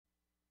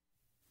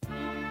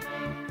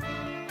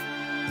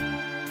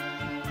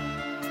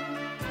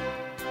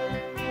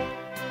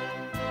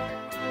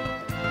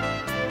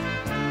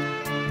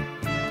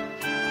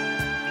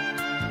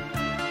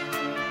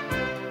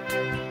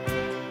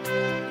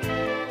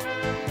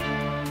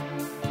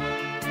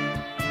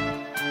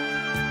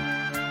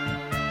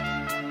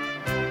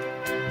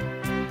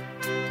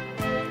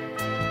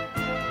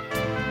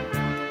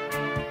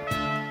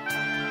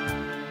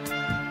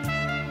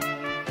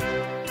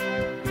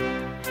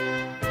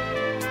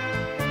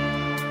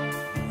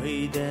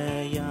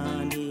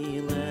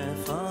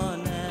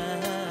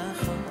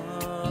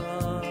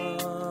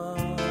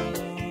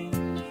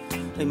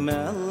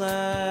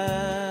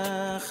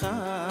melech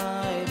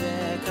chai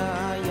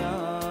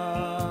v'kayam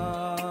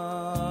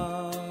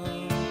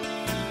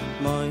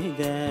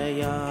moidei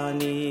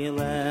ani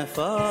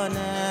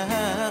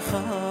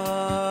lefanecha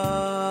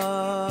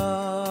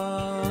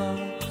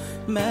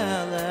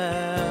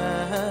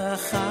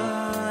melech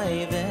chai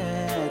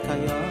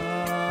v'kayam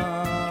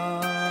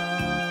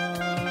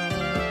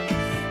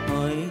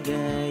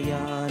moidei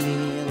ani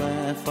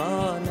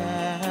lefanecha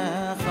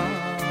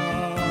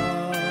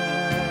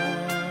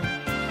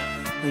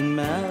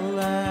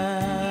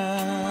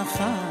melech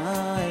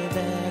chai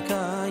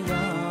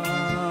v'kayam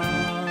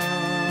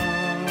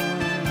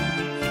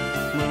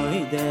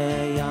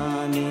moidei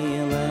ani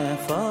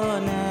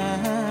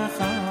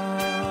lefanecha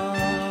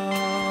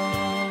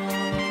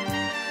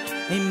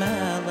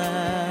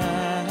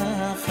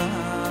melech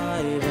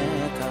chai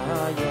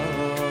v'kayam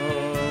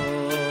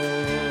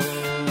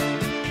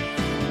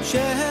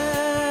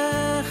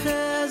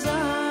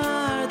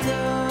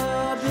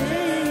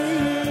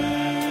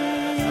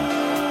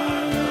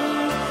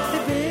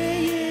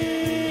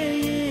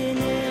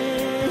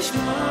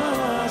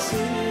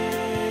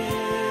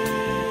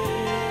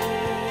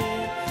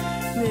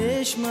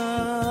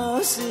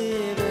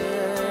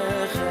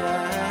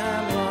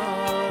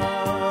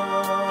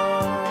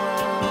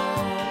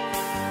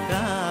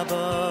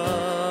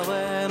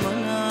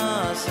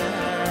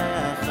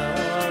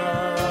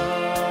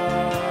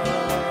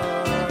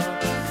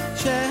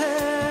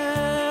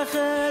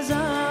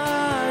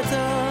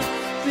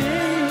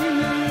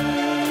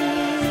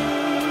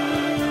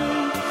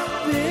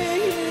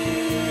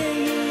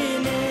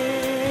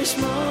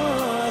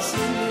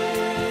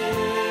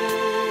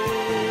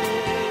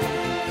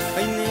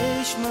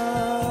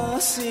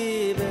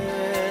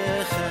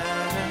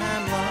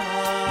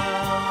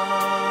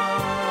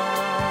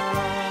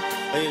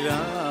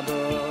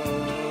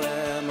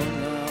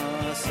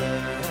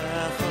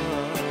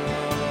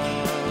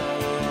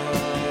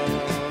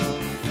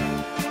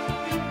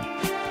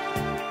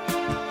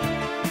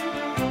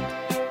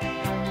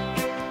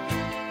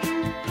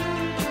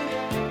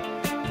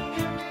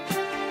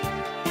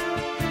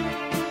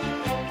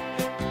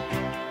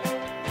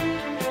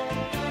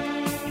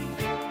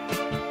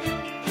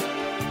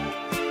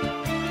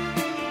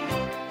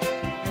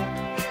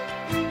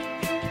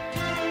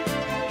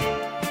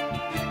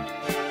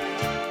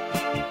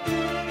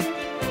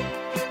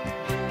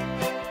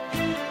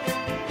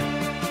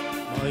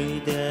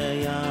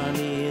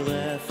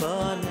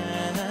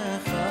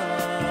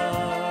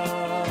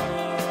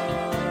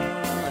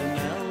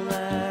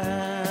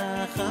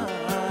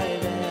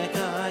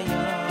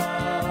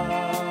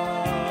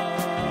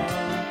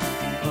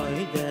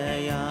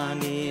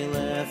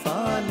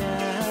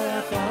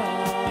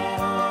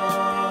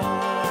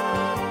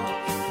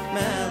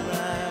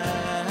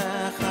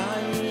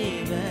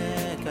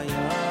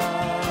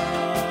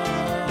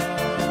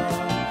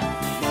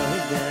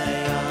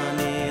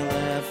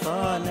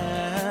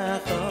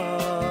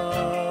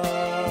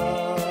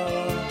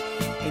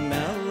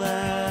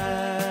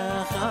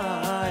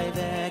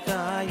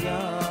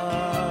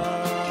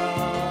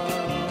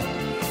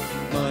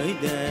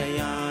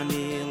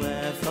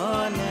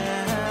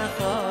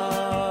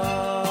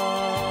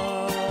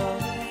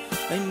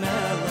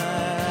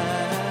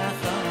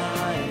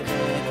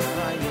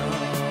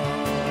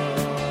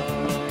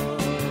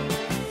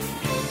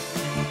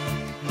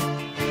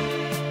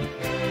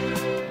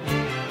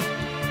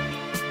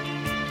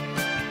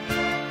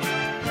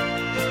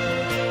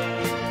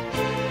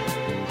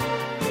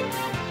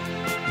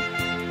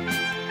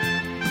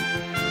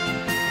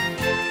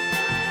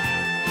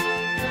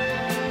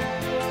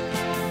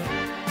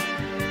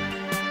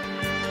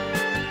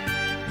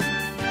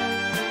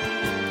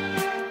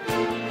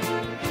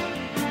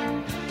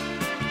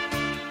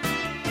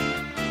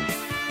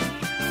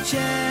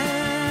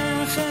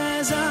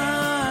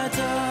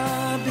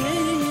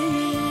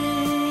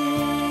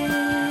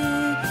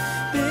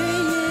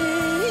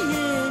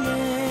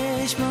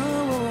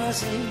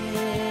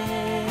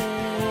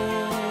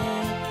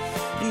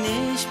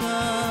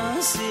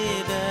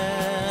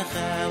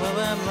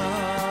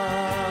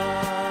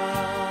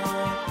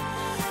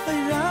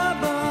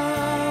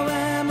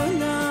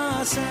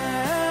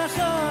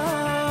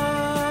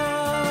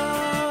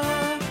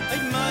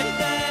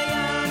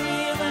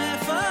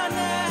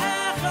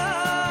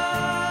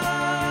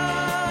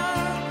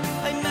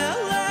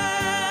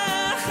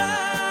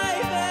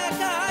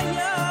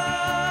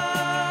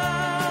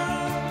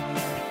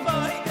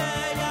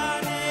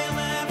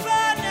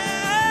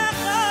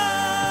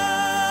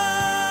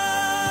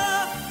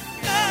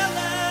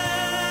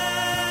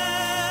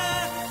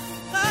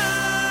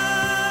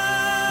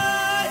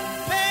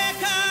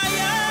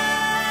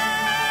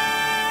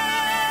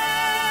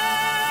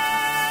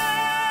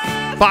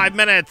Five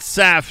minutes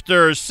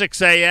after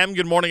 6 a.m.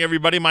 Good morning,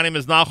 everybody. My name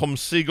is Nachum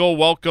Siegel.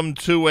 Welcome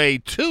to a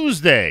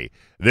Tuesday.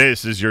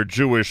 This is your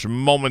Jewish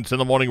Moments in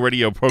the Morning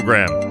radio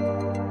program.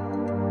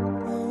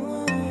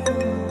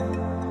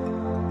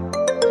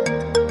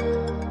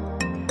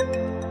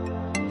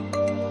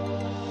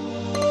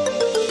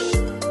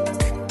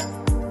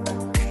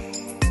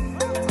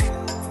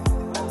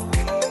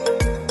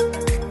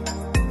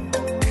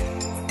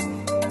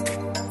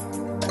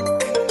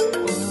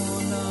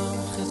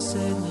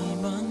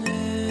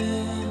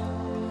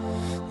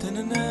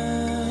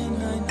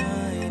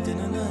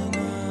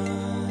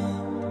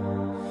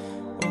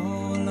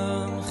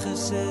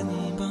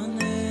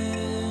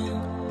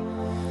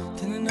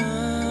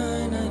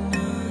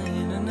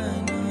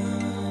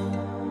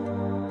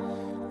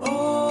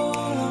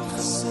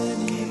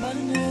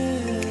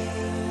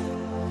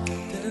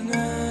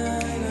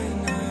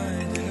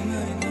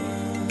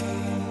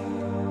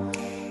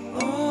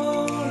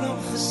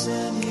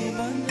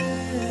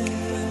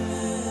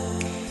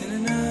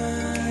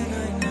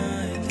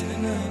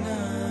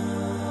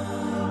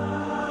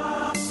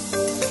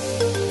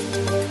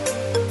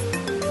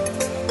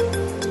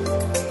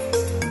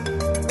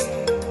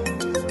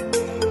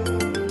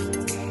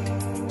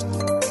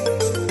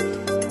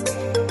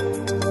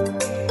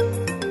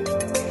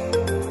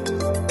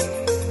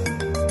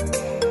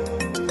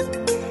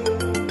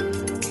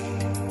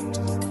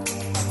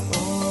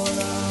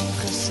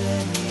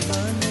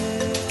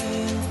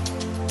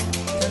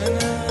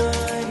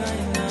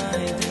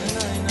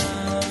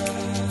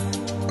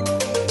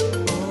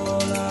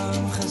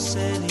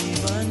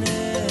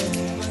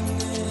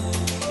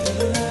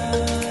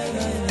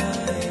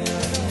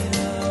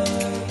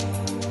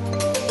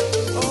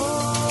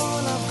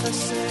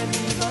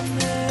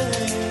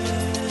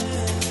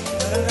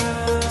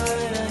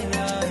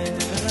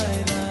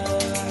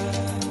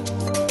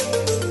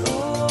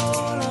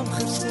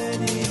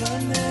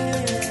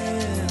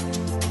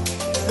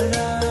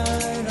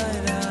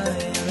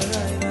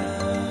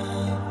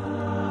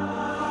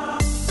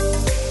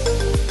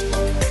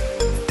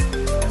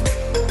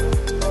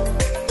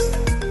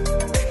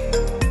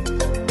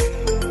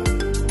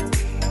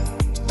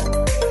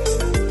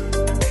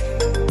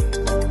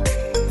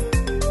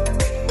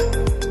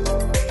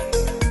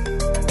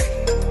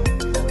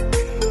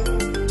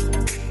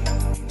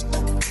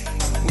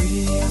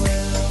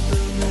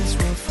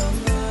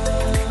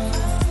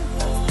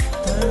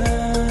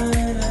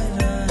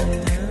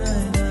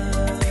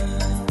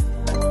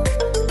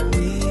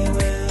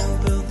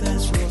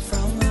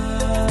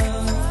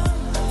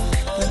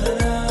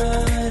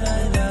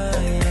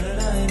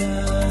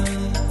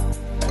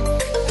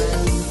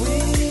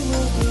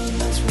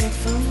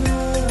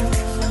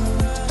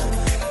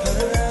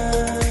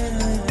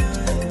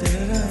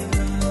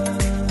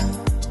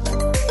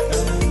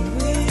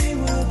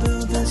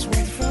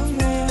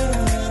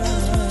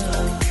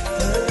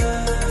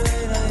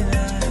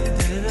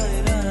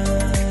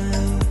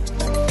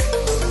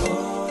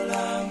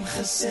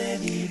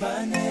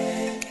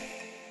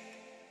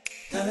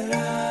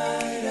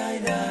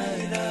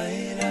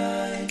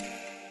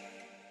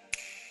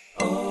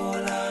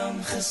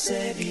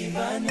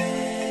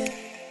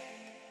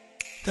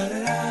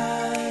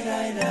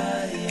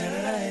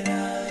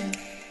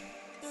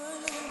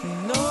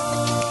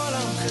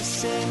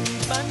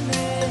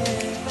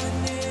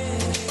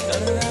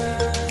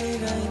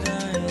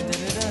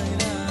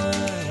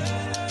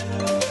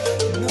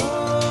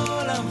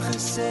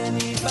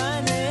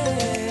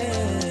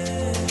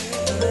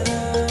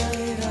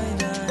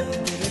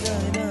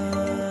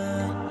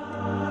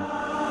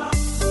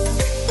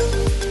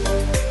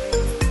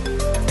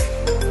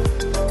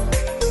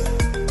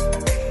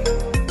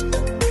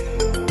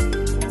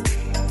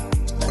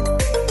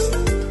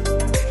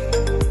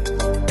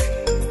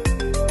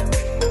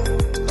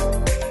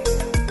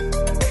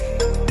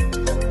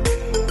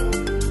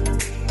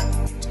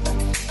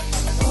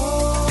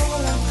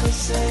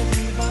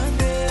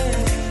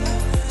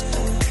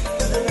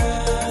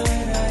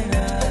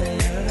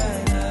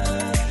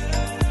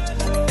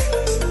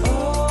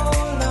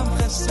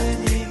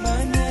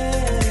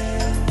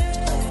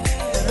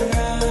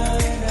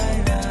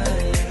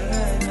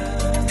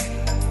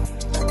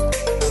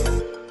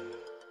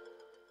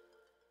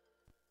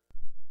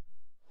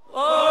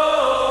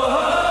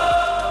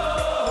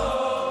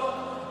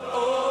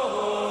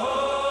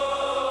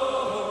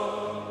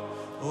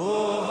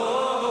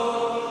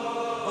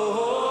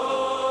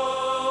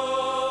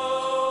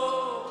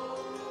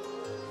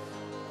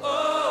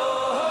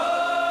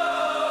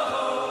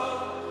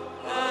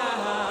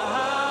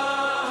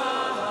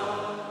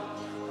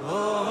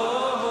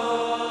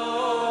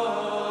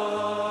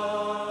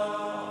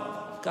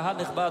 קהל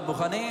נכבד,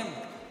 מוכנים?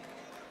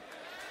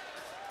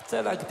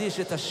 רוצה להקדיש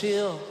את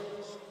השיר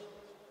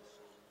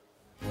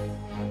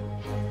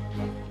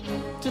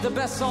to the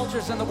best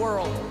soldiers in the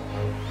world,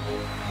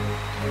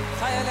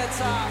 חיילי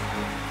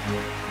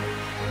צה"ל.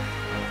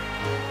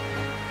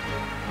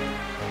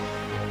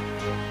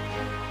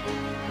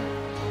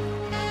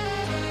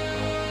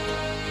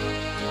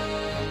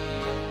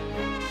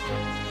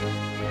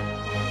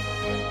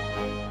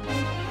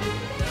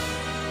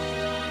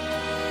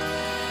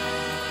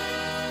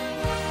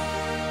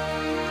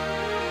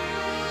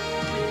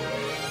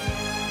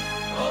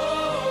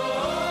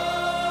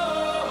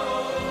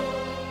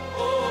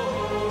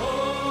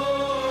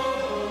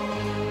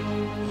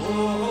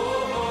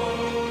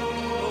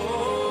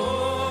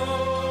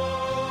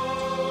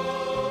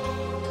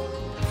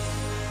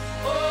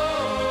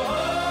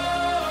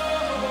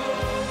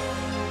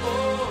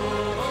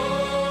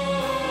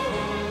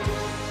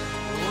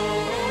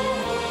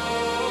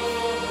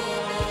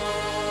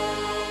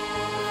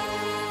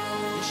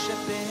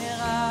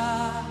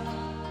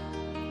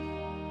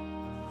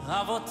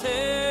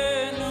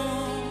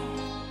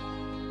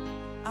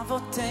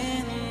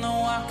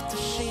 אבותינו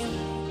הקדושים,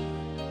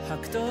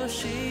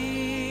 הקדושים,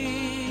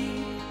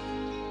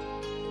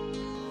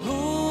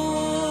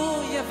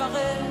 הוא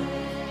יברך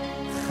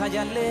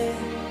חיילי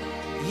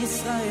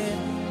ישראל,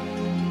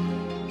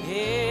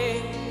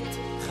 את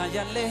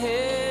חיילי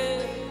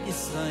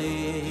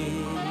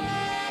ישראל,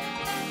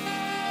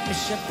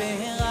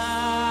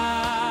 משפרה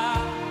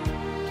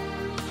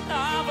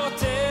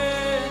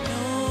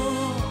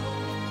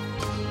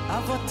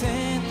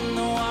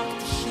אבותינו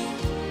הקדושים,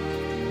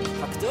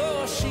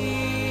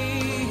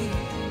 הקדושים,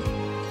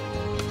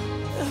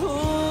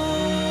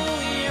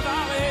 הוא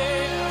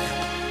יברך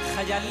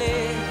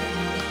חיילי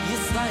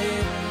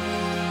ישראל,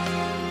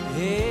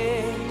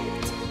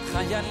 את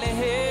חיילי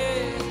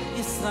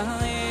ישראל,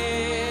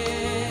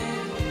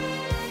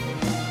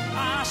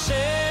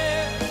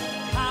 השם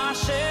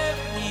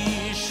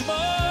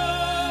ישמור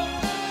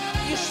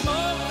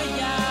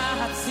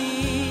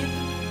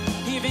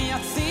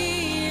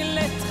ויציל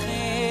אתכם,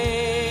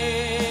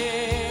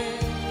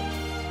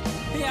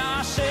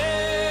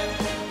 השם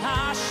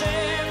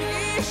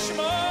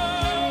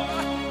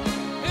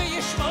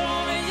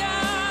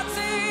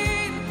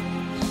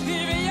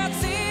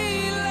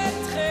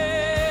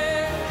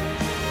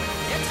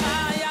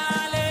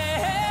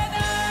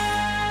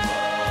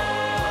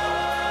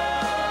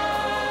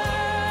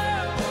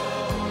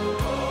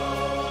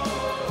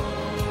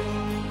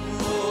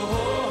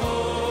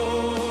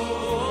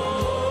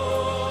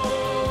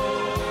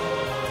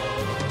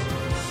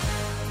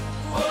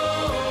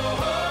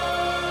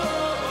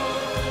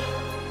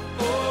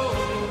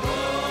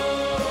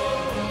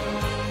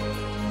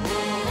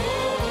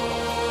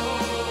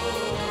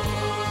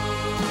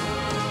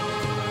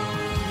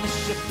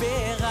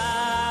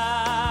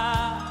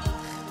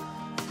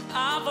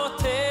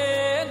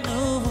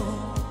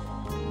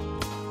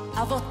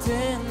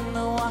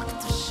אבותינו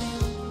הקדושים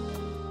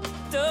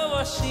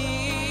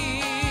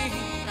דורשים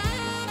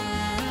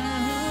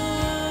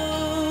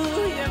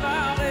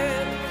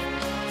יברך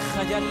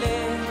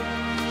חיילי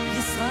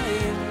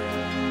ישראל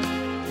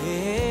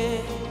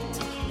את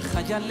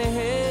חיילי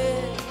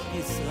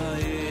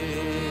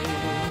ישראל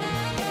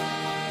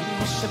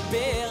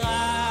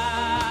משברה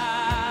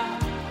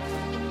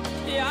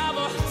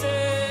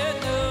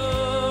יבותינו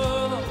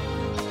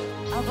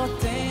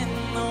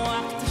אבותינו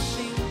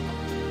הקדושים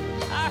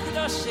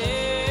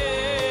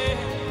הקדושים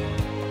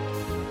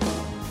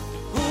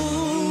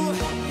הוא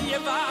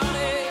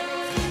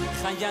יברך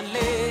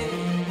חיילי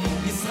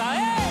ישראל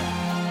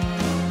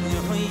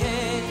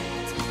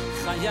יויית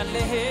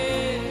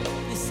חיילי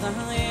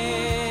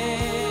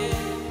ישראל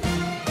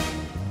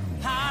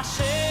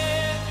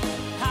השם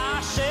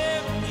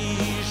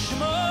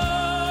ישמור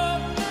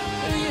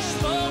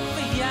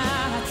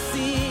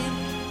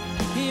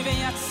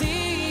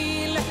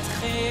ויציל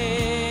אתכם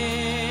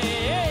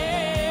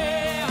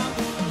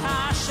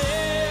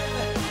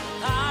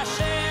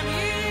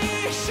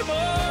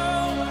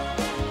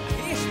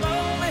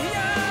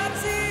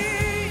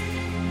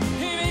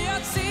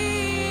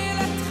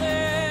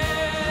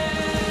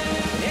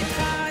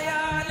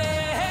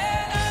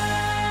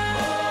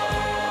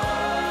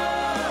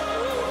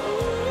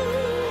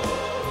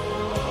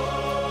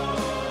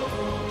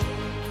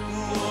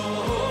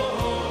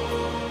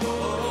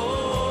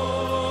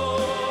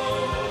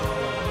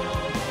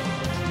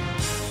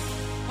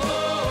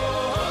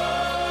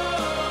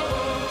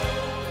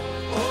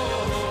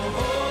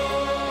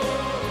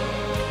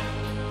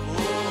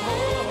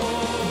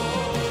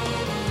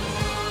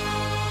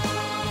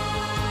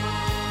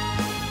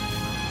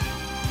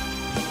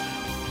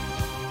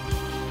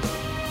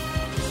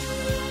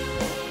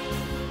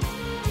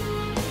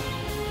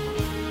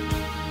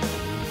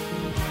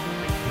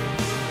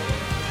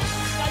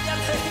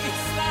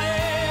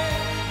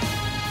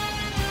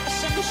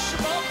השם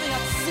ישמור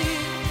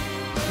ויציל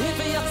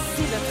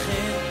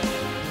אתכם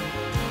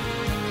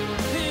את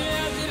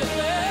ויציל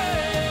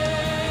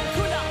אתכם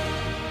כולם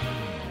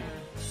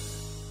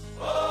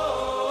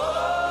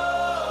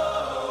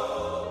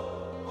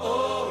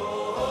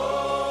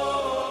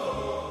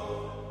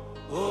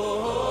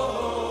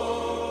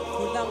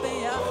כולם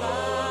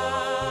ביחד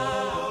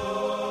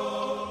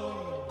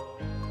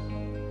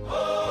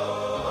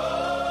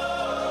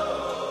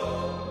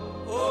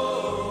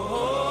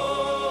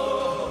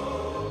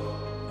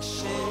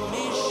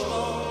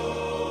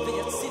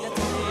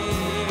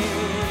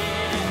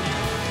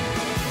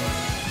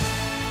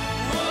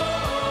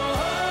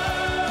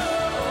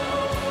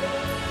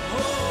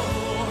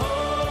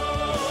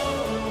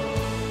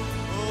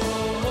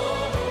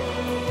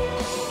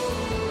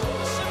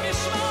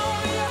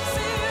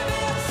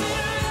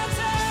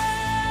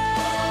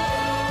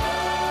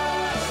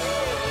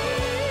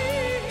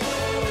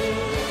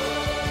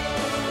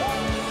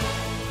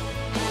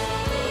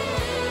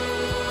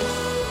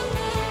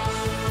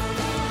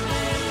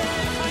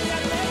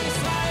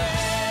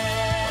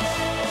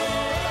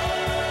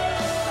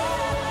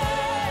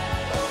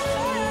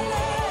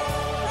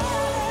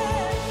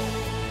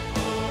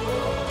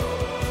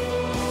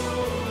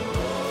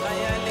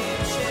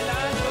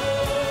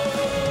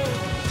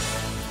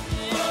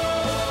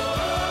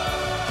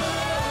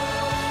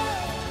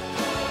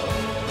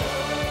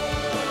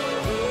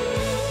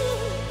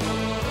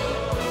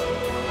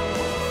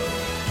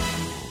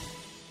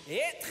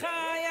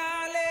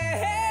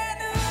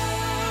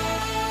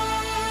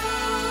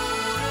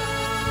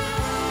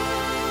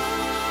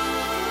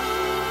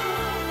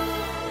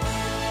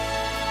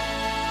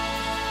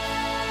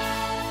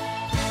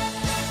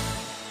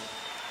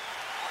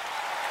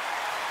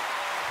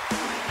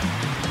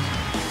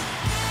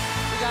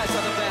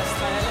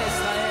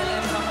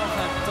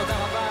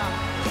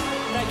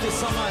Thank you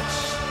so much.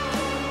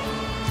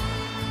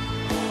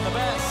 The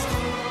best.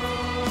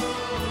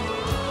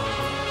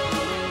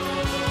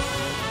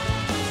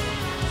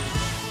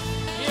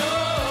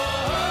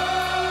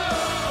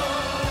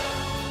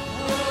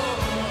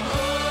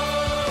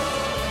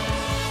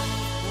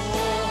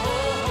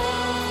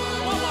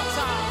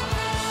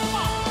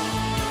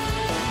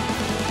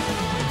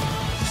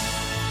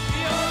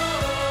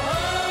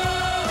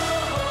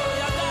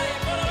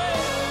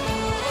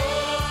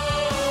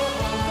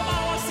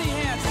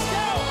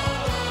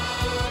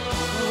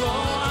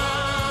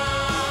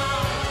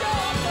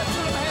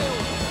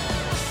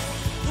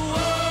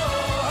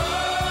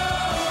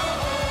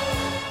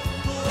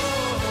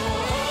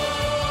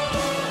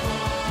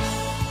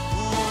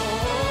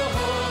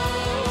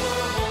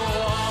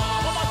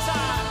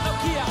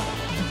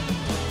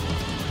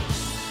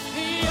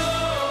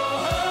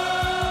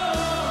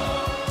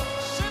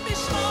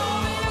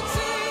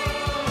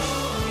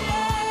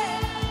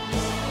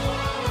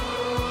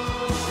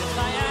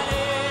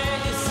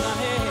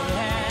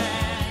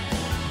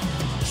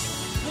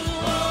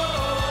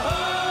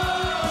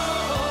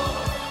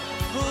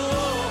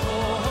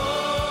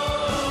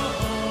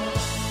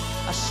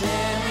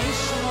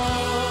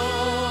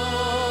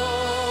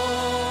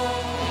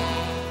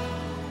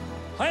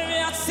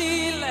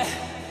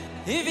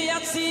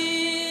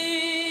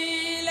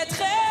 ויציל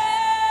אתכם.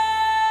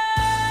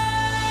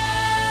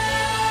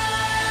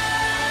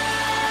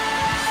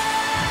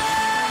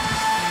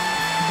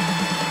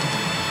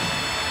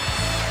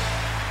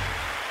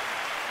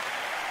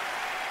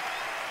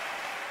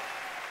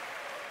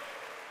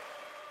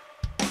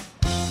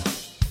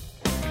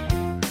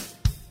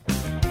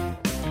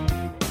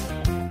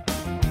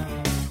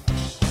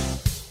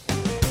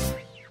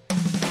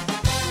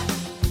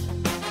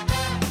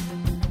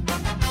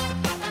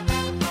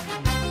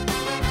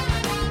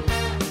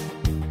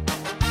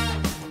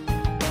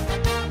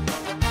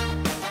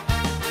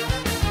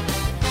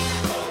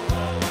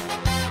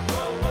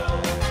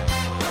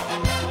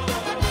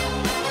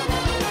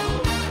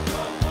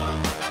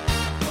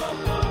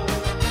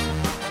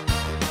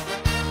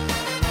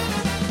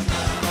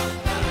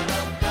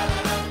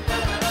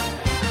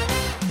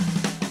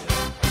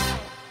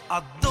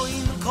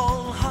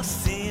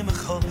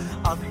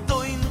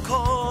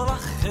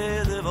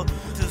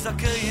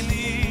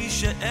 זכייני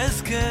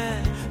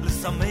שאזכה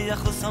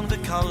לשמח וסן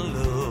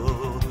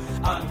וקלו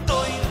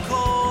אדוין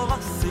כל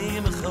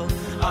השמחו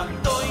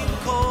אדוין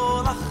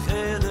כל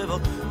החדבו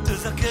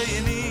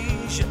תזכייני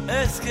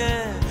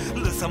שאזכה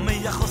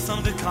לשמח וסן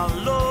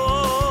וקלו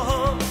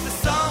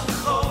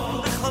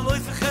לשמחו לחלוי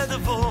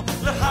וחדבו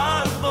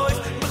להרבוי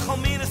בכל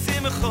מיני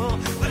שמחו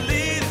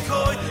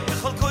ולרקוי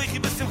בכל כוחי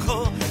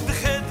בשמחו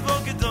וחדבו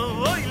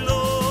גדוי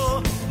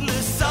לו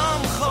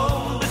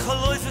לשמחו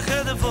לחלוי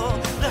וחדבו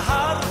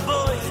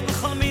להרבוי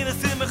בכל מיני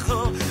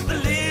שמחו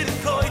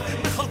ולרקוי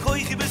בכל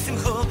כוחי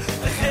בשמחו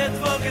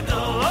וחדבו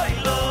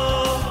גדוי לו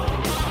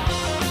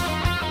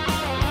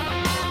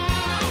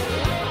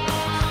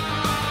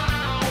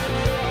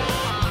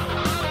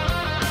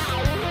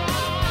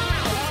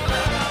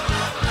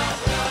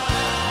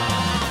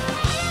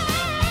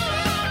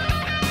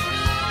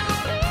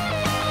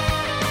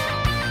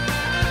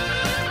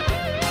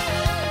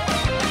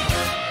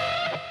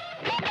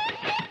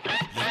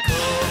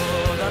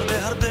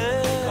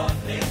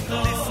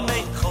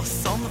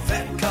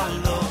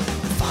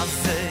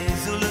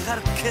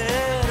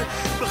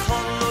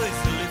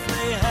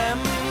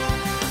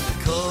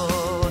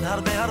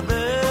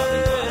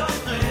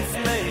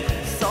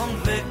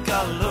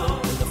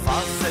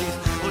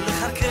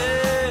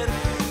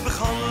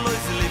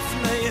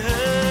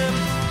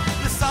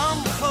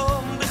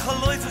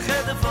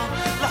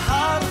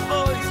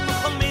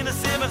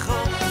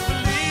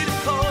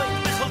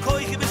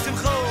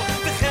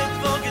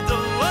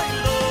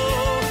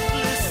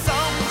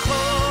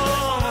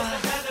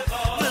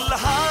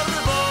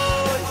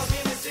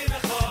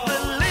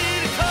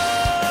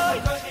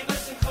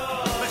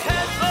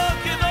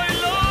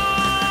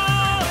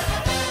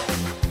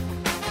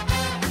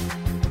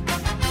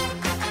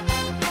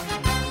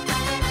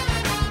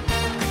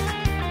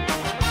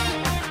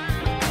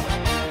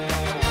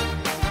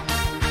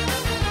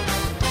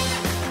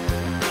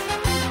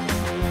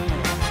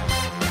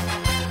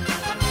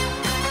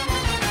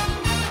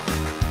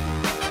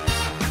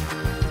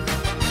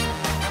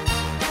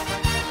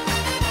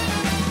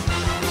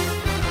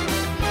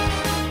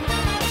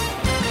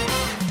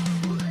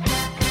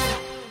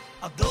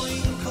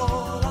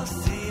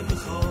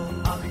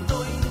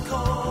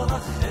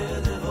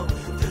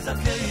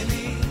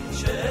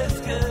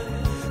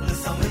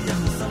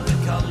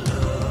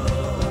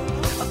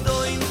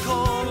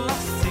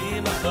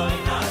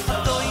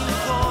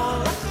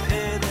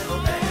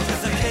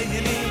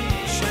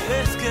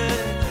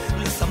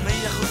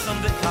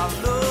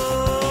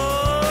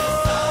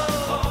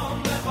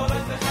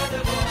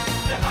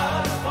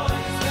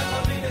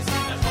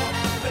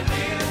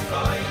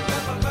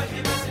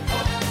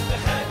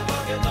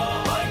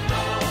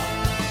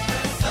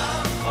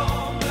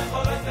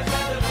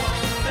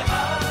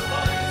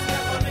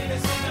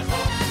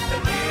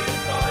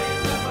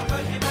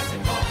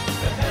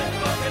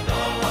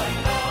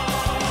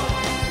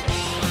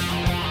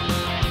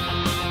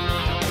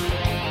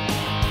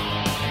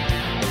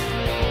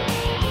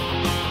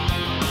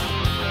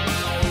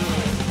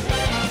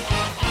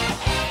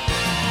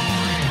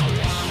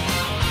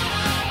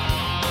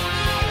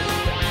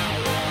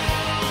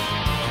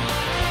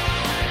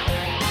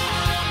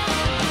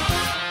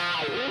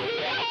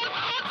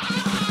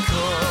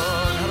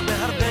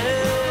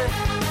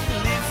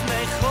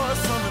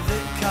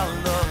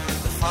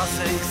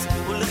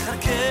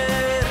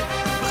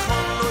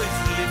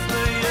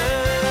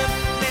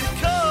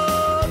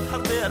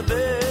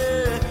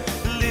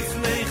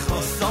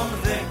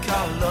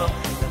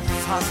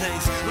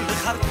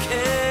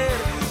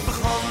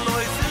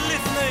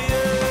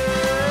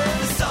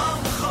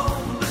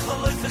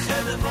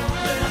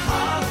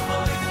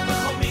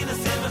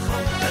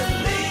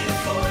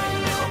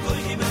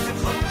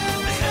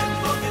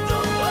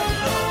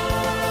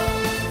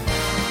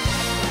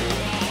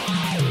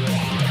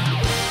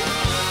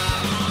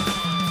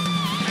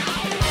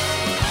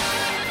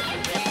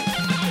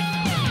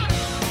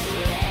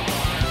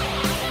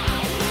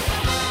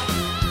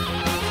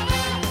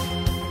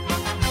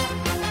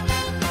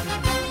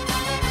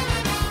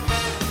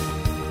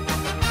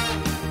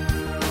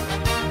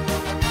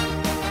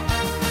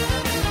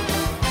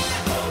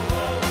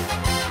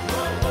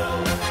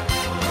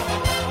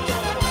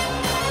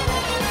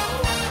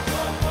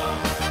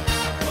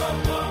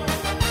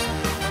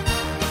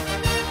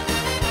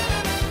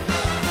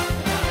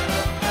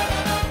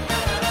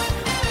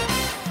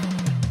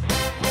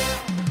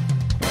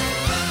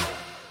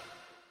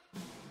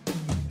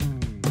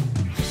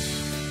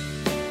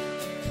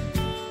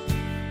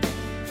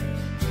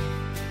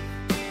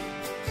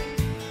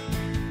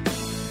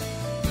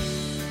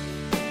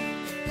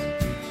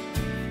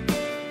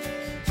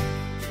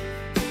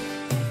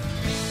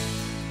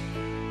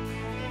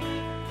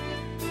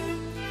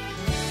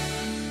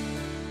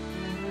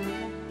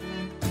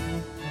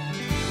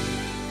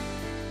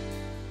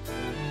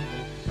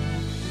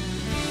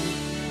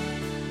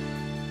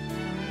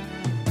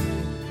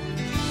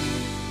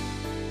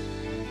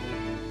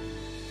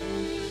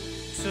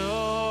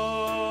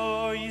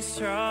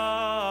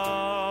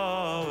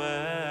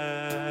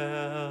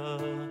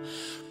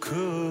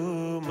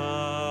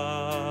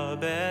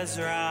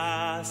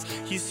Bezras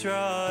Yisrael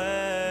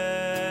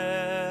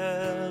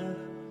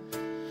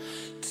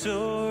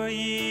Tor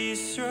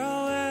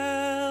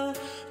Yisrael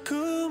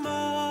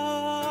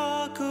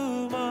Kuma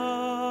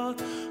Kuma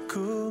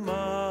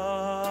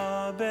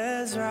Kuma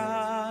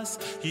Bezras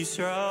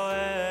Yisrael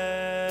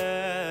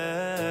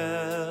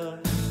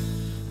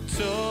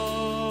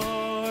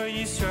Tor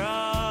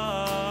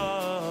Yisrael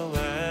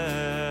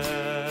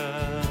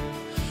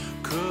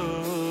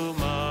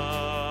Kuma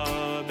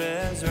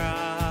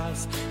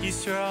Bezras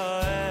Yisrael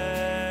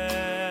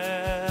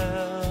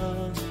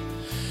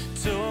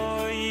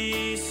Tor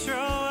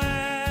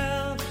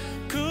Yisrael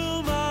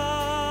Kuma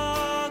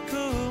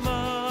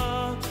Kuma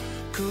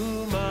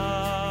Kuma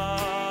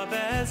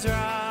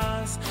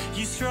Bezras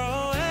Yisrael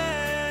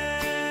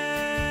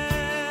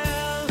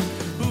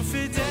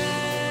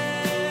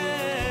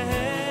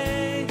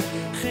Ufidei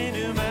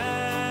Chinumecha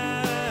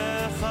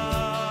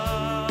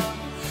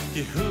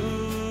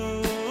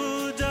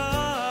Yehuda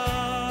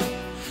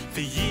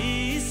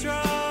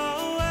V'Yisrael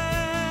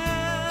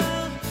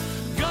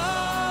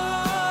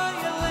Goy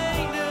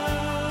Aleinu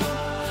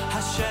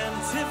Hashem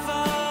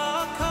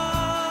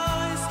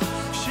Tivakos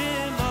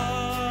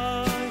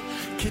Shemai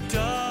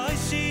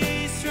Kedosh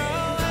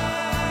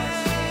Yisrael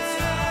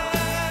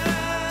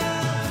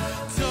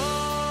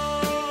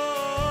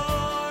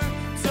Tor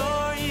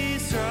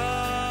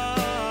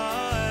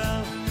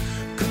Yisrael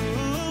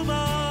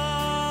Kuma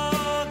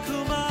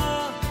Kuma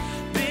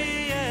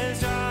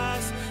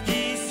Be'ezras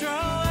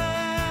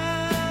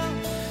Yisrael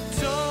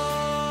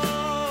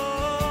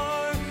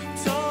Tor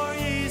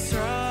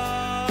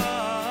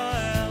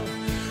Yisrael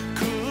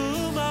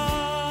Kuma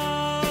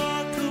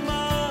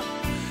Kuma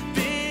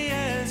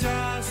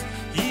Be'ezras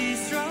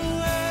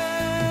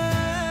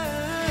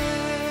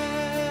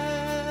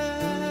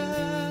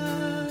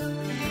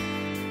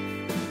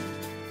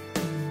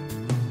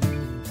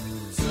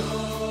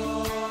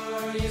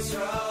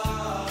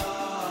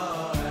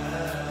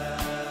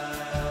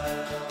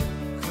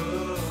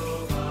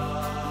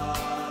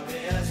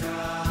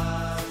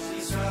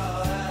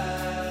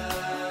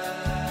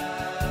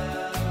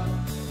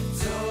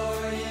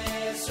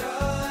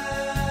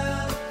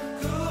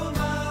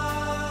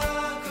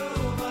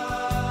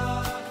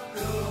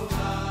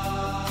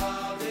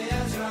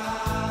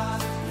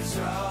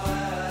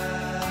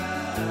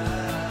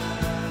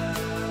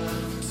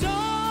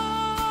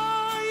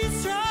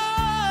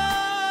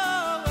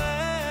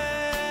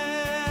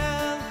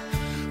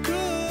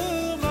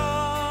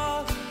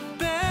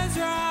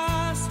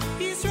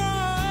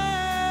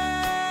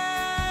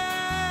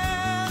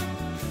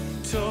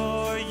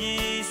Tor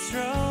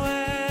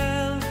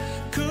Yisrael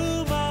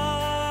Kuma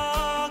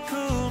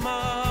Kuma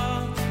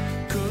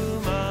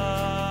Kuma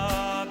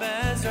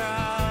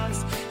Bezras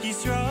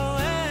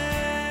Yisrael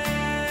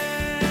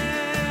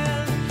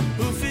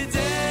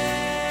Ufidei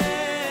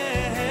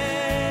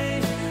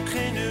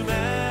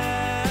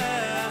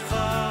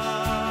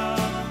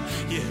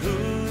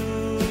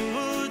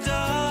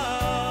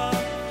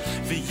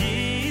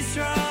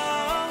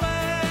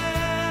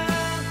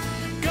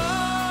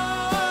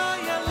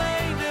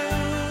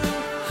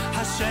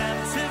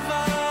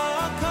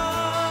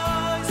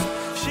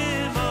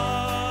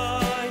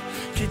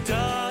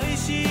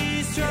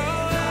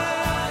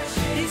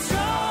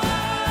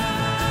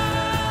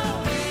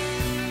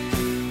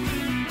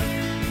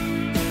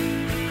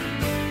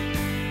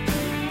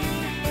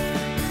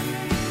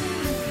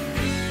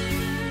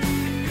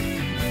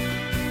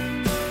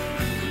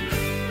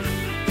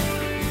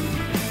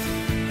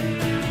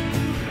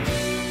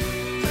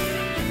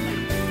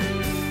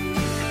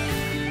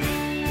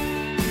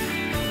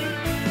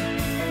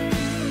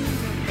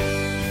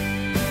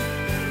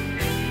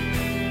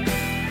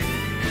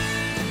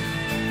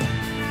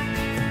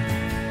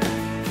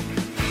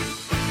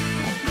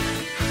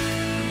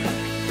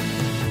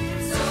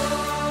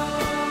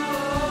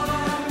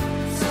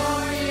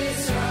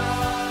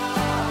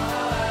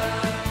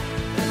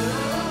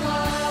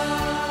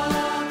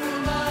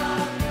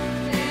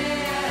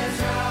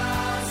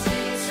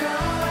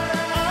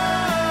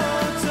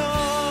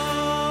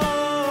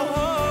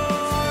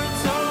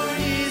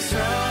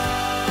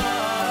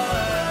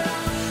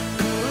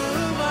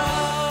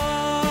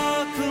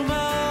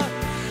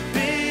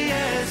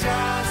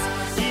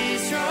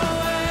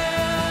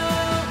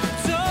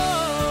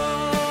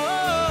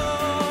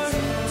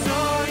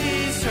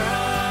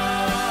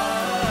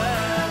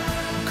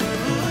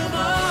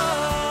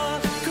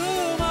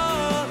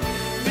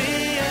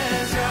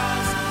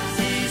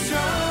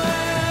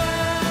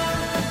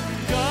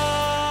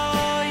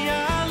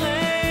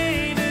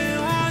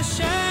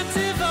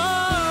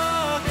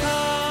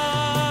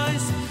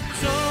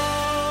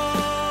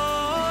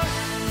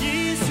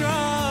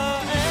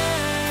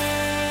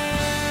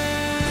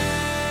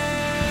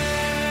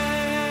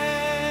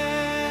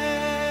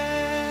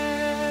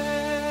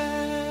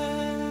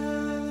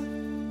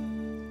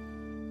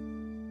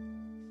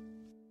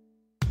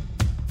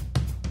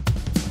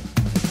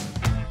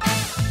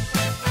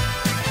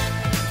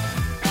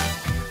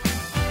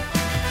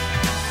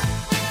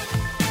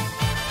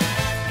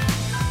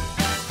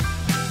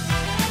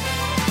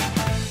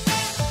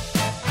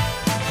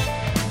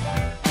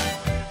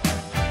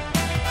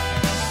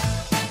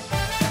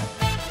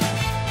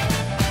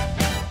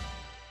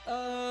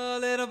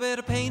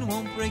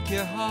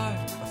your heart.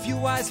 A few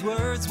wise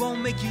words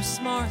won't make you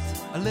smart.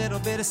 A little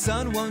bit of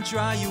sun won't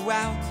dry you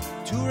out.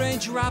 2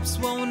 raindrops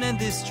won't end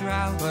this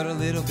drought. But a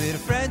little bit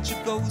of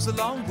friendship goes a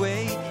long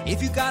way.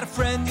 If you got a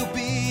friend, you'll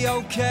be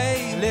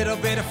okay. A little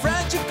bit of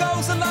friendship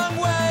goes a long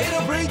way.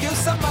 It'll bring you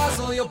some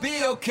muzzle, you'll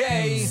be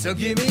okay. So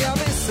give me a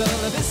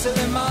bissel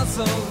and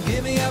muzzle.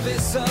 Give me a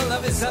bissel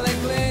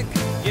and click.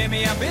 Give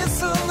me a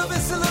bissel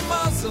and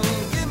muzzle.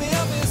 Give me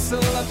a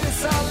bissel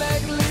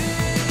and click.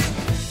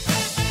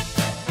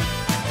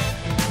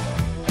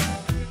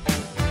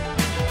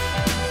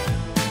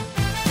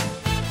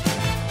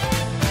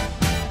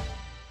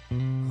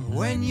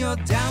 When you're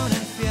down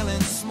and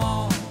feeling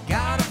small,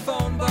 got a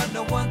phone but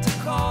no one to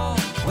call.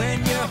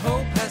 When your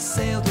hope has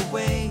sailed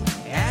away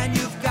and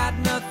you've got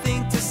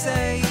nothing to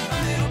say, a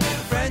little bit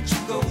of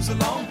friendship goes a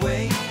long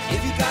way.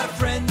 If you got a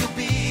friend, you'll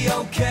be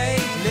okay.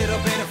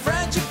 Little bit of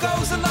friendship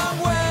goes a long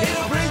way.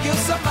 It'll bring you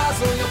some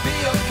muzzle, you'll be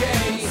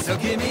okay. So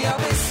give me a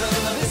bissel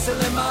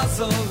and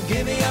muzzle.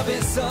 Give me a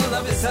bissel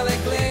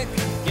and click.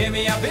 Give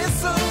me a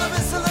bissel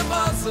and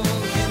muzzle.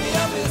 Give me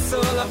a bissel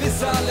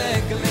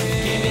and click.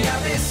 Give me a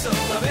bissel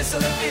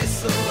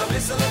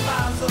and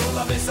muzzle.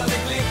 A bissel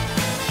and click.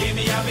 Give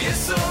me a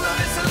bissel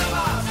and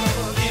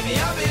muzzle. Give me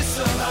a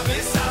bissel and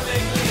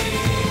click.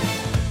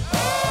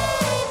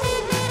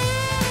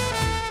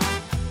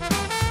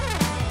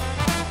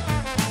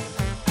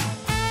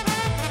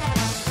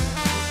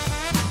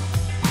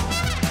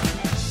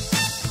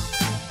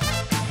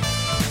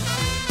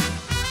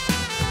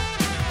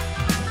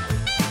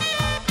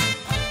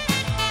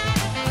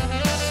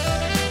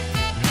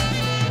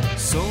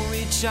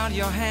 Out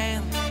your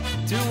hand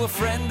to a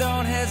friend,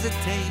 don't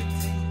hesitate.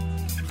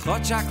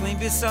 Hot chocolate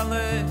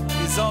bissale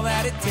is all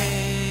that it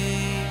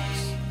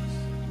takes.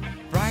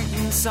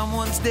 Brighten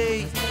someone's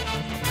day,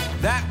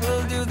 that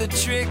will do the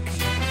trick.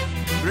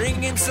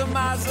 Bring in some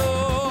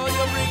mazel,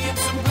 you'll bring in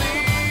some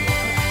glee.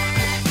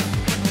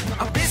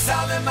 A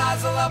bissale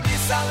mazel, a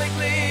bissale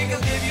glee.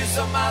 I'll give you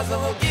some mazel,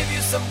 I'll give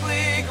you some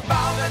glee.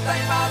 About that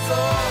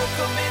mazel,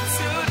 come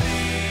into me.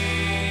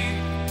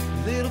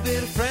 Little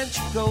bit of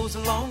friendship goes a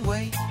long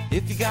way.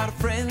 If you got a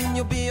friend,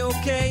 you'll be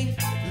okay.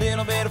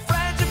 Little bit of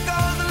friendship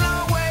goes a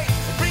long way.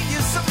 Bring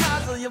you some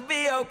muzzle, you'll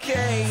be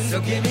okay.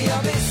 So give me a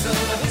bissel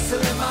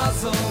and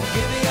muzzle.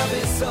 Give me a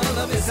bissel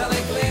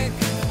and click.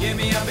 Give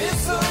me a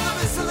bissel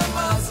and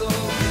muzzle.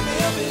 Give me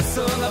a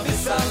bissel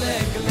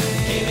and click.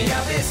 Give me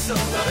a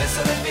bissel and muzzle.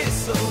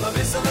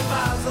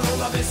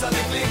 A bissel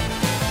and click.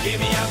 Give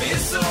me a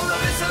bissel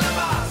and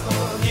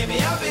muzzle. Give me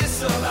a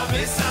bissel and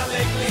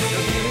click.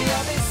 Give me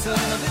a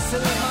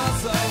bissel and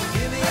muzzle.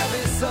 Give me a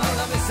bissel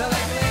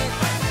and click.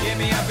 Give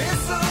me a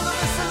bissel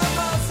and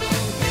muzzle.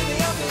 Give me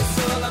a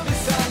bissel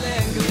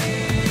and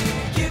click.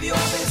 Give you a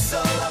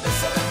bissel and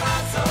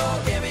muzzle.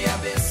 Give me a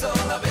bissel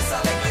and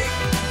click.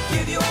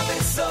 Give you a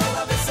bissel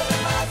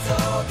and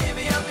muzzle. Give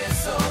me a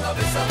bissel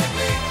and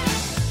click.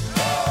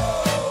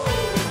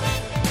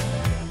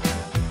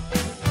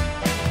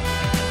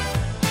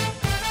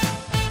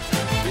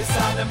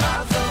 Bissel and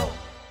muzzle.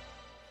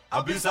 A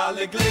bissel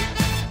and click.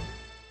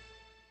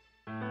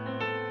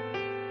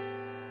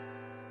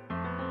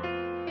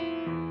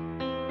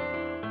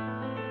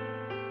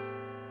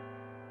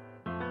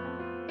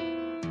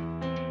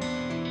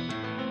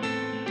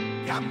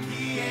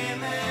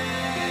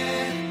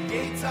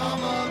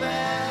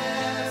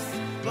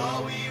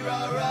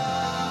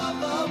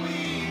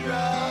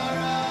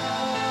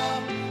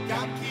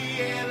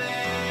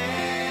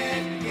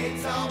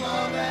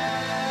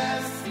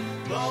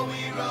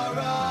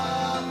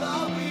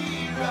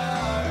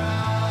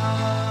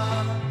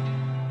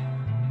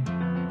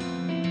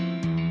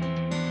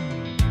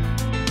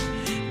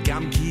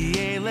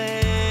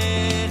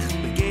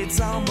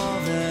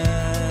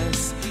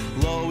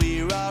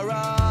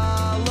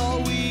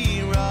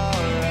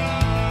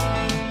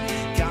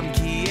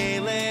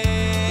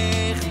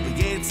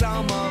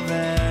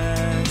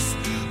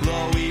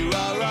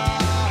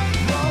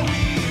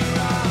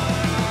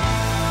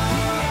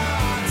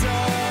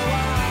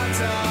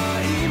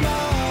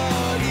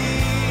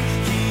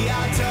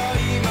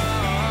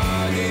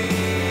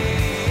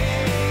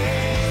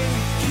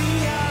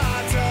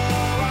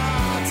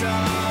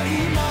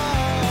 Ima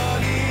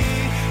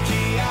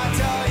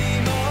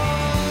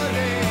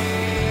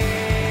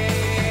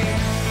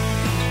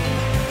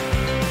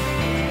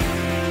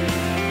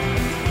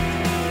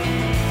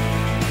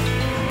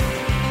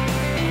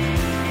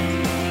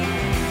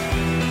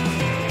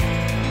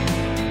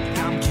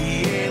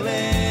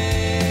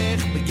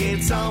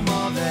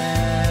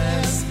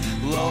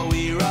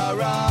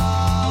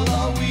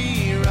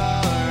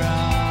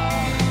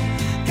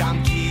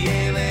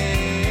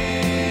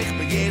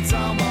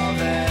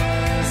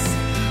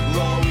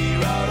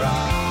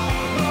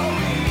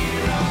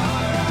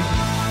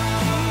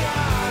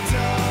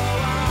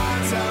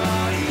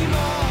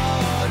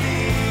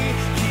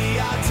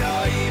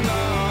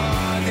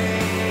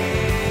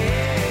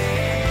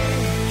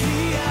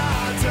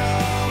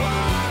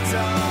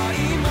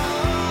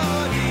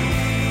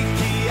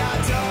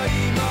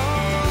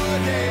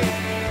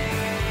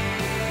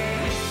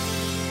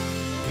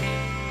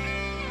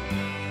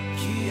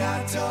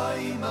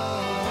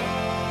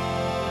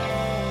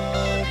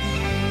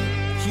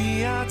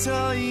גם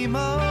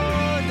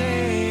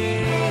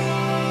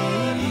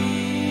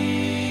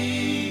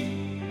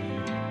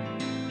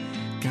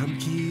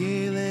כי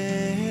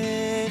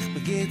ילך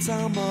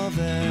בגצר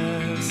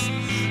מובס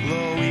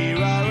לא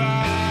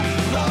יראה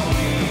לא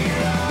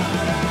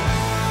יראה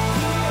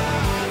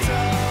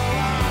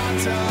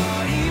אתה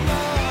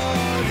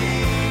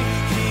אימוני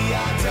כי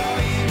אתה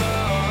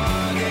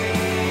אימוני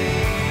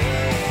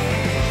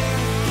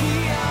כי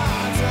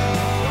אתה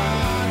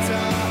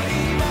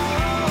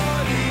אימוני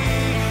כי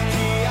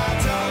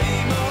אתה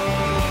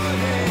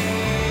אימוני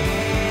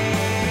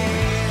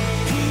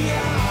כי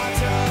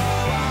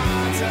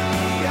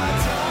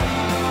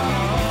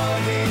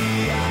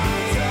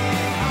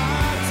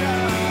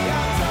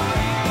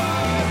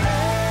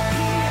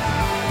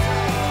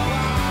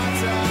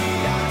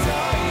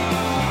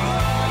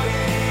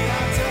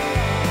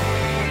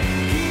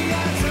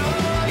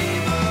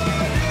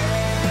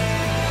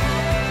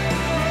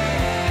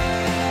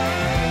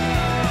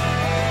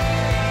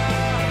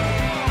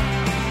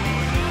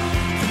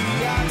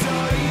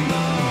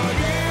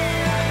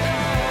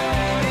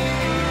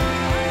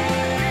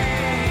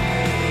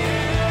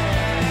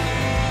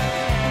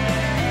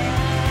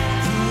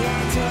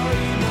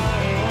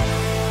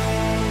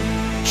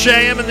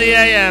JM in the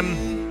AM.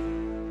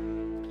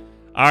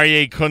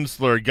 Aryeh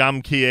Kunstler,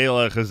 Gam Ki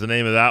Elech is the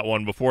name of that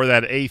one. Before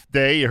that, Eighth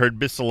Day, you heard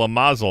Bissel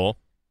Mazel.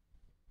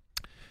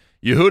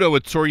 Yehuda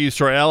with Tzor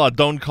Yisrael,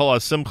 Adon Kol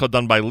HaSimcha,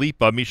 done by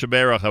Lipa. Misha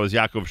Berach, that was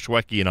Yaakov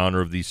Shweki in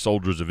honor of the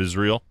soldiers of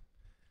Israel.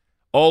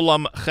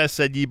 Olam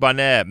Chesed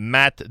Yibaneh,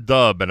 Matt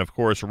Dub, and of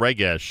course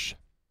Regesh.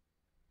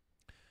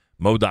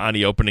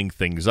 Moda'ani opening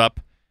things up.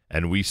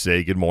 And we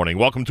say good morning.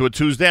 Welcome to a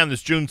Tuesday on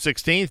this June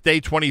 16th,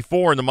 day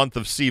 24 in the month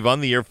of Sivan,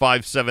 the year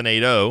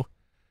 5780.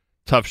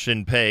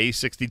 Tufshin Pei,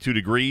 62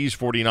 degrees,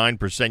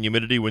 49%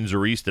 humidity, winds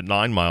are east at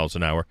 9 miles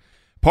an hour.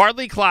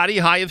 Partly cloudy,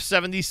 high of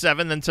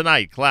 77. Then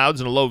tonight, clouds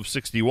and a low of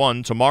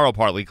 61. Tomorrow,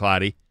 partly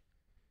cloudy.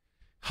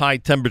 High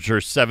temperature,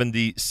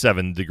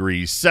 77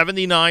 degrees.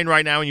 79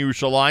 right now in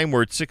Yerushalayim.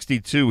 We're at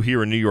 62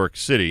 here in New York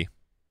City.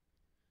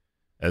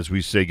 As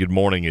we say good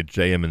morning at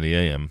JM in the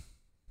AM.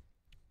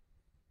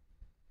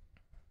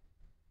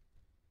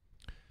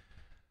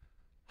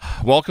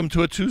 Welcome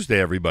to a Tuesday,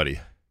 everybody.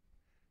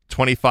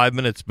 25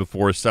 minutes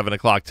before 7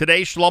 o'clock.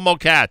 Today, Shlomo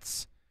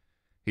Katz.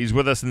 He's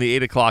with us in the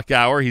 8 o'clock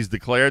hour. He's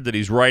declared that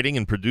he's writing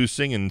and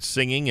producing and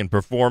singing and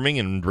performing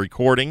and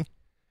recording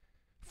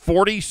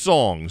 40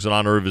 songs in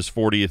honor of his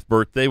 40th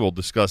birthday. We'll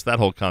discuss that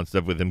whole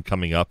concept with him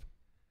coming up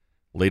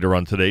later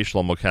on today.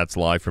 Shlomo Katz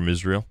live from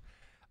Israel.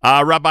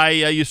 Rabbi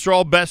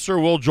Yisrael Besser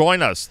will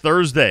join us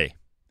Thursday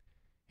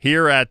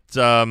here at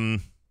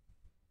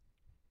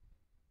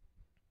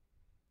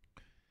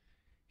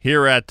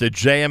the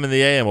JM in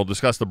the AM. We'll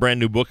discuss the brand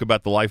new book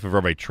about the life of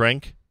Rabbi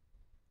Trenk.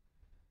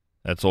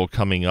 That's all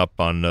coming up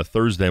on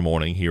Thursday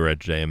morning here at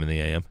JM in the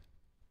AM.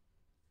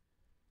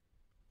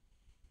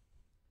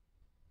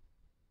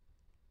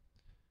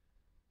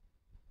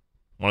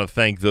 I want to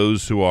thank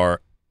those who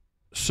are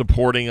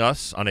supporting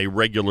us on a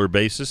regular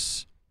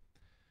basis.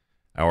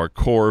 Our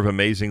core of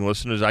amazing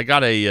listeners. I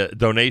got a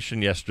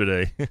donation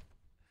yesterday,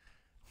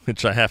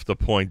 which I have to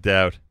point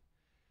out.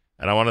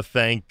 And I want to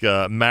thank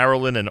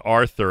Marilyn and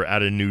Arthur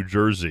out of New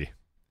Jersey.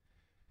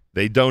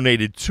 They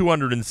donated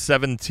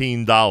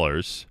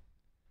 $217.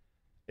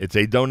 It's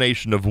a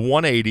donation of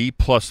 $180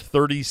 plus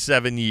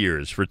 37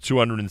 years for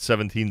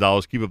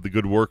 $217. Keep up the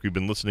good work. We've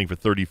been listening for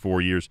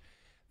 34 years.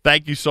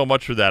 Thank you so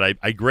much for that.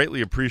 I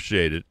greatly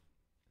appreciate it.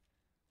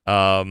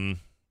 I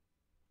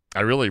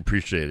really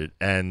appreciate it.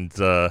 And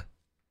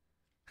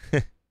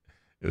it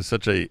was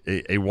such a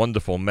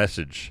wonderful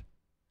message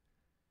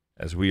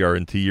as we are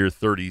into year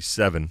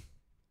 37.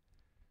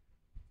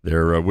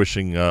 They're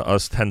wishing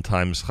us 10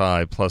 times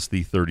high plus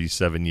the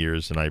 37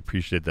 years, and I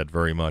appreciate that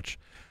very much.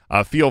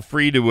 Feel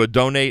free to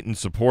donate and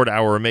support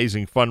our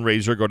amazing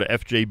fundraiser. Go to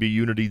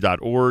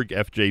fjbunity.org,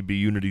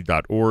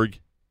 fjbunity.org,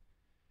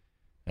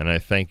 and I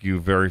thank you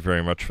very,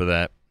 very much for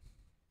that.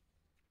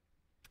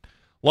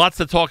 Lots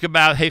to talk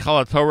about.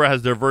 Heichal HaTorah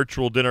has their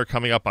virtual dinner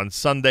coming up on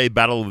Sunday.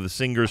 Battle of the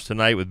Singers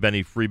tonight with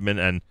Benny Friedman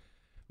and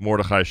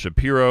Mordechai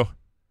Shapiro.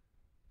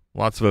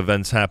 Lots of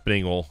events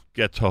happening. We'll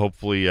get to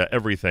hopefully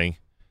everything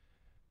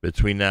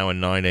between now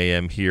and 9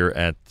 a.m. here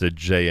at the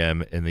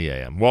JM in the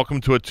AM. Welcome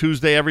to a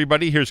Tuesday,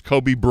 everybody. Here's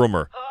Kobe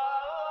Broomer.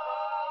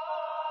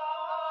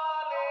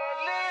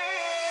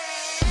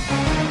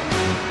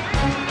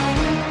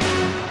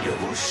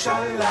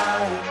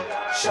 Yerushalayim,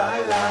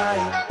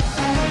 Shalayim.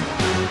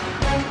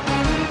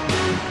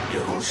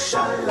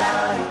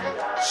 Yerushalayim,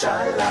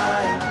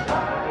 Shalayim.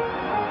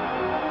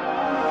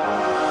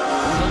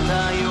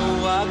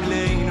 היו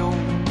רגלינו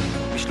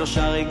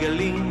בשלושה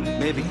רגלים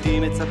בבקתי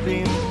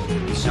מצפים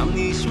כי שם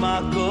נשמע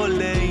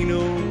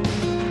קולנו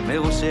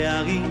מראשי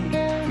הערים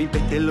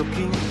מבית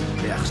אלוקים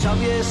ועכשיו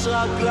יש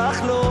רק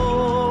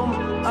לחלום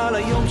על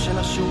היום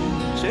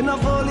שנשוב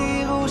שנבוא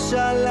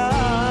לירושלים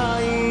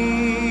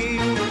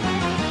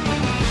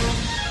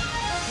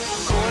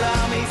כל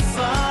עם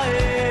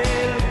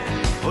ישראל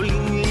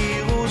עולים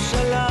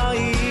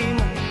לירושלים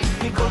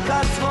מכל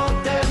קצוות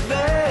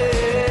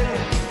תבל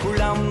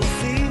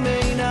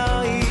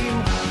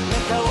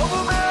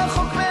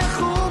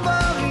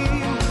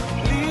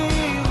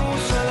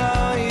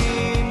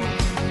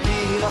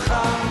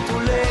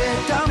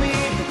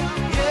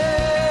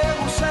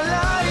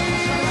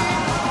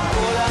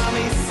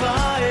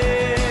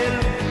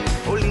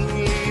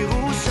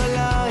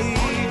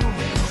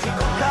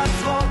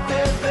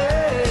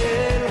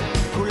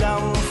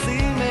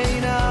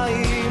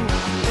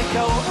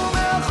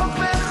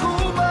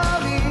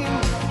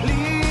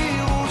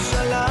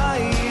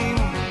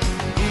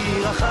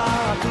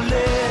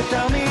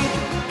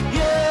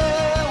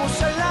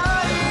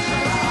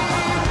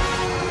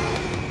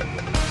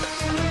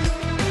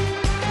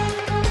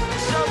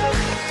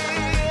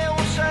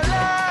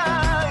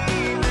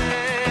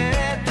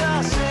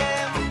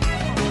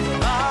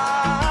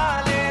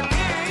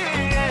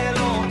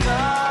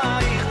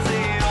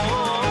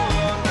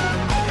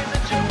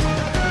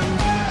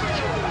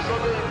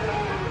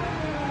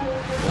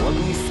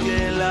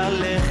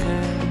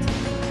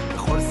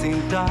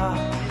איתה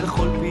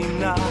בכל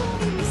פינה,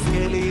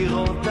 נזכה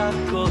לראות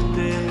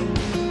הכותל,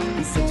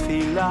 נעשה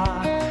תפילה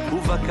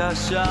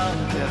ובקשה,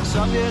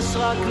 ועכשיו יש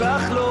רק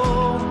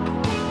לחלום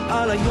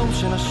על היום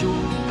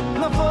שנשוב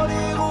נבוא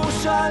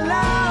לירושלים.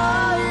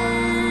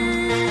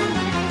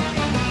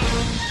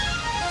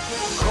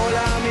 כל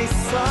עם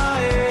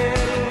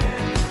ישראל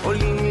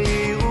עולים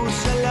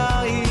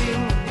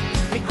לירושלים,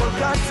 מכל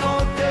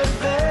קצות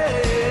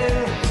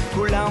תבל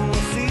כולם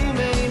עושים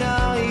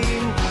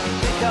עיניים,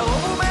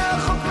 בקרוב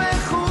ומרחוק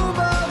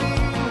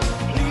מחוברים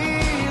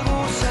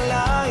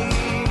לירושלים,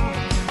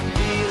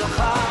 עיר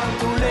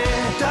אחת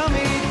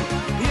ולתמיד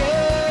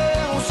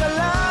ירושלים.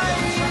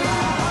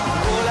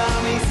 כל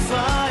עם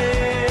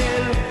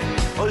ישראל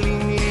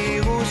עולים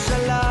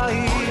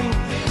לירושלים,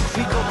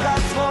 מכל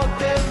קצות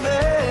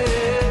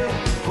תבל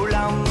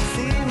כולם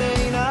עושים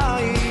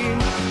עיניים,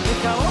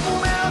 בקרוב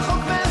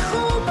ומרחוק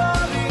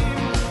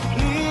מחוברים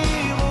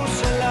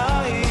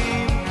לירושלים,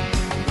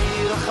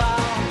 עיר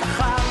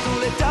אחת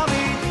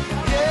ולתמיד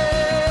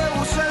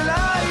ירושלים.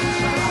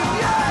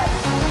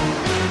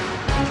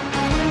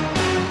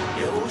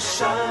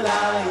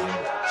 ירושלים,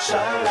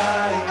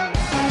 שליים,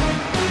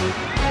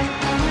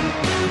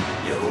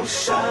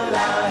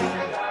 ירושלים,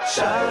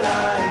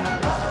 שליים,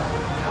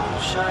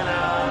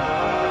 ירושלים.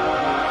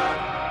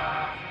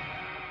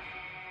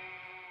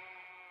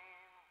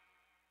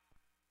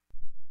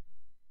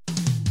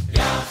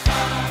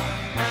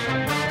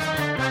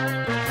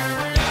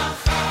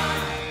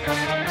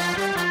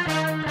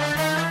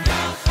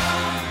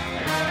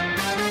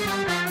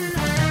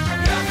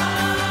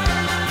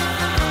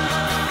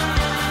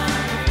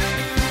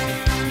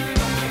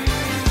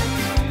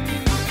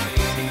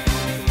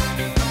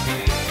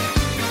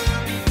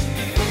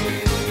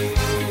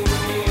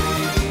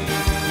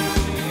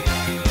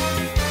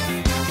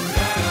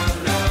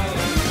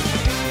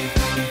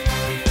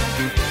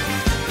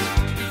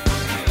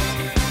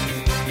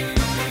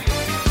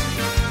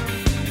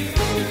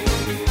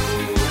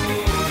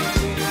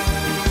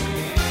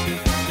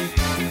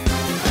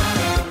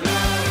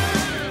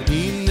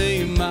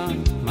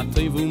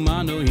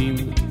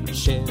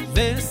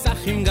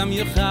 גם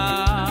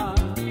יחד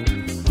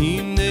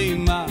עם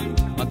נעימה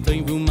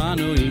מטועים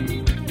ומנועים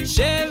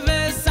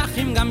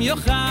שבסחים גם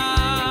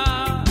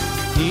יחד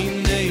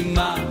עם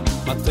נעימה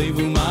מטועים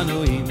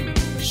ומנועים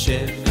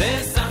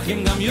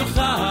שבסחים גם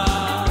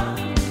יחד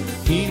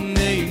עם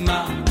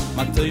נעימה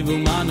מטועים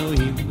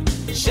ומנועים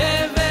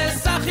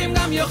שבסחים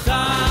גם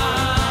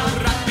יחד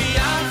רק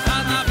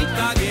ביחד נביא את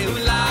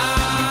הגאולה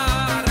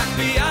רק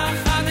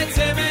ביחד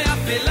נצא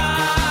מאפלה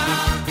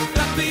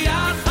רק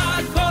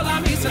ביחד כל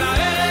עם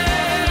ישראל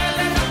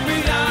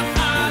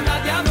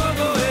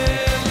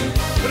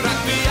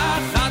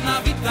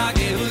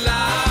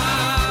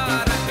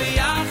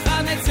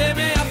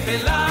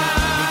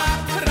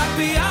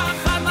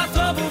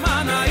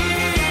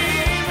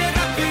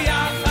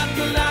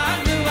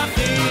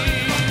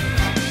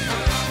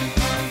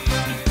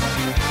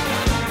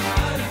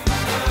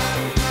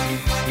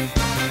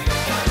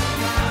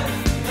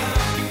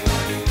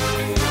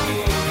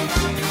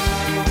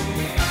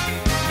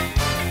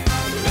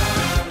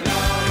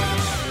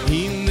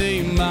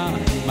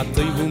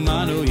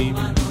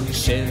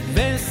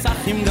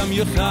שבסחים גם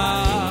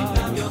יוחד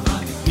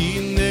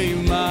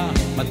הנה מה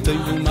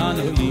מטועים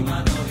ומנועים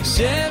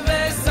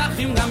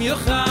שבסחים גם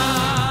יוחד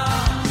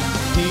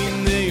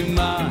הנה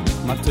מה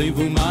מטועים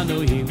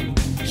ומנועים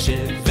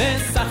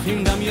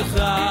שבסחים גם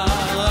יוחד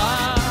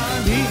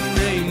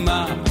הנה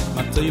מה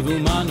מטועים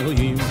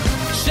ומנועים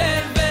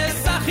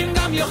שבסחים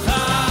גם יוחד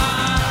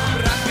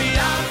רק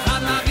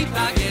ביחד נביא את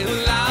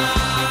הגאולה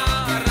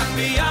רק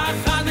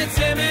ביחד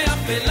נצא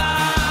מאפלה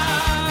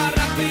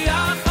רק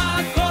ביחד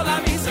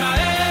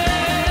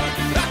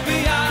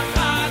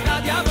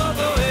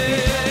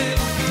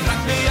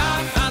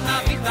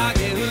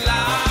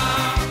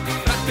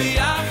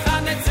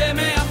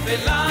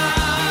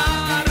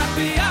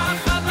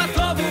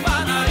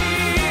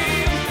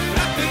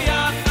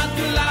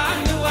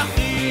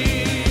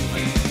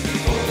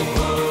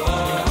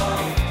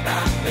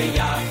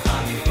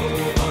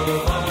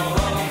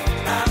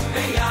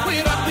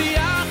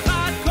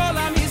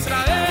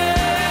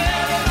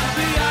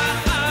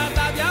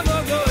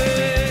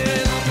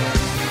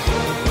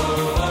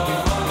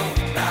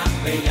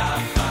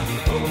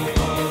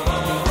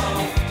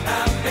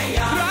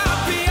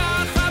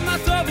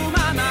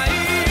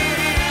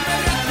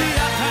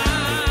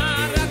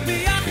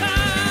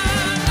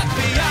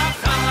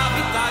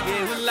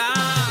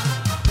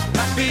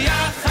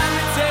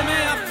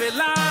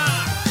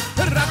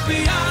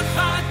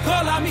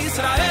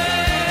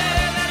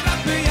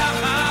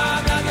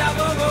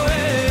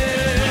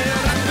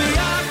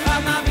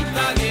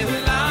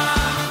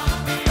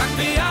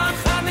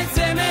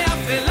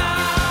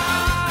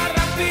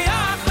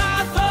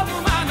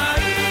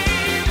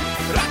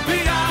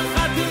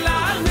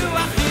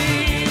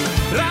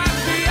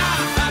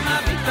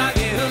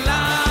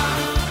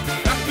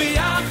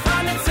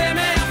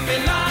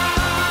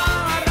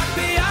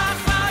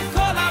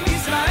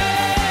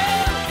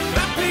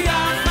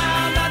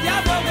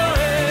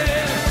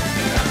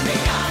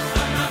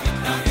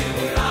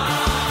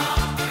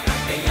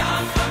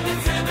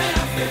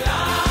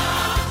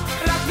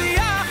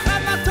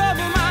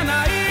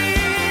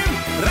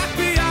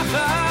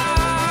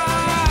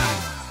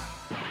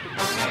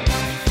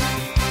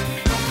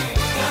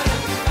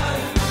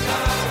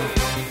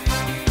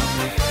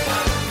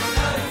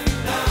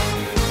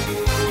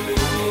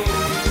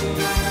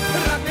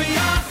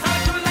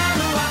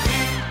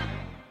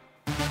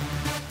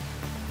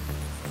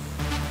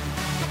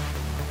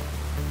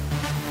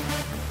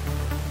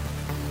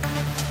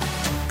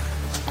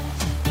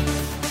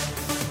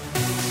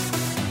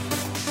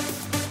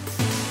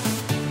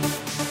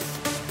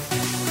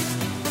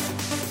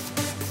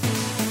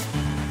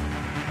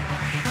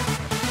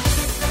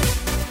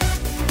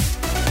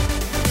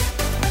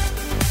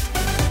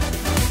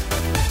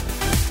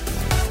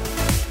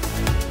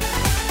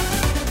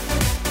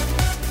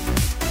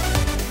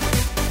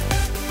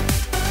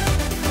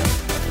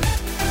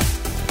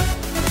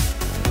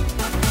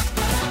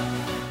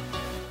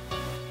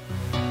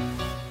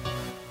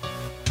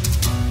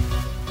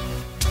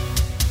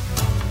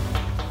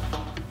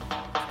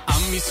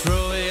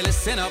Yisroel,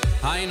 listen up.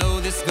 I know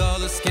this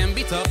galus can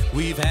be tough.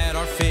 We've had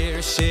our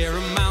fair share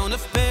amount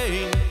of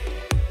pain.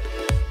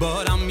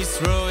 But Am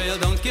Yisroel,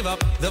 don't give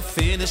up. The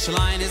finish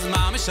line is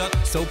mamishut.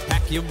 So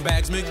pack your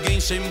bags,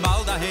 Megain Shem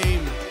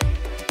Baldaheim.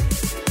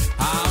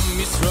 Am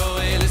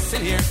Yisroel,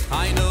 listen here.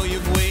 I know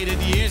you've waited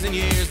years and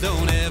years.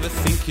 Don't ever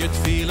think your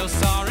tefillos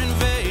are in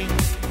vain.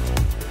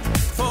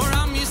 For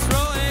Am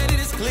Yisroel, it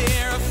is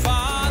clear a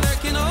father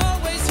can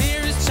always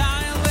hear his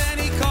child when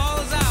he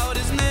calls out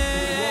his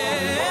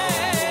name.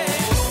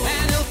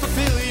 And he'll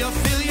fulfill your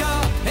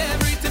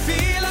every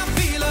tefillah,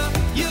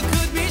 you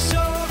could be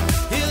sure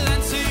he'll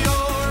answer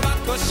your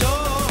bakosho.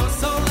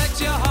 So let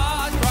your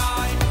heart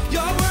cry,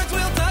 your words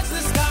will touch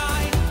the sky.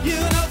 You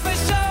know for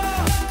sure,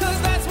 'cause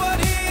that's what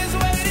he is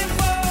waiting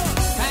for.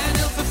 And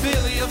he'll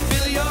fulfill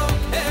your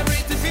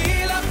every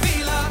tefillah,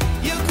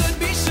 you could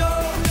be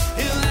sure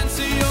he'll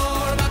answer your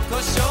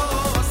bakosho.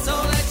 So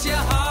let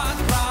your heart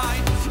cry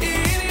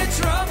in your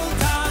troubled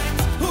times.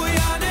 Hu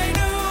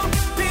yaneinu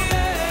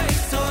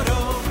b'yesoro.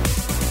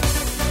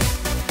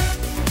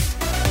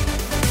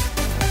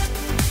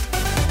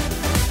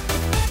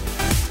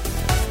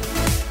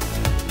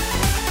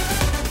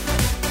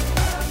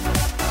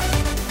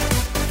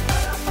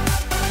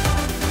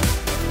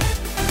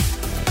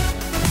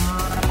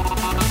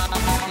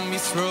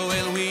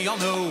 Yisroel, we all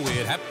know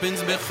it happens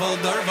bechol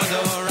dor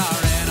vador.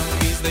 Our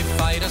enemies, they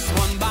fight us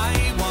one by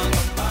one.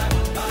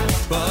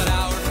 But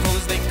our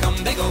foes, they come,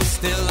 they go.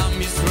 Still Am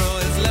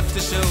Yisroel's left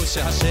to show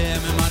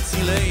Hashem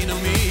ematzileinu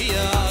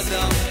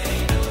miyadam.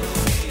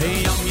 Hey,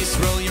 Am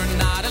Yisroel, you're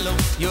not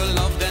alone. You're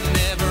loved and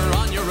never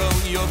on your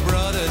own. Your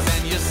brothers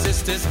and your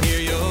sisters hear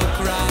your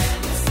cry.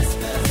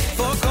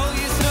 For Kol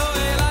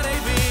Yisroel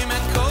Arevim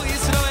and Kol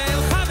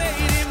Yisroel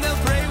Chaveirim,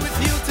 they'll pray with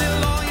you till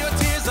all your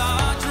tears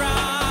are dry.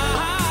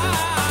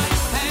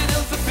 And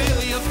he'll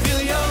fulfill your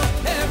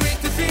every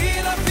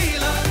tefillah,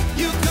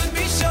 you could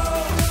be sure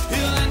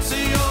he'll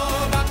answer your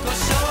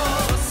bakosho.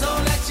 So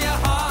let your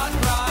heart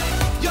cry,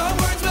 your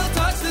words will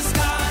touch the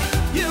sky.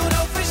 You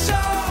know for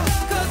sure,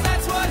 'cause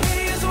that's what he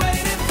is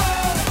waiting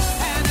for.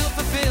 And he'll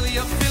fulfill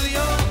your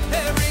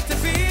every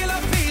tefillah,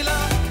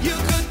 you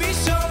could be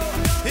sure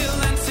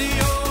he'll answer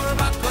your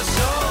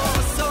bakosho.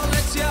 So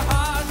let your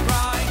heart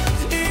cry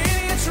in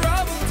your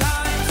troubled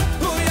times.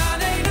 Hu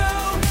yaneinu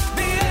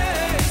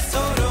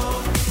b'yesoro.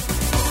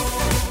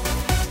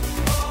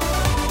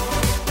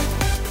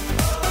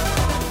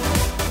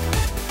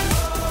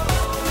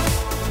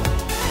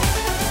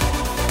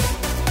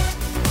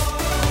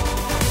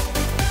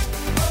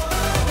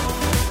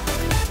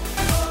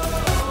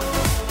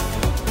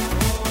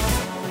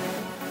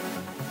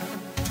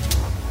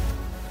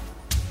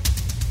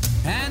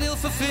 And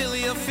he'll fulfill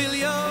your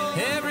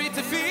every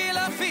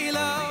tefillah,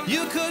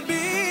 you could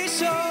be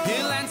sure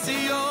he'll answer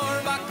your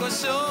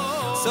bakosho.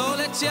 So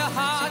let your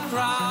heart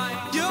cry,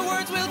 your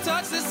words will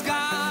touch the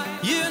sky.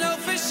 You know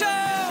for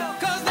sure,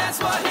 'cause that's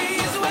what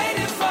he's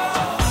waiting for.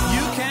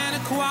 You can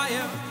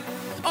acquire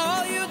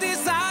all you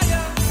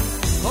desire,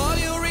 all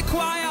you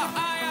require.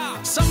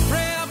 Some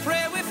prayer,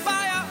 pray with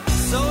fire.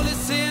 So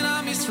listen,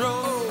 Am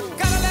Yisroel,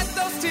 gotta let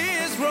those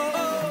tears roll.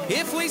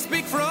 If we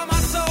speak from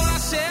our soul,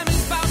 Hashem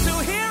is bound to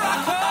hear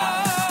our call.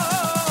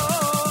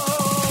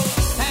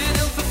 And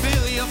he'll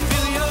fulfill your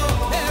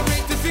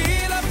every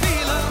tefillah,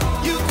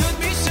 you could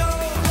be sure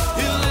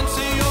he'll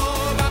answer your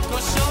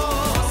bakosho.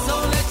 So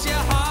let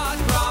your heart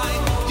cry,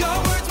 your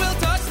words will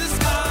touch the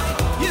sky.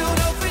 You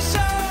know for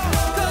sure,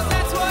 'cause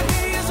that's what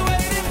he is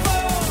waiting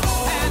for.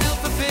 And he'll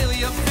fulfill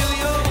your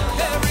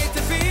every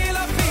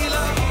tefillah,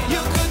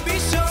 you could be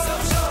sure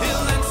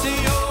he'll answer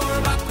your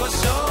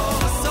bakosho.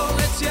 So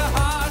let your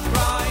heart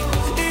cry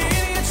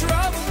in your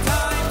troubled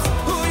times.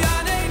 Hu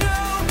yaneinu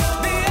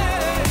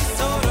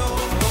b'yesoro.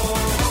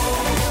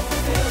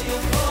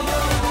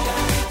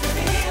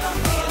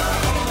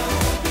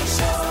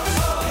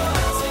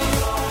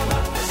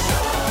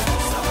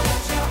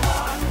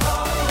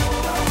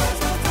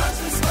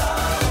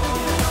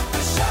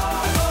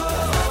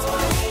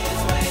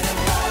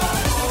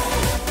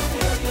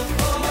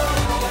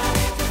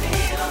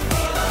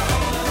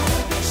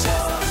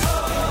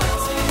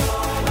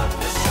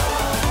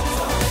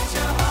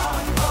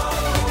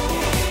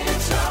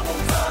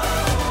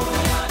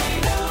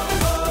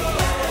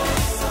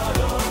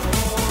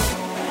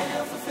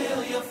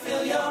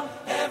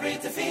 Every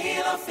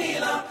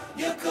tefillah,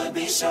 you could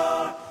be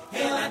sure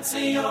he'll answer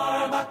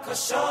your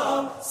bakosho.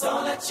 So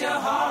let your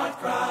heart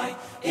cry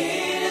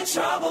in a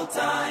troubled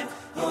time.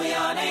 Hu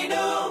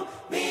yaneinu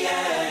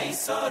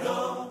b'yesoro.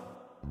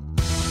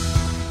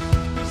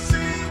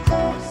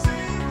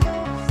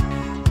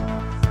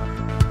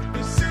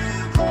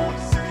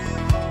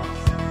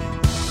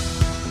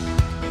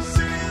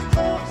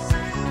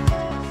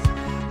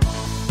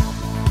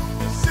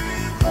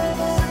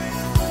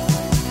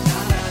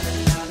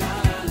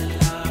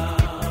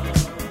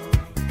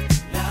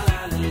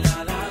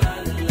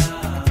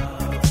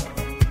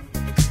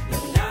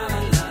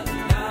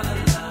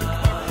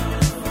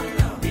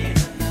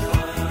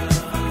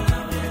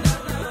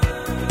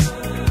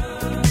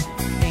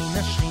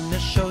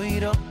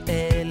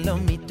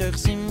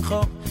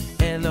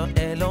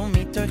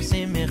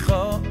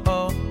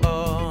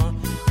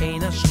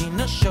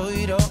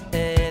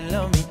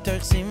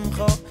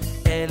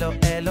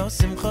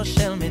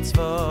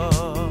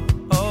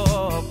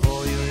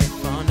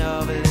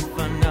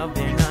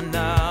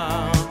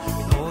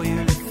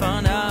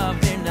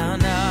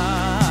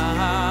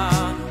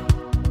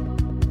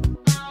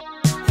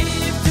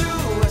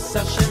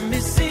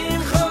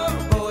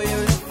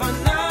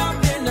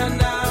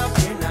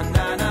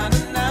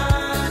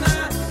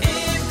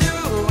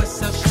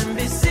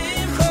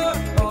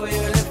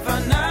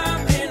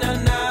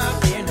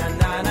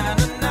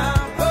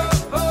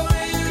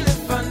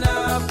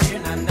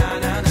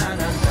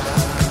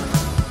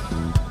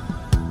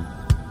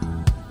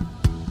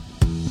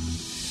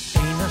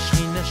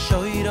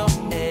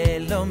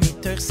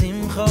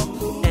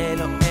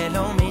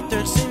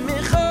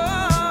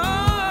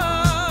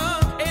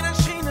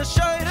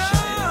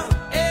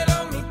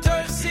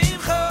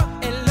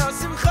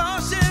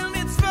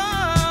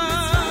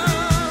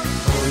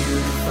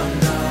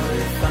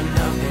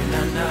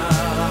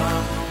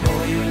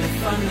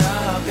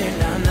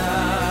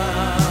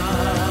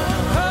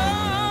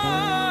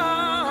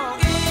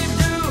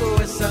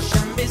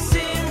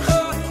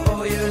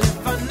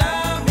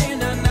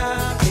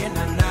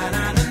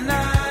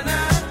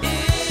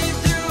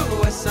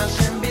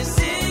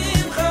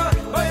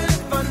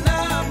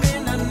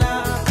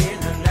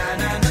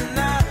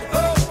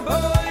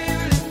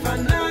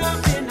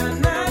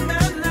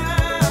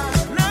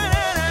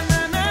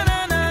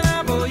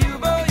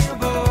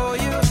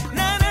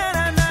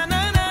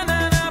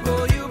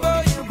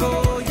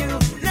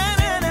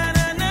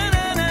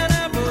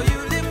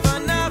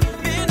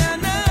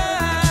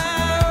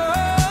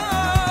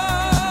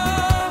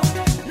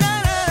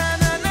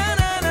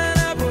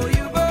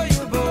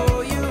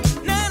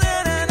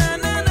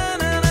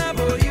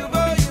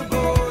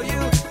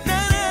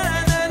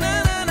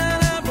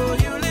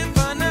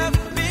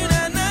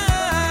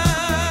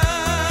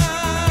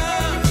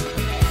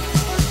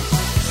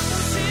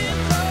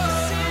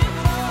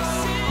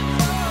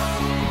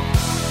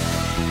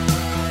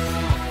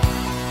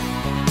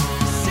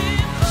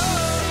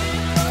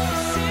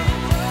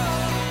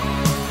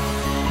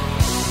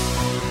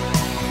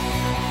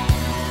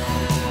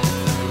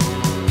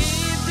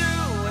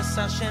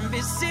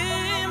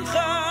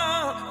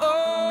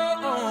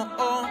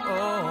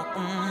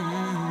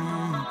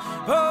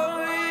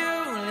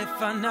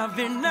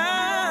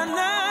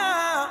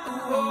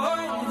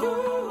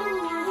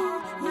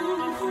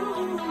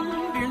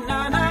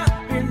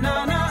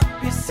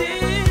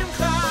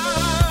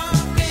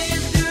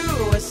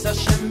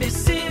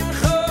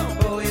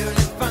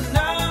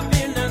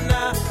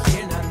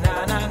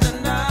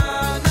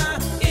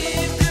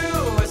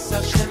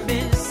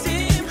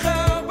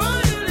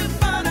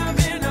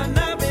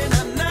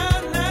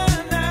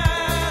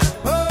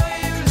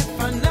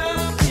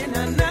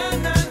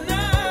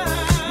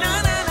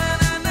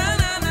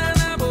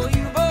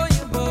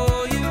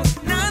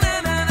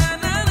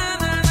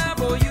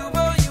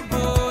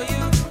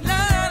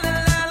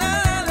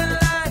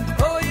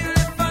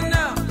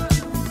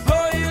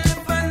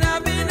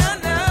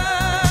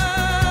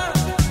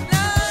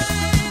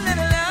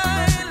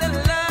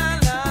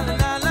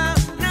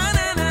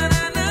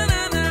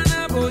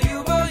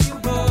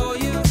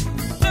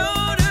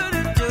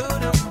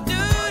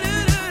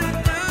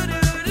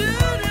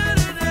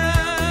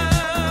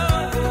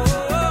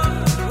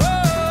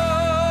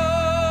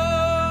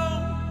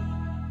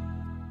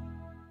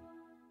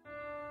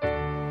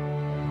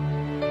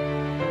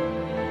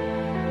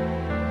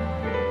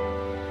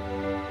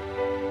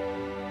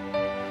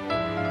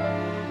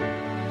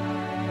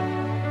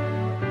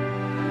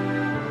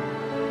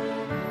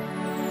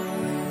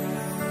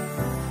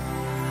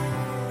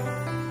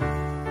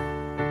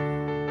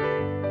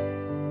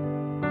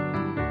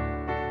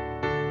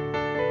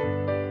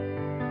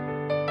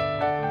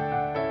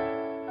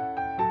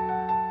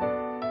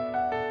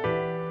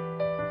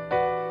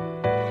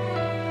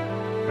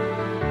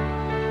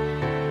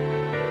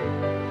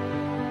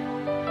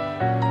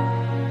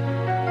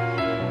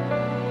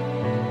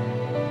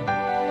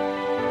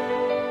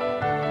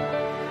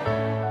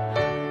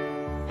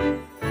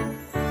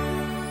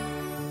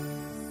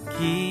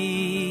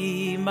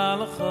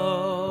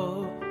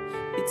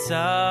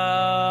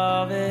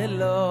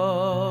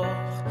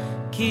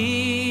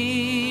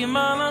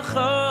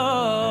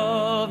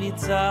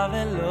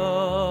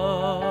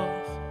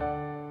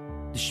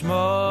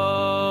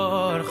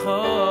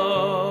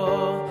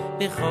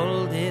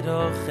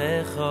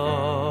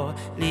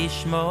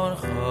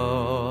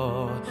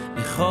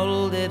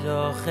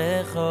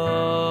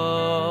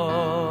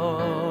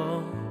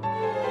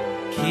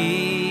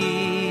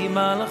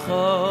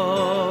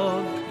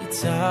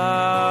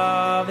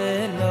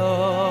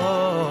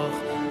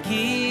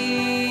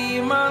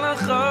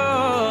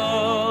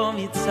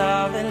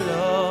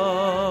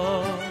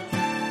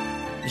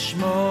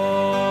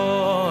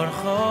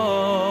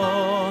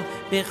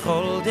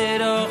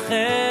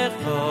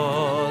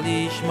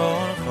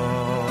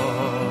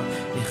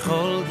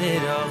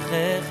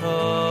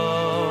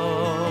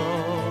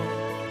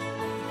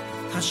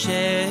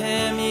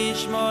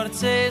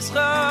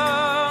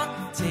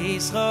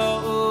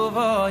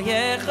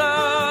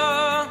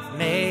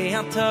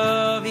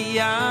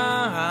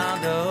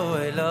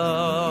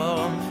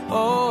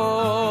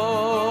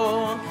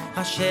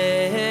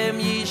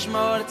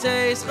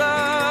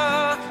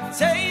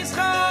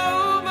 Teischa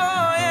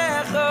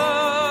uvoyecha,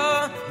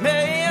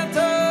 mei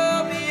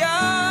atov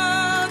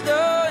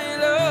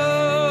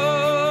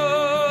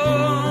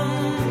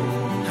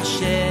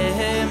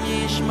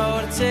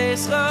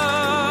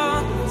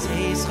Tzescha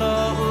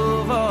Tzescha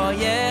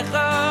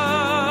uvoyecha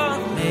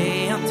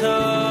Me'am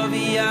tov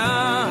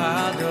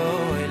yado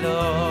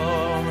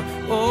elom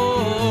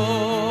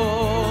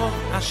Oh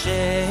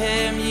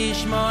Hashem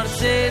yishmor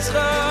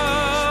Tzescha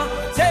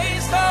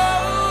Tzescha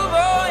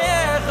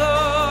uvoyecha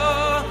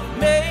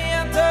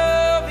Me'am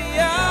tov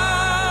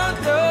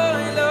yado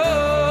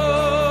elom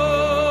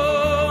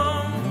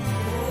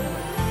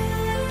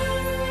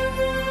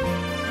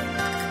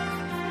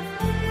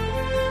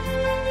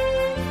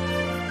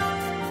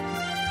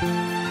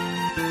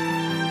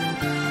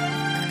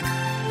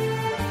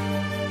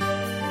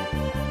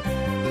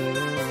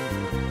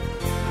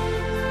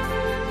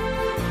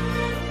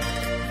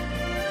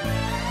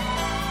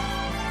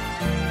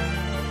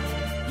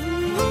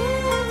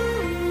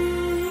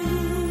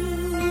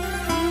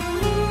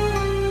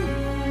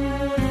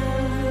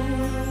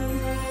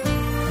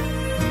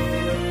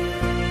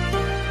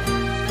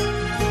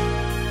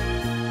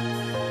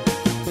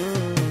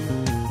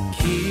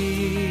Ki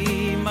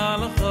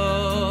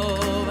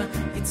malachov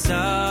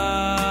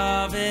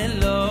yitzav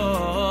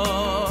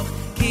eloch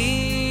Ki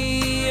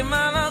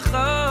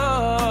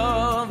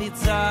malachov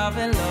yitzav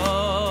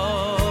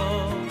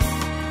eloch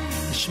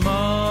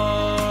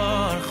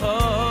Lishmorcho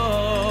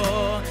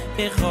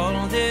b'chol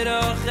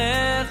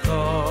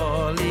derochecho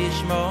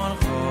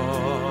Lishmorcho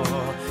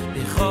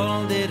b'chol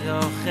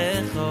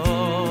derochecho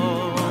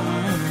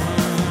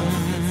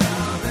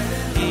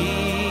Ki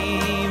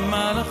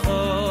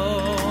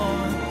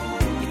malachov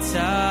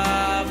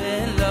yitzav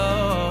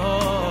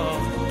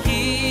eloch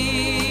Ki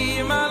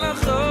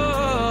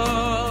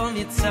malachov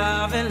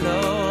yitzav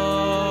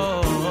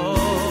eloch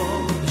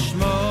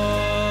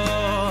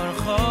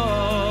Lishmorcho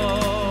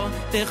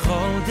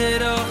b'chol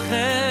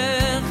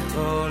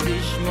derochecho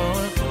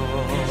Lishmorcho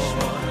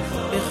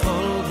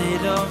b'chol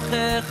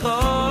derochecho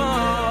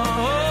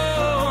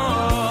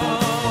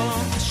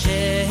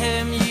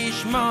Hashem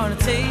yishmor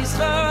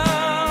Tzescha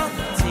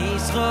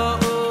Tzescha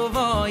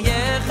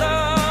uvoyecha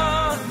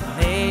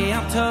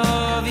Me'am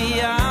tov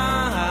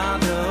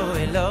yado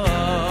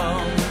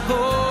elom Oh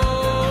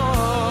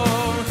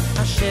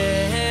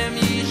Hashem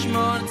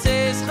yishmor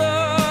Tzescha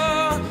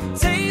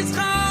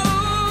Tzescha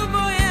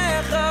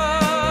uvoyecha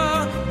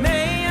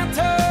Me'am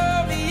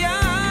tov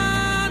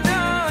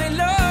yado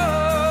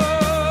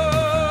elom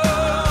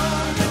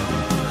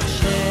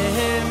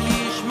Hashem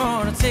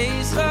yishmor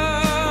Tzescha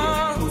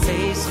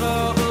Tzescha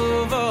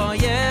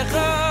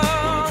uvoyecha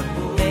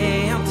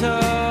Me'am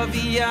tov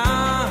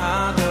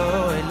yado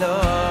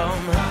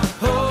elom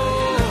Oh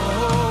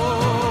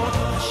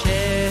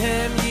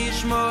Hashem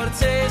yishmor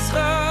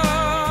Tzescha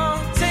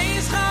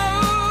Tzescha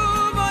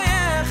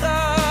uvoyecha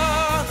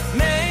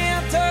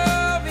Me'am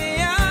tov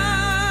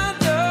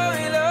yado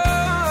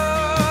elom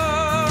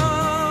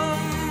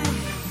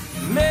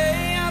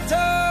Me'am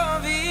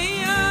tov yado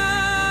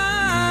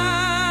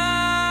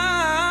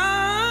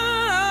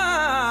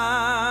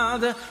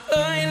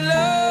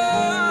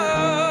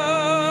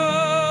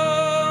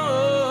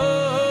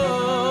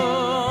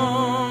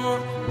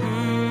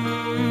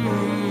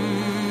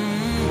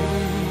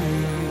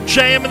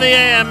JM in the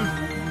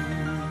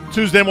AM.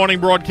 Tuesday morning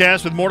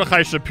broadcast with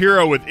Mordechai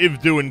Shapiro with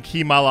Ivdu and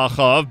Ki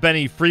Malachav.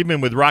 Benny Friedman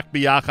with Rak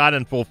B'Yachad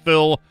and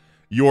Fulfill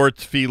Your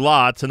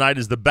Tefillah. Tonight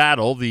is the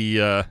battle,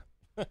 the,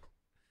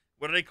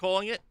 what are they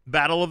calling it?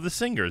 Battle of the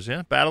Singers,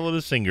 yeah? Battle of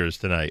the Singers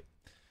tonight.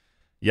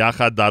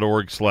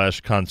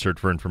 Yachad.org/concert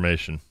for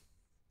information.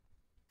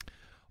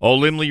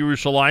 Olim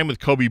Yerushalayim with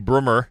Kobe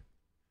Brummer.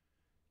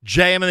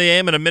 JM in the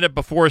AM in a minute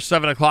before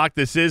 7 o'clock.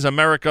 This is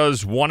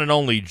America's one and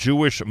only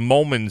Jewish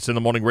Moments in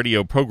the Morning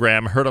radio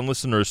program, heard on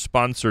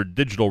listeners-sponsored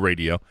digital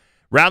radio.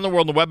 Around the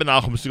world on the web at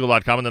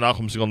NachumSegal.com and the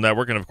Nachum Segal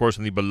Network, and, of course,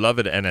 on the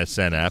beloved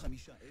NSN app.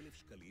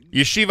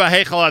 Yeshiva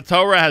Heichal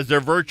HaTorah has their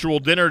virtual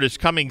dinner this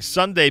coming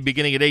Sunday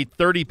beginning at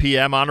 8:30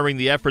 p.m., honoring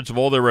the efforts of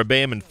all their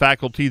rebbeim and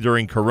faculty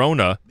during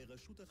Corona.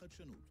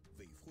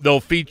 They'll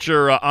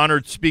feature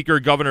honored speaker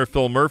Governor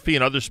Phil Murphy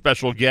and other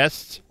special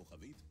guests.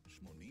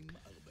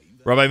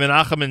 Rabbi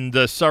Menachem and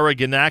Sarah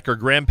Genak are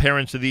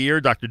grandparents of the year.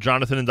 Dr.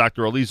 Jonathan and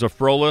Dr. Eliza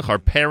Frolich are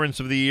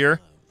parents of the year.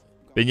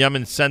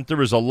 Binyamin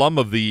Center is alum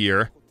of the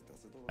year.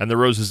 And the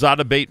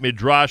Rosazada Beit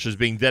Midrash is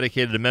being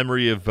dedicated in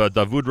memory of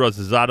Davud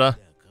Rosazada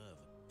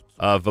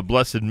of a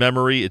blessed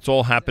memory. It's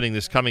all happening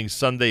this coming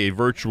Sunday, a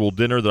virtual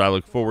dinner that I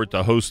look forward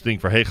to hosting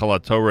for Heichal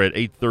HaTorah at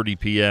 8:30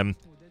 p.m.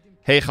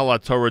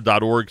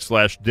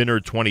 HeichalHaTorah.org/dinner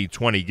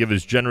 2020. Give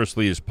as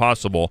generously as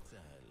possible.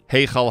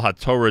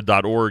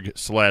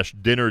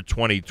 HeichalHaTorah.org/dinner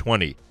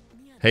 2020.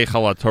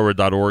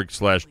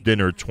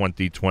 HeichalHaTorah.org/dinner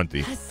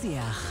 2020.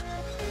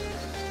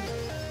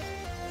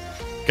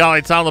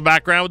 Galei Tzahal in the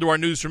background. We'll do our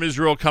news from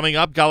Israel coming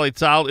up. Galei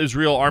Tzahal,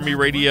 Israel Army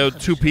Radio,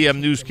 2 p.m.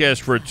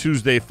 newscast for a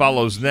Tuesday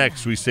follows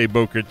next. We say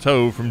Boker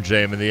Tov from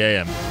JM in the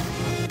AM.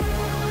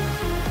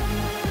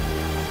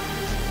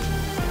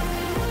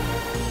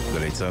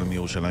 גלי צה"ל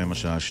מירושלים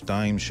השעה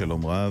 2,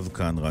 שלום רב,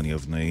 כאן רני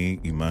אבנאי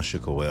עם מה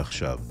שקורה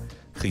עכשיו.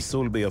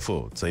 חיסול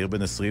ביפו, צעיר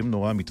בן 20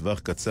 נורה מטווח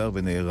קצר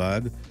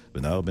ונהרג,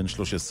 ונער בן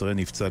 13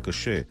 נפצע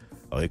קשה.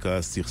 הרקע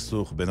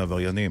הסכסוך בין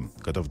עבריינים.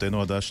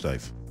 כתבתנו עדה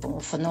שטייף.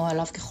 אופנוע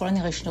עליו ככל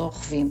הנראה שני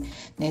רוכבים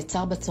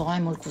נעצר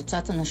בצהריים מול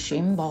קבוצת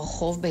אנשים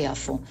ברחוב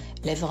ביפו.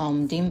 לעבר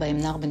העומדים בהם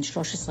נער בן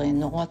 13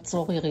 נורו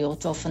צרור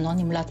יריות והאופנוע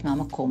נמלט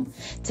מהמקום.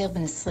 צעיר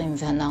בן 20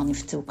 והנער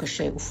נפצעו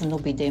קשה ופונו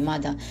בידי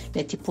מד"א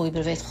לטיפול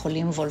בבית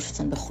חולים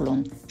וולפסון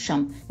בחולון.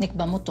 שם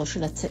נקבע מותו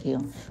של הצעיר.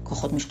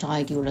 כוחות משטרה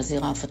הגיעו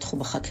לזירה ופתחו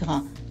בחקירה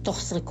תוך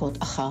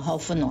סריקות אחר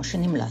האופנוע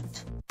שנמלט.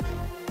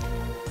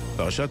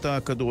 פרשת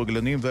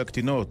הכדורגלנים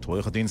והקטינות,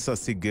 עורך הדין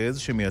ססי גז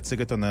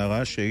שמייצג את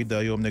הנערה שהעידה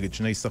היום נגד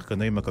שני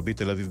שחקני מכבי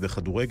תל אביב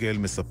בכדורגל,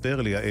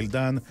 מספר ליעל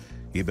דן,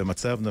 היא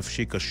במצב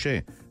נפשי קשה.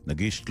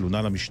 נגיש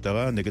תלונה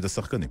למשטרה נגד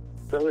השחקנים.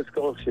 צריך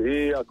לזכור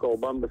שהיא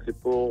הקורבן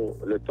בסיפור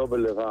לטוב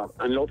ולרע.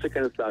 אני לא רוצה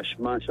להיכנס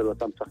לאשמה של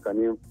אותם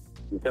שחקנים,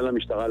 ניתן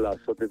למשטרה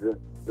לעשות את זה.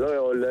 לא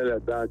עולה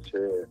לדעת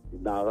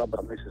שנערה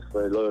ב-15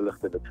 לא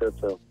הולכת לבית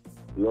ספר,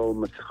 לא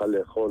מצליחה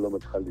לאכול, לא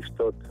מצליחה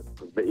לשתות,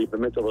 והיא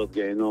באמת עוברת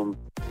גיהנום.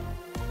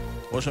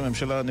 ראש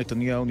הממשלה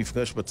נתניהו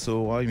נפגש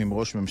בצהריים עם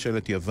ראש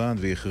ממשלת יוון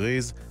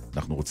והכריז,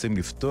 אנחנו רוצים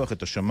לפתוח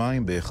את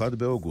השמיים ב-1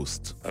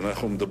 באוגוסט.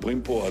 אנחנו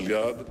מדברים פה על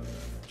יעד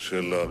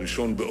של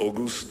 1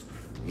 באוגוסט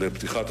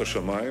לפתיחת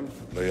השמיים,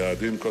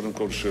 ליעדים קודם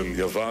כל של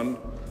יוון,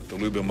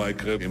 תלוי במה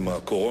יקרה עם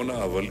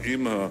הקורונה, אבל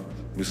אם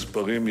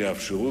המספרים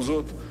יאפשרו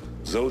זאת,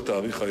 זהו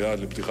תאריך היעד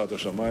לפתיחת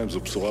השמיים, זו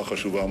בשורה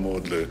חשובה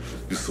מאוד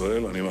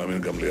לישראל, אני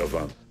מאמין גם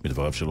ליוון.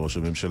 בדבריו של ראש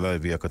הממשלה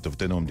הביאה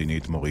כתבתנו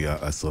המדינית מוריה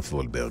אסרף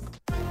וולברג.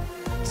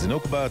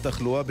 זינוק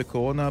בתחלואה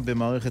בקורונה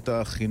במערכת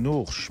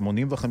החינוך,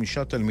 85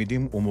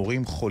 תלמידים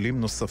ומורים חולים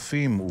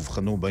נוספים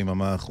אובחנו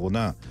ביממה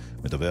האחרונה.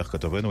 מדווח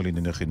כתבנו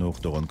לענייני חינוך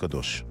דורון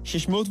קדוש.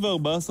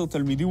 614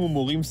 תלמידים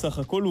ומורים סך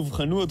הכל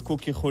אובחנו עד כה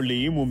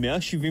כחולים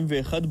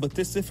ו171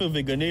 בתי ספר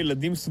וגני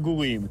ילדים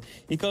סגורים.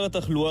 עיקר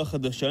התחלואה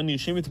החדשה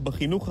נרשמת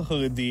בחינוך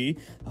החרדי,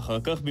 אחר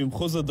כך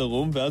במחוז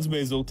הדרום ואז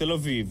באזור תל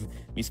אביב.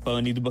 מספר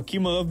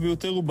הנדבקים הרב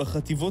ביותר הוא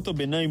בחטיבות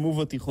הביניים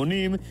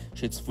ובתיכונים,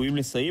 שצפויים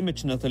לסיים את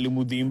שנת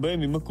הלימודים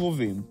בימים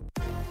הקרובים.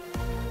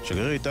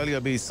 שגריר איטליה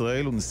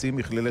בישראל ונשיא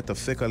מכללת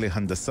אפקה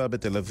להנדסה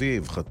בתל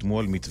אביב חתמו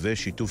על מתווה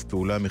שיתוף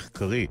פעולה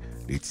מחקרי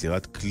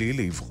ליצירת כלי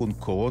לאבחון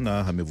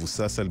קורונה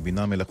המבוסס על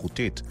בינה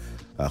מלאכותית.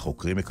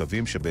 החוקרים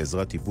מקווים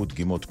שבעזרת עיבוד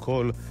דגימות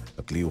קול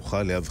הכלי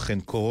יוכל לאבחן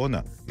קורונה,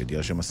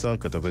 ידיעה שמסר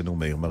כתבנו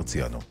מאיר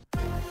מרציאנו.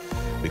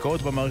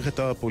 ביקורת במערכת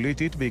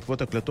הפוליטית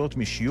בעקבות הקלטות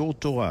משיעור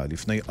תורה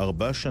לפני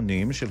 4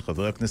 שנים של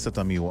חבר הכנסת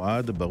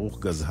המיועד ברוך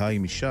גזהי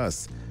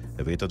מש"ס.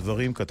 הביא את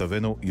הדברים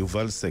כתבנו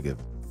יובל סגב.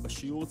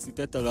 בשיעור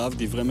ציטט הרב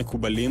דברי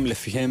מקובלים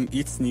לפיהם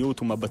אי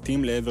צניעות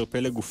ומבטים לעבר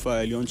פלג גופה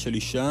העליון של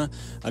אישה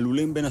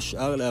עלולים בין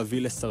השאר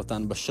להביא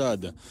לסרטן בשד.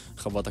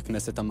 חברת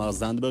הכנסת תמר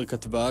זנדברג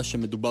כתבה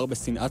שמדובר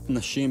בשנאת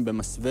נשים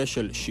במסווה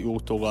של שיעור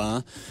תורה.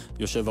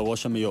 יושב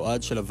הראש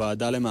המיועד של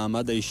הוועדה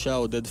למעמד האישה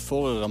עודד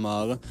פורר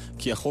אמר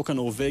כי החוק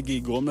הנורווגי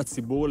יגרום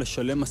לציבור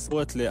לשלם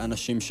משכורת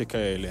לאנשים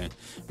שכאלה.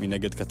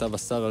 מנגד כתב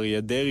השר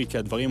אריה דרעי כי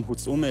הדברים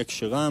הוצאו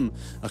מהקשרם,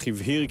 אך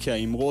הבהיר כי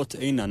האמרות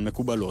אינן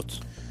מקובלות.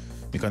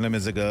 מכאן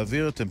למזג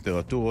האוויר,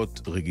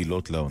 טמפרטורות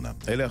רגילות לעונה.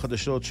 אלה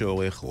החדשות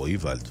שעורך רועי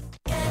ולד.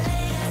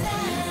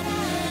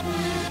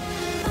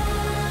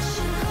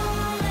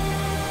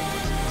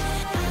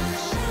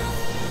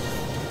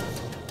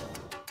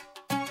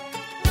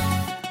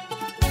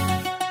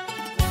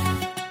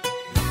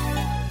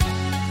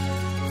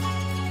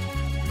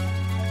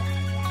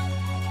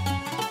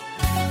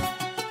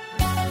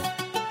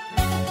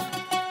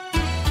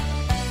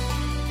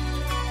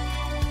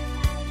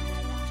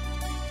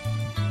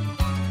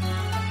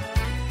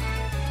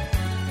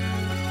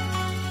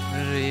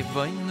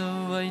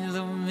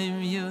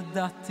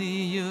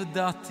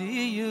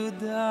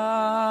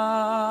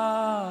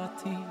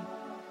 ידעתי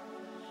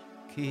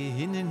כי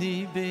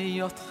הנני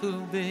ביודך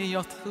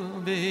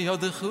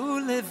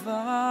לבד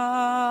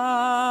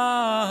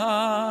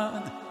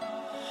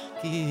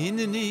כי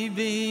הנני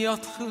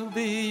ביודך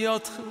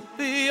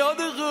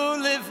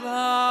לבד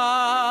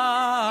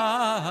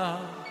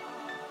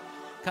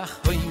כך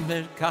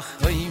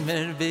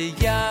אומר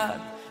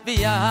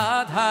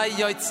ביד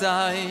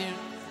היוצר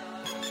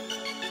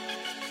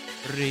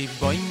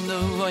ריבונו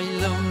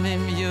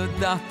עולמים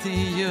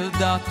ידעתי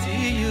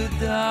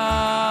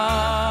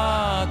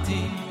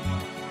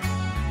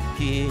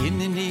כי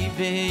הנני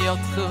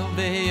ביודך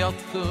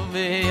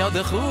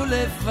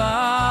לבד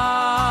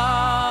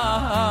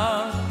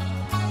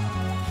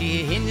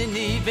כי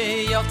הנני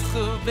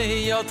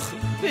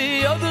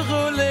ביודך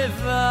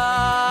לבד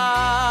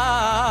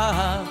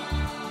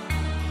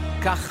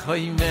כך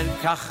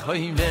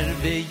אומר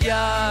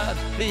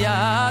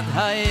ביד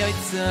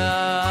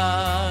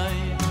היוצר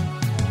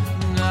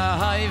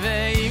היי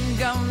ואם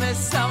גם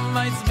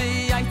מסמייץ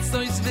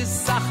בייצויס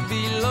וסח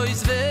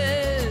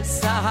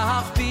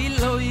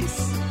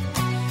בילויס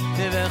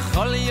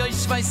ובכל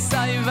יויש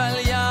וייסאי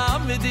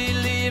וליעמדי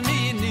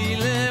לימיני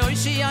לאוי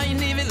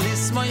שייני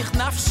ולסמויך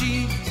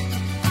נפשי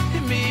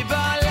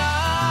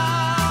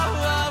מבעלה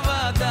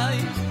עבדי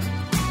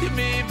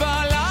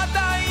מבעלה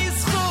די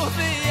זכו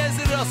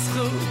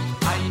ויזרסכו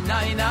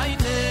עיני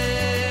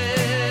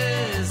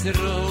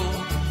נזרו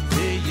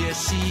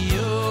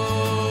וישיו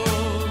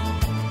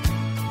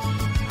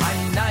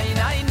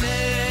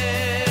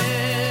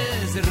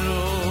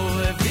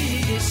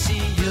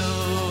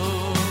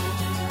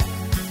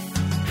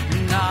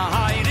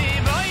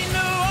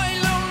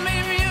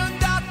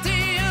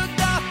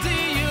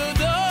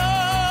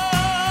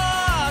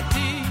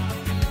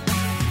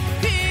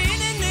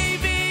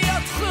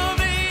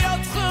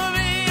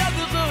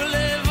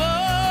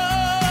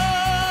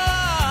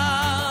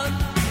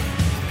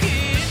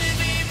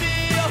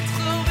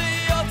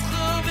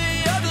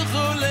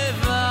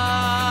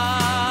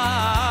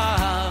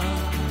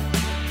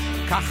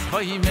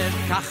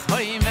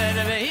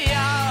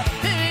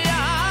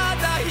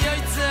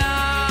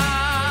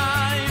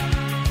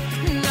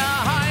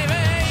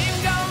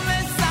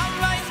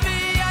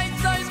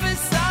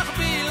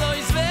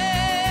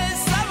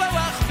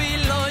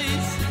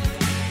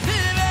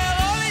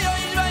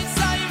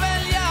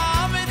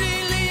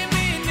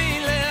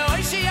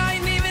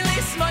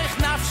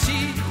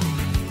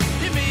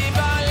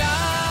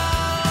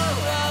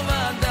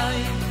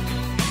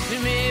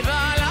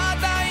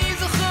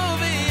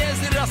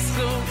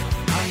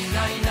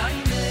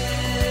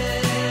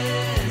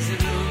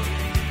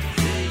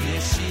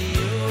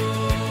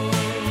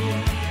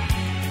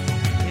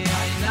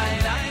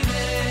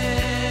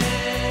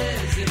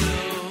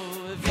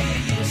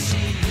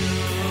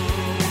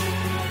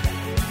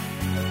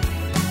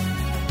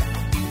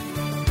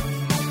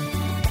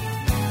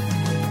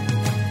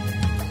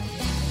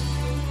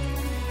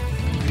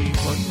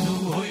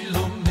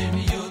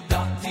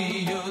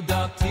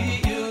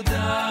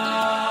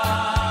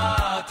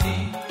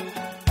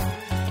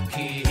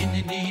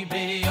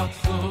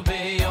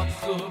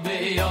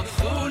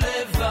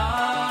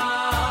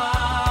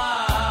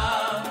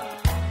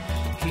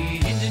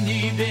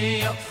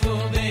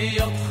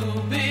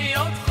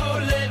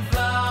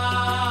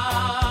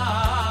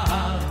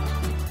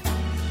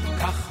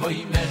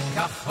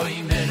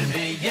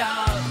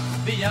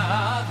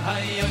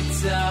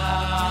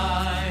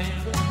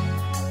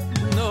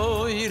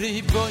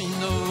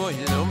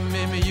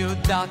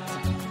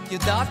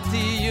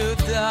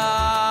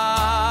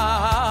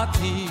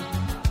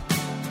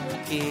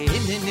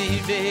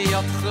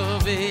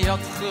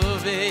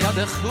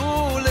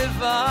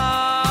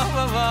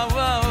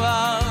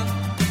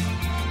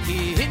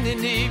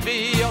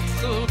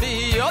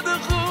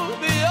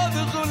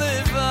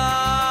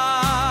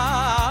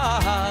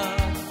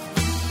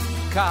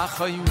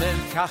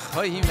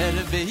Kachoymer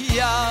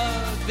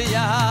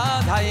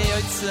biyad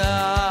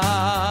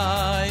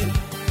hayotzay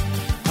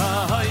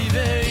Ay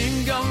veim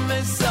gam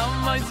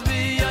mesamayz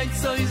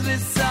biyaytzoyz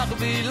Vesach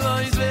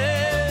biloyz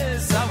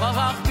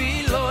Vesavach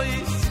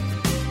biloyz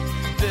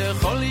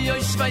Vechol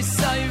yosh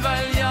vaysay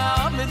Val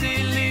yamedi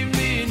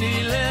limini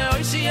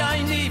Leoy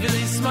shiyayni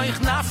Velismoich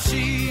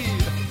nafshi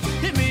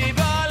Mi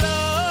balo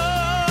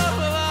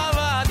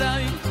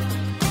avaday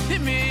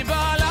Mi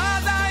balo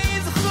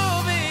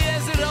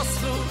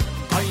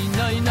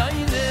Nein,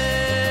 nein,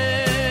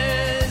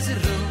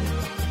 Ezra,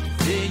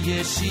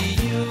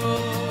 Yeshiyo.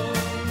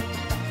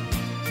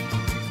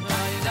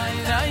 Nein, nein,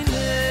 nein,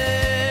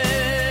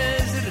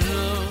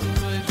 Ezra,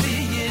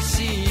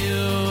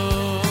 Yeshiyo.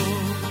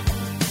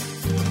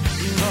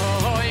 No,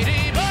 oi,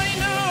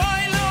 no,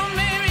 oi, lo,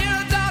 me,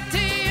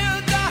 yudati,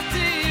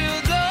 yudati,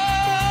 yudati.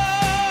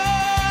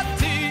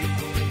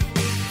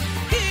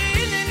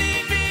 Hineni,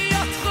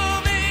 biyatcho,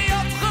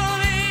 biyatcho,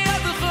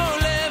 biyatcho,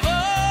 levo.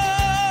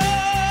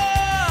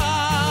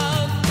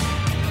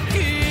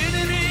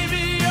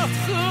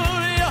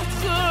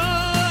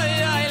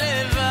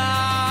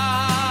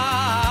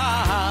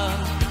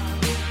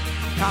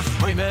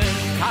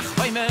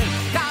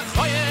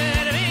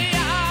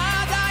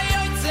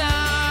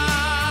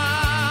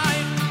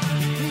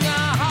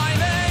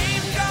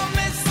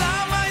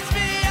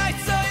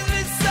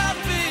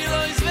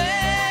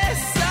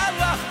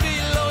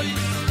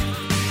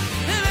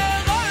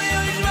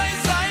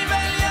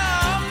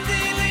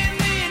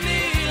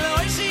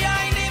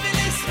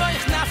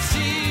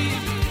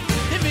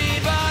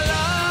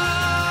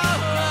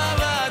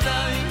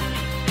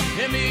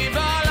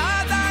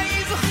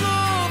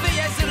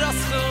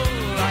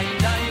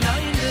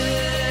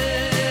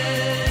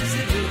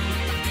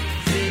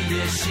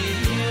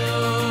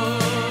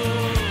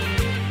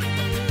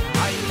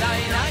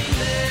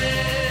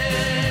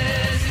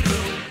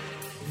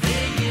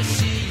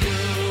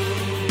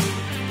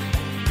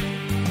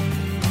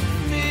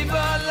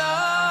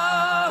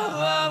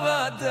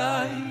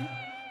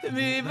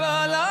 Mi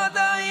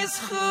balada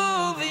yischu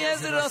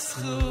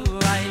v'yezroschu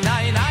Ay,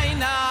 nay, nay,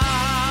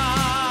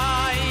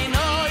 nay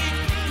Noy,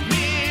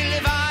 mi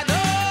levado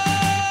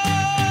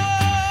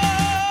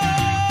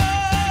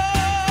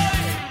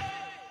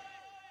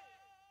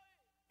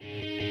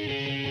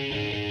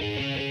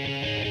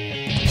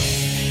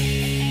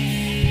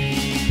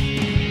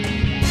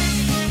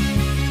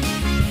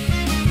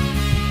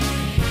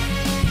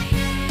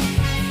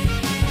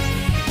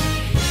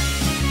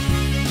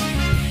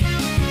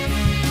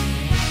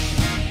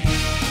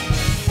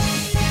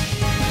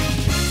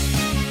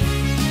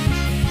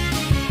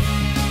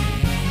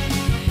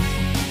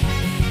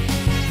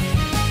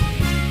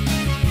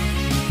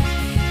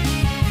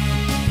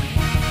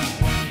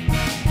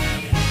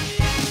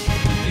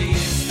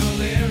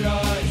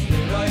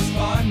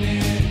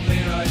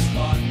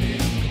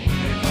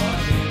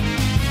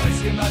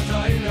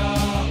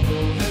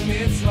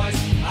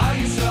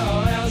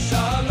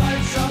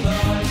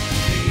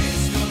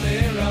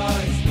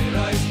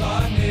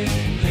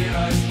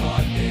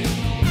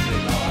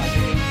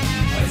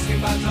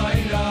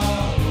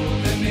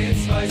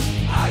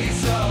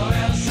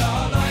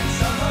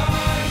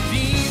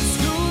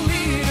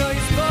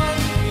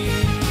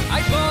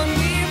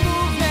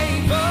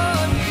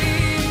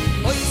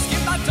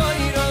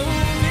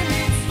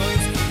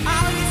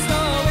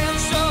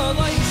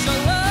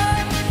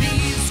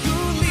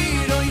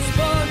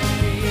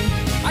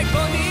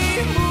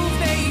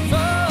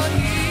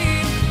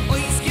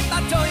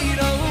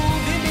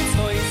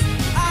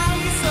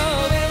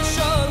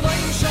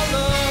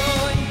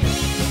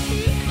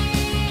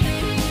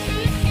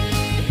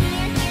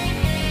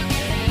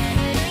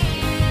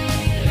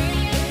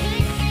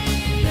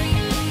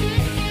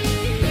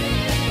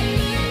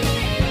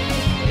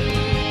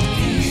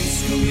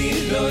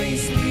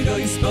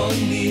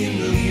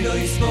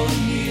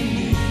bonim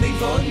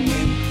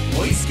levonim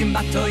oiskim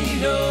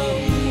batoyro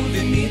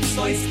the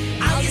mitzvos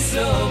al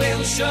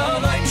Yisrael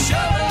shalom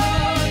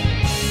shalom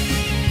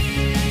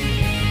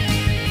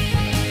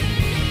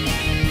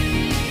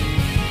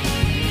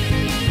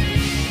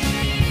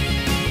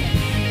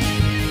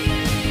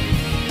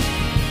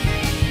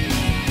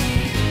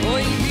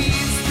oy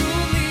bis tu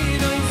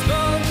lidos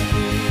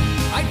bonim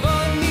I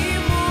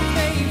bonim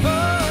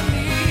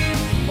levonim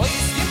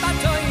oiskim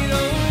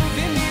batoyro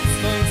the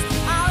mitzvos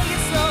al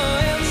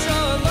Yisrael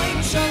shalom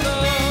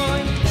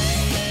shalom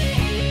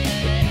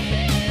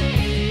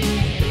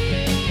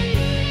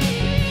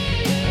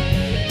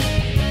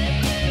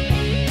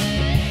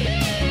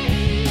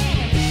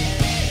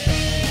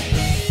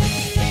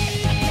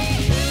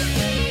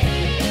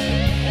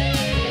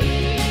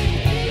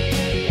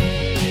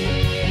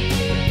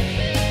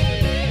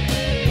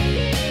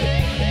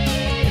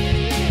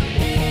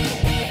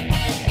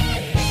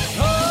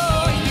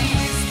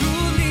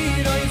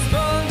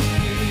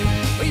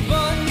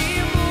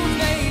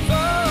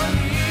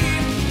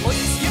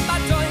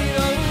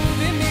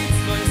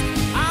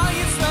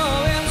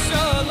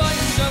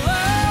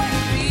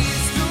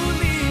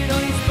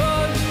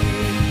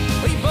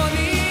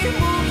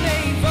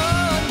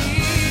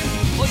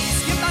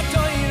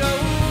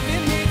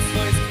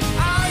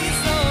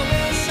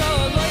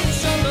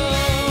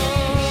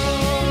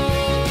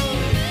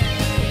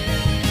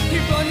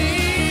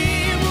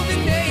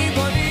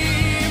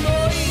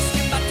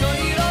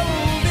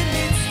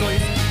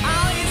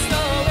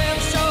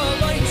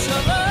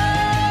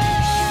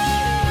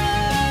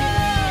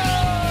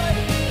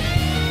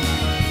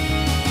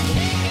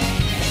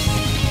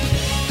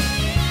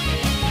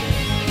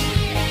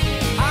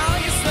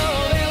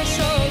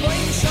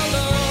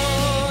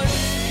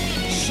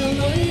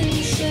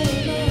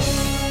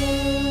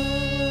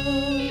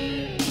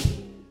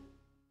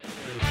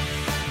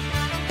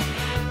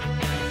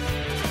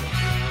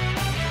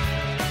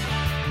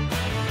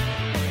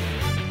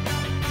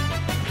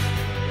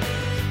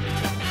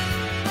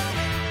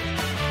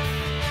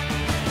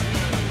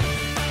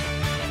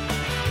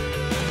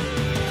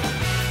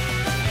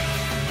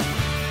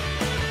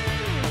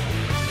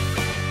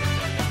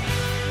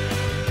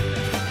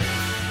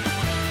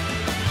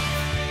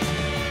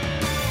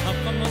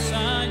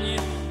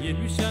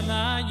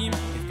Yerushalayim,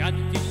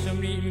 Ifkadti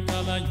Shomrim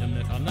Kalayim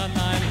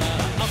Lechalayla.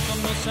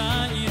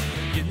 Achamoshayim,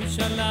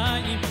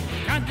 Yerushalayim,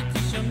 Ifkadti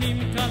Shomrim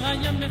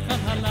Kalayim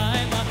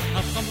Lechalayla.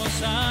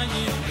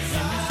 Achamoshayim,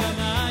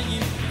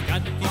 Yerushalayim,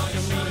 Ifkadti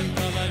Shomrim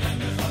Kalayim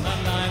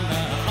Lechalayla.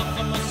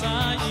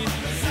 Achamoshayim,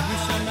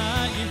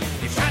 Yerushalayim,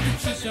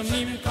 Ifkadti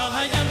Shomrim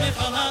Kalayim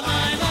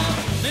Lechalayla.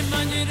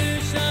 Leman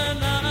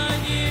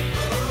Yerushalayim,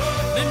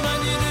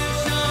 Leman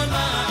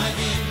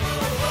Yerushalayim,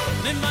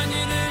 Leman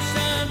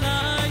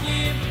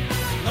Yerushalayim.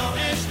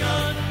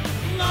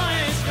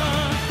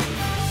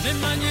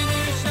 Leman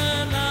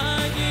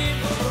Yerushalayim,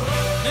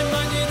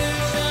 Leman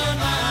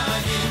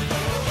Yerushalayim,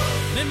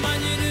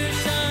 Leman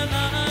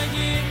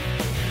Yerushalayim,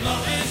 Lo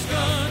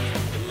Eshkot,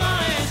 Lo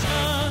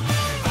Eshkot.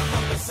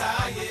 Acham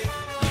B'Sayim,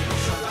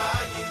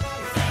 Yerushalayim,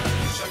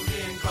 Ifkadti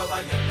Shomrim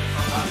Kalayim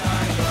Lechalayla.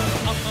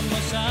 Acham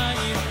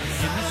B'Sayim,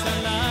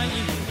 Yerushalayim,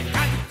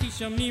 Ifkadti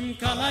Shomrim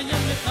Kalayim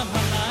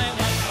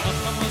Lechalayla.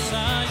 Acham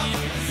B'Sayim,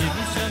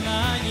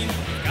 Yerushalayim,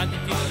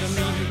 Ifkadti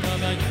Shomrim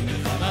Kalayim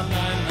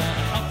Lechalayla.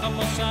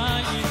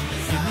 Mosayim,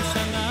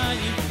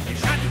 Yerushalayim,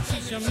 Ifkadti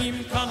Shomrim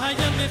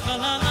Kalayim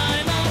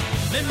Lechalayla.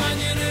 Leman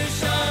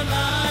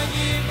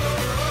Yerushalayim,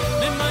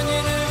 Leman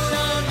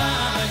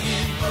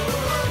Yerushalayim,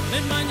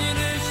 Leman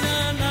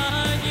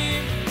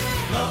Yerushalayim,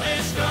 Lo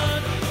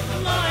Eshkot,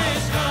 Lo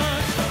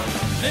Eshkot.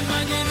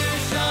 Leman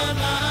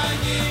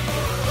Yerushalayim,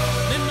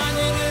 Leman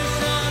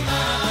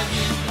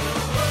Yerushalayim,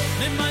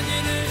 Leman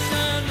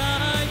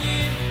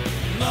Yerushalayim,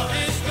 Lo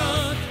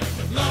Eshkot,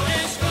 Lo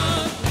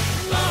Eshkot,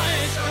 Lo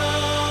Eshkot.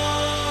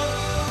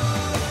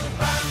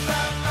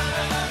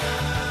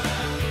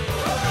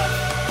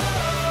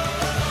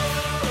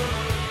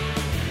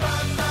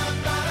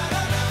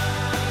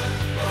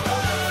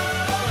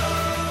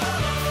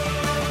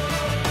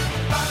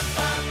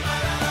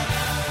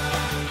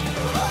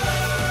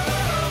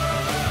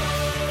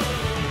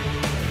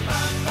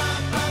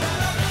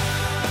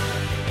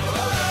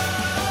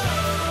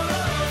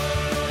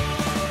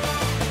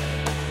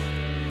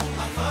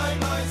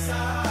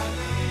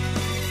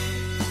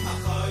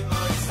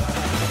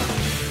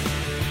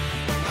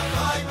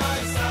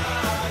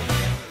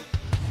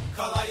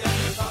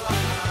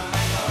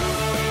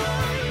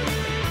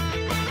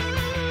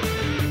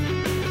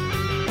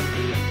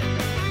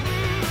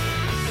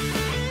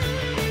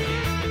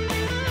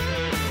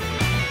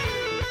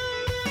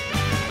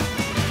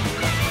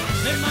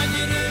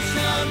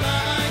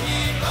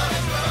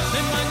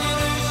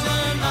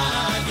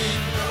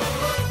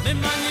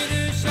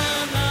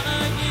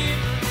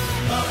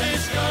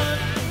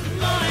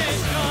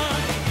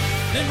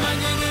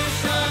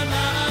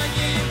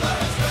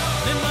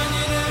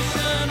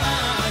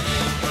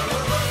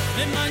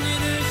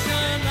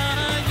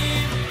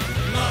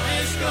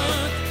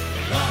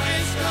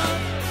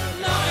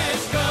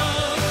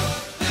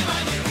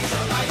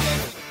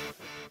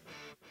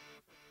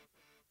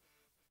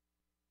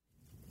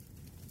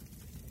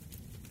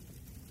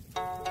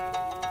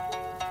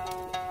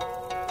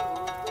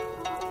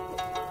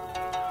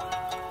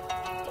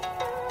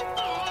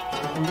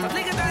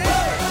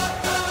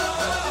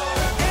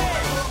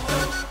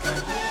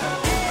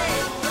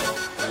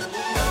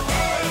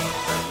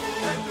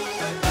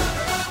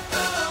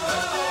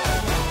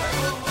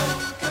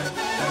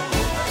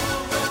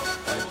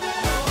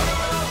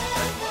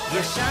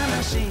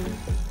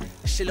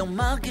 שלא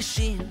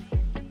מרגישים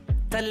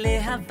את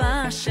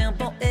הלהבה אשר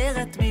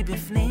בוערת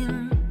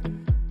מבפנים,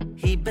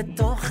 היא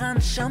בתוך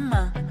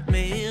הנשמה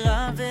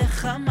מהירה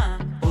וחמה.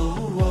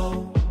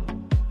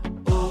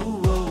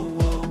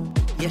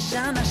 יש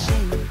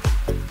אנשים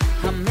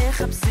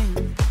המחפשים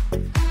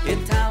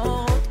את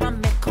האורות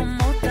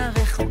במקומות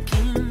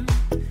הרחוקים,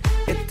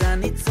 את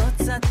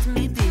הניצוץ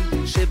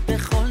התמידי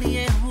שבכל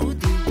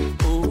יהודי.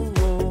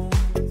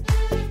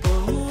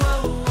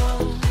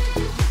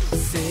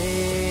 זה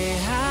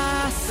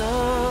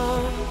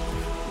הסוף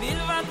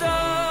מלבדו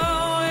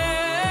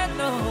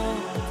אינו,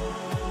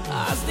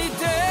 אז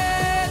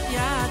ניתן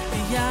יד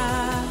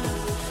ביד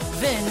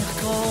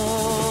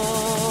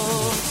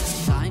ונחקור.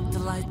 Time to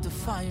light the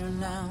fire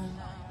now.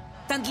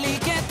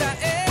 תדליק את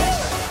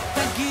האש,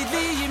 תגיד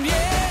לי אם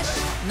יש,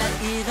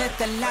 נעיר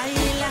את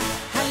הלילה,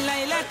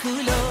 הלילה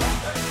כולו.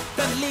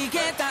 תדליק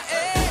את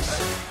האש,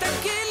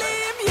 תגיד לי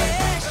אם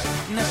יש,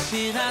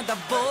 נשיר עד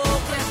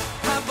הבוקר,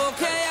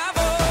 הבוקר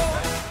יבוא.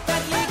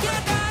 תדליק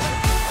את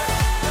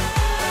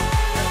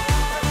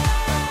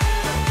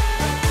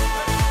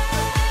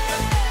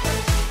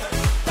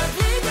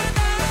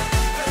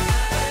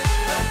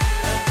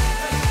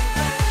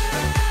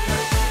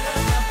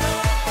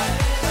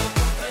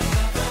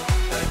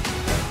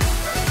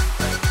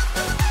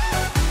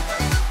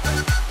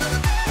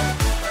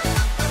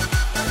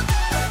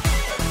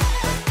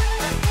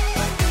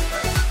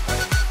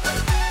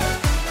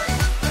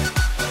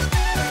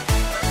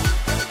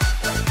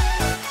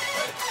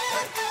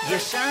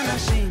יש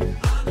אנשים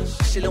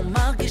שלא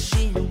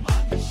מרגישים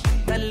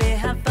את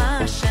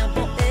הלהבה אשר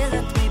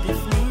בוערת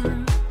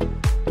מבפנים,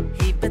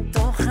 היא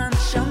בתוך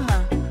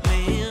הנשמה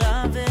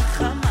מהירה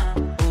וחמה.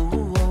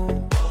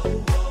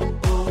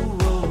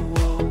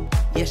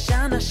 יש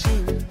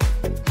אנשים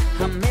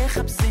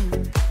המחפשים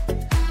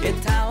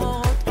את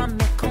האורות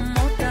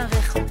במקומות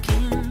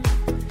הרחוקים,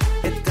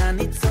 את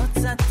הניצוץ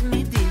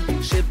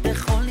התמידי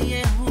שבכל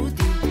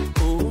יהודי.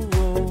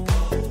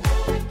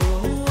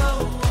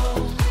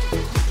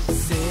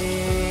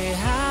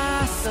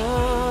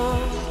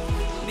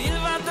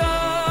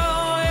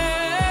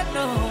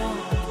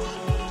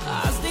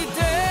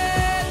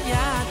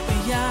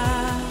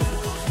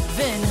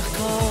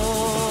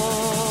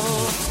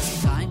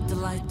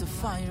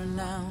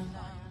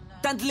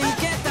 תדליק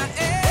את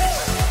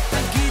האש,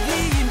 תגיד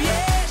לי אם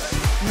יש,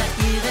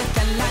 נעיר את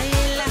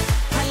הלילה,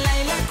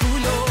 הלילה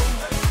כולו.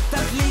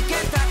 תדליק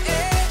את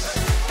האש,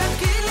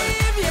 תגיד לי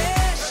אם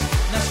יש,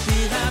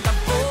 נשיר עד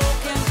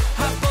הבוקר,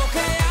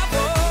 הבוקר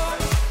יבוא.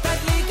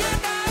 תדליק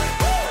את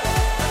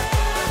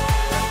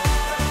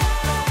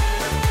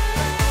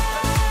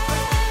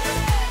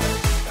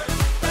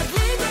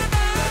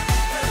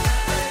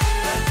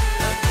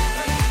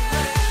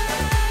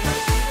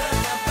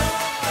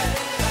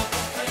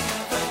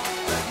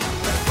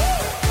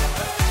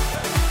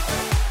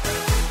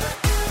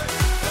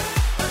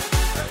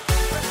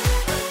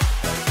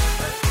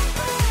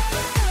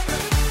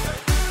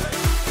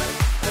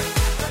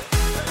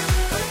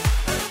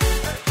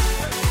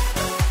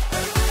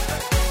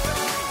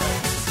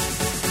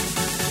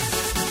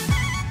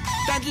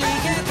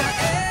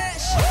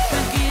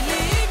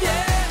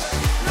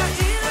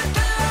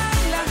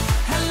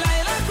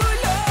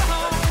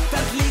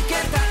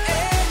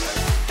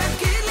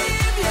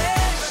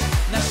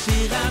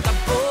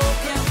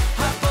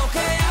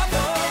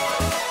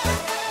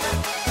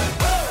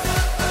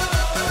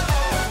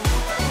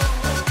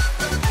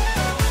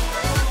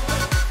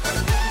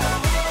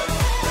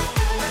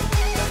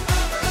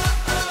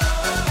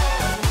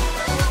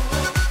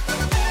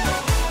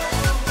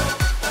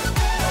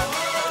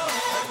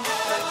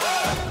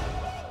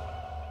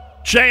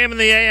JM in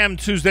the AM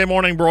Tuesday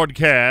morning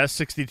broadcast,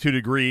 62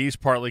 degrees,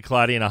 partly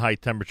cloudy, and a high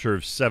temperature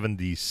of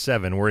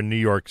 77. We're in New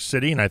York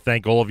City, and I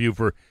thank all of you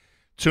for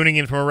tuning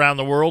in from around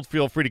the world.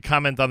 Feel free to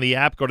comment on the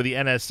app. Go to the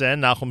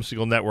NSN, Nachum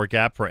Segal Network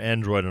app for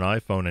Android and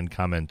iPhone, and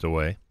comment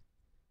away.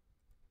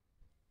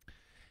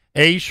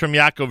 Aish from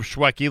Yaakov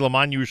Shweki,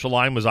 Laman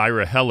Yerushalayim was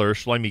Ira Heller,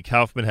 Shlomi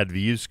Kaufman had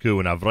Vyuzku,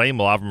 and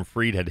Avram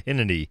Fried had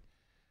Hineni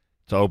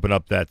to open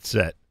up that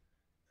set.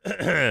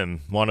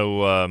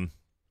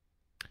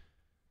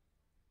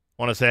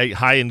 Want to say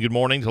hi and good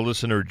morning to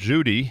listener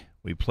Judy.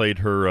 We played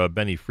her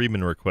Benny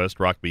Friedman request,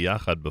 Rock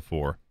B'Yachad,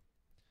 before.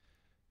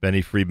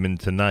 Benny Friedman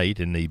tonight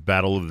in the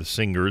Battle of the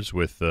Singers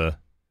with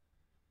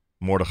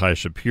Mordechai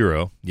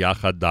Shapiro.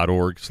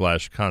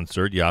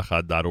 Yachad.org/concert.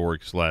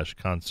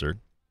 Yachad.org/concert.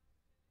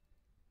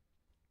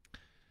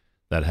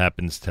 That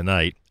happens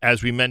tonight.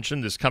 As we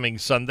mentioned, this coming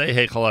Sunday,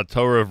 Heichal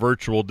HaTorah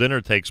virtual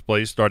dinner takes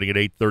place starting at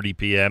 8:30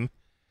 p.m.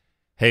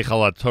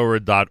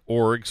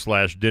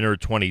 HeichalatTorah.org/dinner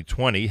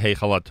 2020.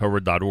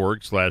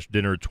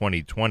 HeichalatTorah.org/dinner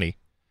 2020.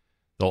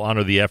 They'll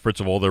honor the efforts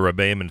of all the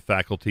Rebbeim and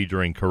faculty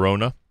during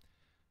Corona.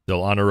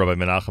 They'll honor Rabbi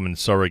Menachem and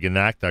Sarah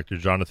Genack, Dr.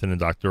 Jonathan and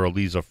Dr.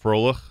 Eliza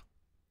Frolich.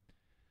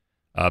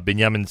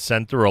 Binyamin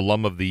Center,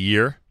 Alum of the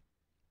Year.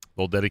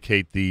 They'll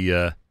dedicate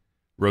the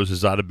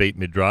Rosazada Beit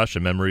Midrash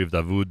in memory of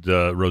Davud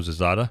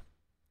Rosazada,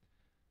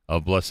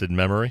 of blessed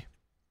memory.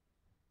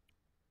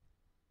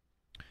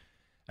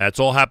 That's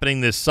all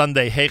happening this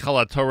Sunday,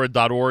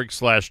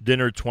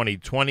 heichalatorah.org/dinner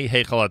 2020,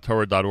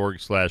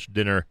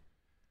 heichalatorah.org/dinner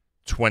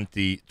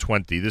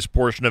 2020. This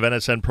portion of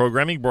NSN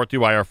programming brought to you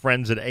by our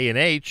friends at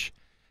A&H.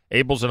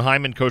 Abel's and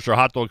Hyman Kosher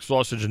Hot Dog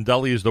Sausage and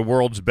Deli is the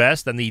world's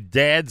best, and the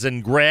dads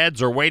and grads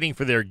are waiting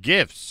for their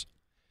gifts.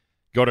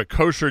 Go to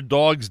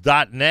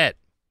kosherdogs.net.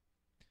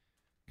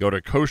 Go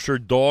to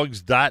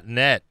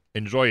kosherdogs.net.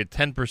 Enjoy a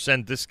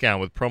 10%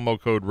 discount with promo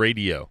code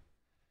RADIO.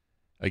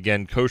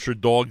 Again,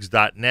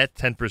 kosherdogs.net,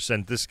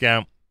 10%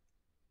 discount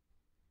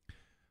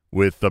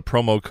with the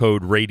promo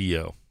code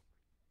RADIO.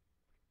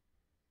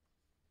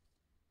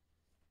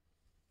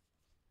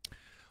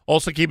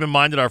 Also, keep in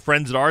mind that our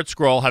friends at Art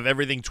Scroll have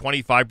everything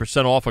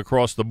 25% off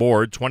across the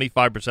board,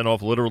 25%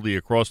 off literally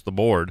across the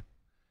board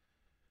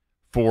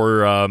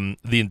for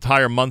the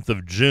entire month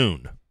of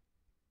June.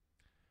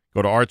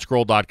 Go to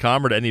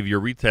artscroll.com or to any of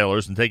your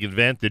retailers and take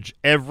advantage.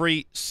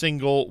 Every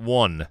single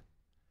one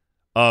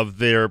of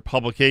their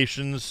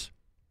publications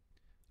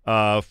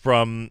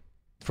from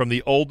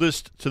the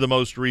oldest to the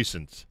most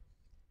recent,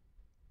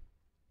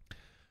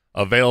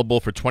 available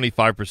for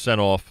 25%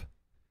 off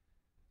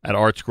at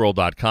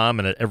artscroll.com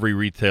and at every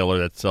retailer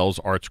that sells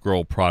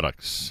Artscroll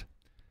products.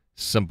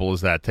 Simple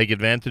as that. Take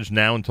advantage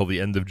now until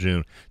the end of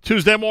June.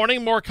 Tuesday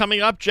morning, more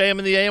coming up. JM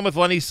in the AM with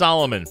Lenny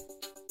Solomon.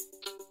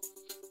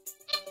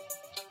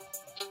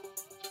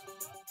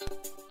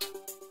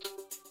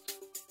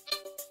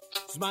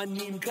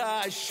 זמנים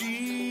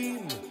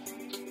קשים,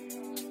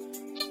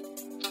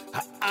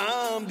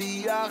 העם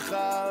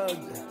ביחד,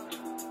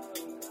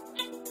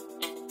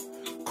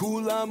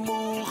 כולם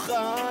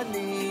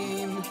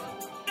מוכנים,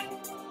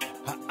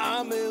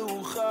 העם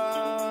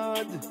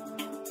מאוחד,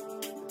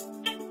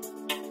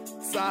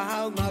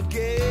 צהל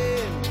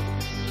מגן,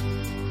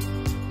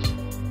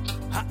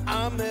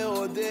 העם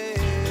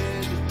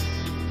מעודד,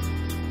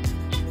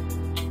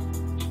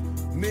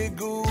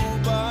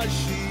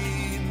 מגובשים,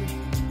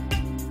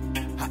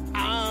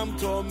 העם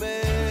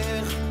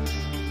תומך,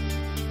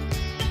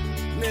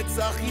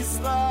 נצח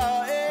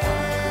ישראל,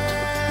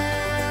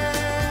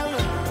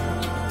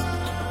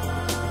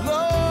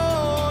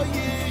 לא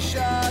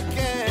ישקר,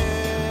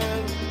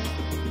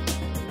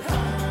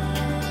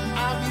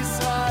 עם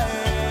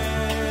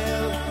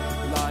ישראל,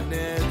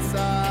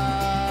 לנצח,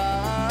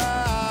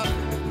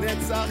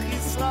 נצח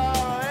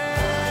ישראל,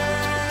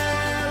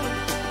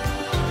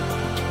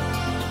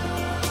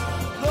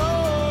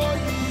 לא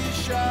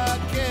ישקר,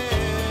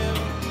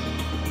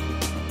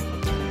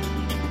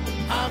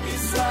 עם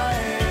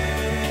ישראל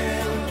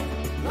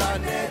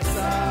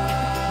לנצח,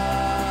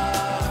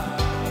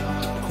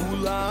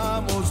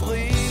 כולם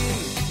עוזרים,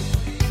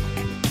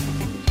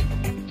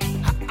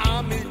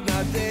 העם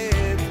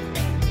מתנדב,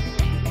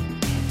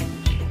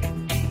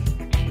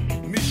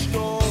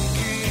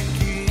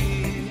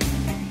 משתוקקים,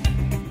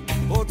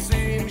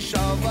 רוצים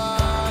שלווה,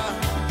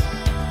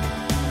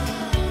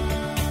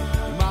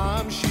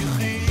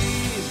 ממשיכים,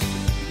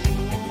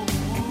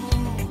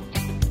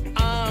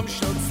 עם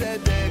של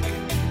צדק,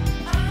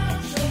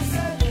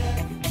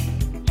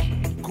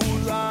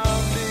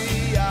 כולם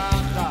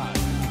ביחד,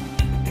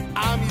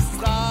 עם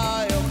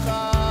ישראל חי,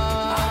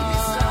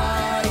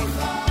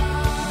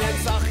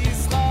 נצח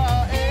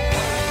ישראל,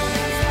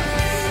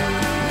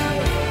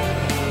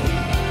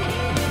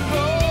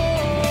 לא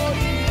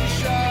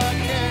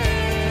ישקר,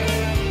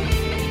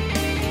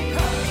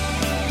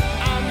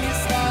 עם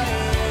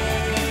ישראל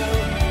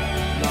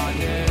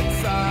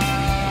לנצח,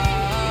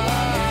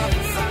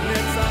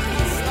 נצח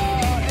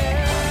ישראל,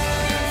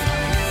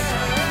 לא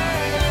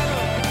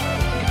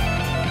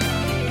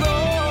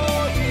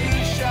ישקר,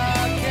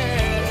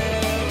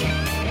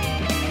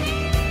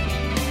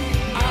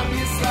 עם ישראל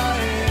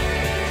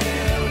לנצח,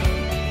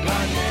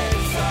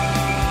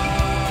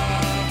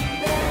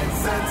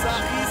 נצח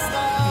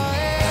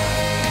ישראל,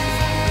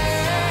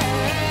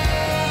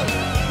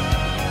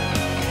 לא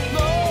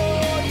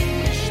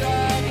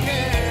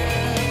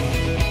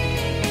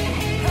ישקר,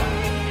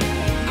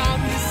 עם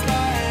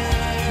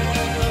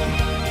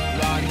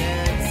ישראל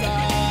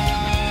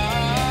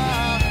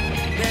לנצח,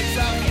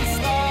 נצח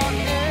ישראל,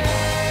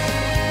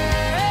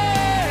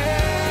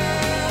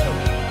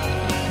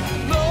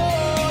 לא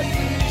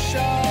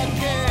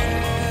ישקר,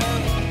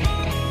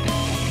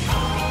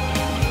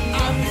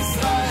 עם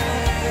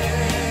ישראל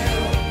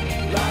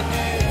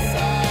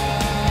לנצח.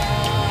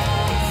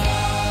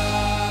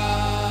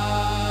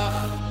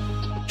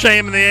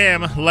 JM in the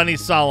AM, Lenny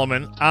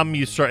Solomon, Am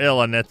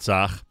Yisrael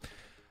HaNetzach.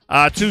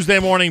 Tuesday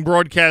morning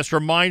broadcast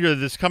reminder,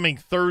 this coming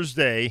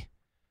Thursday,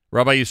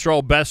 Rabbi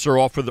Yisrael Besser,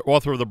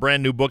 author of the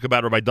brand new book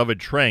about Rabbi David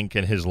Trenk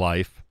and his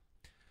life.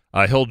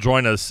 He'll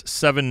join us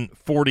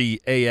 7:40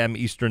 a.m.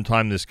 Eastern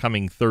Time this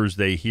coming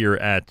Thursday here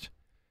at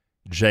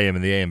JM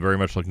in the AM. Very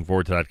much looking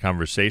forward to that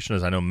conversation,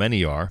 as I know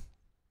many are.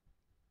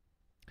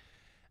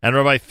 And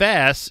Rabbi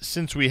Fass,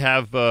 since we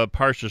have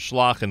Parsha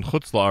Shlach and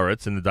Chutz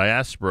La'aretz in the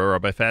diaspora,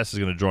 Rabbi Fass is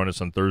going to join us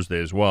on Thursday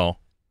as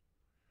well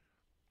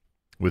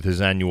with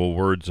his annual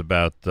words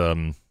about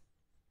Parsha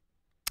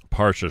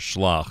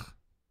Shlach.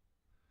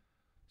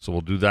 So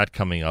we'll do that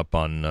coming up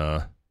on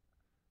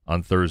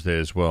on Thursday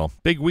as well.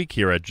 Big week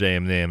here at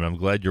JM and I'm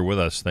glad you're with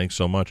us. Thanks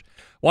so much.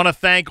 Want to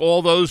thank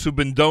all those who've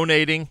been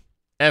donating.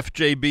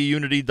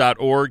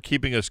 FJBunity.org,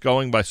 keeping us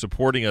going by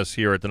supporting us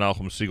here at the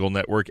Nachum Segal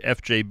Network.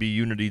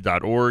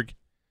 FJBunity.org.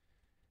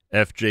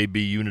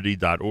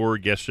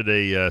 FJBunity.org.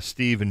 Yesterday,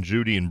 Steve and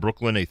Judy in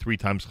Brooklyn, a 3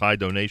 times high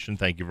donation.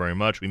 Thank you very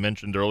much. We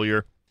mentioned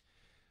earlier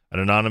an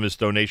anonymous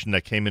donation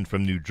that came in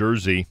from New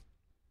Jersey.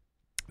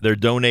 They're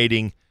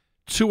donating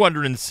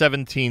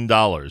 $217,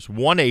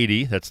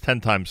 $180, that's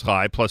 10 times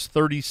high, plus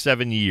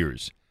 37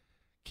 years.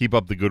 Keep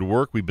up the good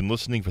work. We've been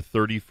listening for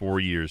 34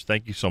 years.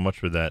 Thank you so much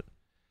for that.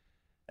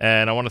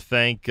 And I want to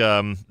thank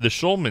the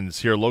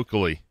Schulmans here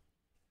locally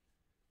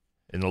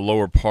in the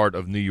lower part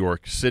of New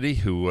York City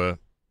who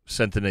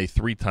sent in a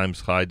 3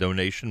 times high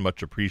donation.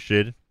 Much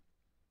appreciated.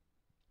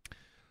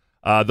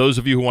 Those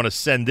of you who want to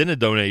send in a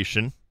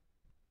donation,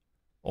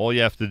 all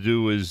you have to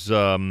do is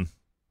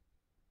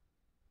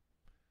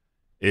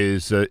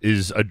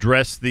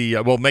address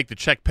make the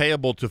check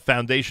payable to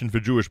Foundation for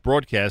Jewish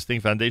Broadcasting.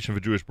 Foundation for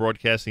Jewish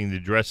Broadcasting. The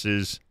address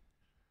is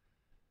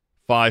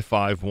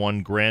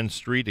 551 Grand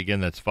Street.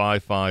 Again, that's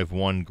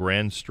 551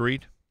 Grand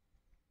Street.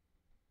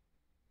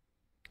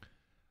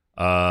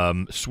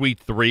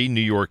 Suite 3,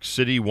 New York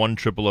City,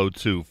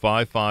 10002.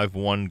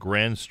 551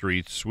 Grand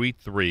Street, Suite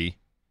 3,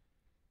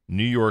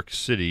 New York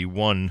City,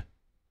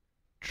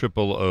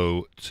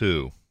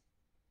 10002.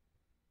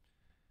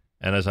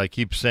 And as I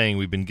keep saying,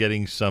 we've been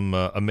getting some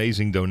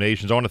amazing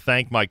donations. I want to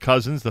thank my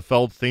cousins, the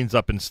Feldsteins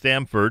up in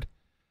Stamford.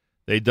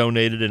 They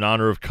donated in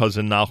honor of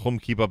Cousin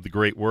Nachum. Keep up the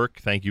great work.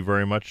 Thank you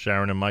very much,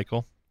 Sharon and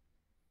Michael.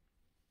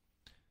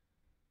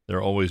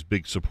 They're always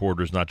big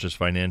supporters, not just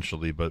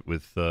financially, but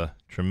with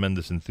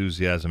tremendous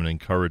enthusiasm and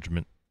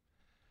encouragement.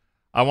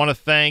 I want to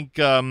thank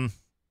Martin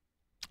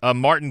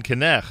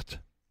Knecht,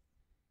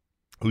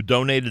 who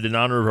donated in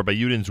honor of Rabbi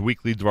Yudin's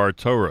weekly Dvar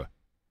Torah.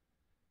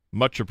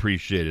 Much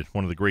appreciated.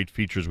 One of the great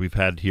features we've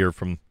had here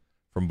from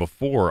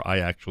before I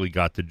actually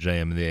got to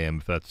JM and the AM,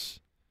 if that's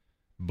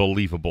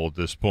believable at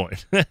this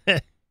point.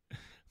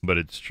 But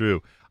it's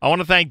true. I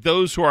want to thank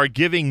those who are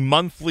giving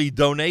monthly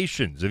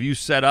donations. If you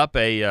set up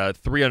a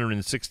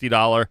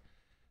 $360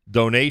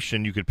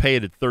 donation, you could pay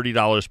it at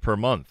 $30 per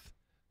month.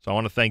 So I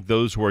want to thank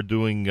those who are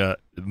doing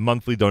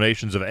monthly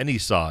donations of any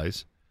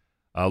size.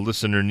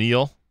 Listener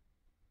Neil,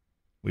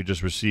 we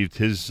just received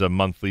his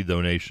monthly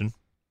donation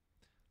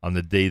on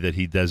the day that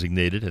he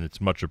designated, and it's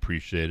much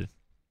appreciated.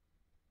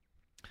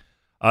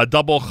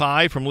 Double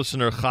Chai from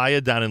listener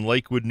Chaya down in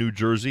Lakewood, New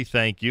Jersey.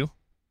 Thank you.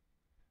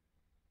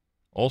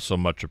 Also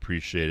much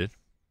appreciated.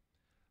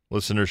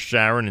 Listener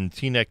Sharon in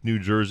Teaneck, New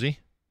Jersey.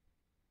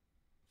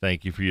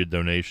 Thank you for your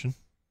donation.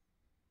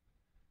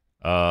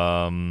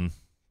 Let's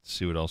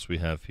see what else we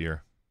have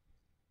here.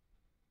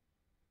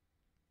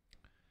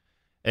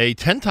 A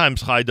 10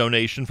 times high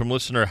donation from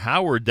listener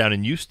Howard down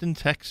in Houston,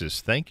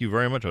 Texas. Thank you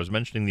very much. I was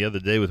mentioning the other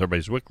day with Rabbi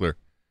Zwickler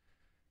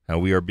how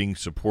we are being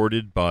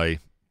supported by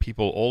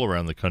people all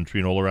around the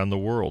country and all around the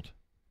world.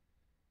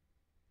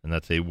 And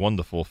that's a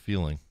wonderful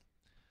feeling.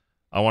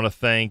 I want to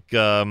thank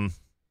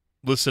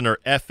listener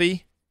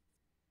Effie,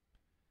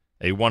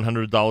 a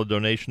 $100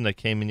 donation that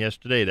came in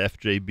yesterday at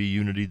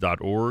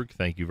fjbunity.org.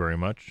 Thank you very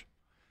much.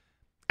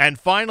 And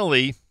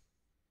finally,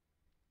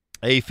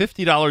 a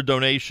 $50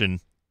 donation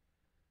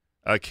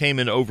came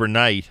in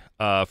overnight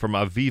from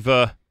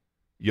Aviva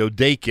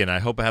Yodakin. I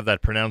hope I have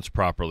that pronounced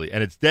properly.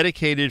 And it's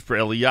dedicated for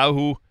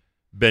Eliyahu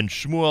ben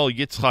Shmuel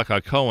Yitzchak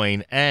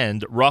HaKohen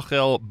and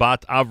Rachel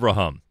bat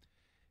Avraham.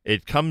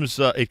 It comes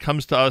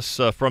to us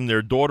from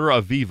their daughter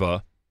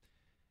Aviva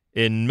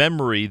in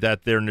memory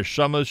that their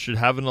neshamas should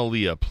have an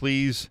aliyah.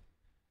 Please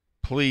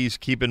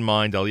keep in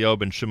mind Eliyahu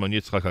ben Shimon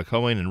Yitzchak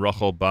HaKohen and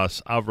Rachel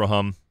bas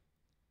Avraham.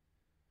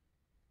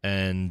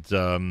 And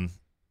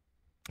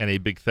a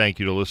big thank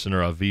you to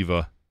listener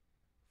Aviva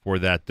for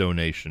that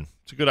donation.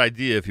 It's a good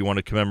idea if you want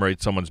to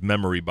commemorate someone's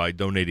memory by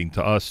donating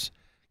to us.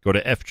 Go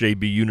to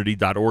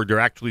fjbunity.org. There are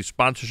actually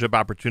sponsorship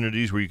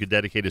opportunities where you could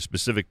dedicate a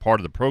specific part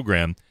of the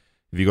program.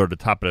 If you go to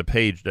the top of the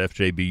page, to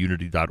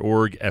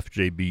fjbunity.org,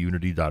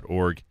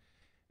 fjbunity.org,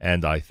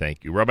 and I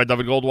thank you. Rabbi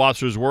David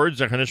Goldwasser's words,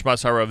 Zecher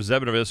Nishmas Harav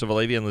Zeb Rav Yosef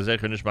Alevi, and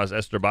Zecher Nishmas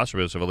Esther Bas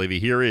Rav Yosef Alevi.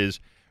 Here is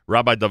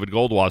Rabbi David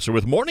Goldwasser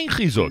with Morning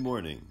Chizuk. Good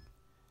morning.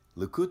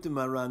 Likutei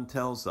Moharan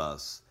tells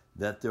us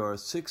that there are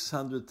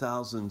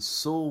 600,000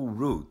 soul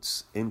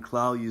roots in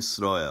Klal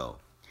Yisrael.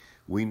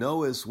 We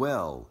know as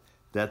well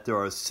that there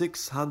are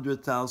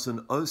 600,000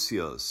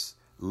 osios,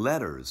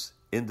 letters,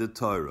 in the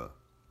Torah.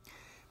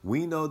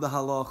 We know the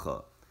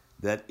halacha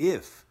that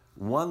if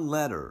one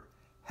letter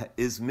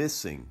is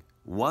missing,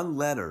 one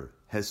letter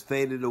has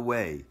faded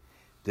away,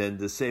 then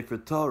the Sefer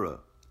Torah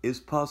is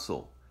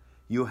puzzle.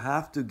 You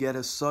have to get a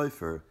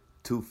sofer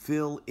to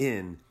fill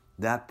in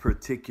that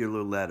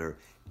particular letter,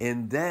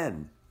 and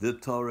then the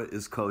Torah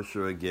is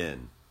kosher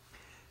again.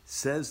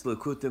 Says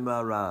Likutei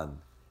Moharan,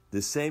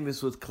 the same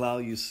is with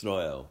Klal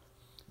Yisrael.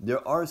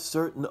 There are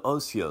certain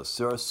osios,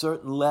 there are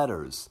certain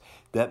letters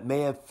that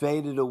may have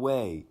faded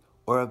away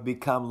or have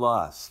become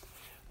lost.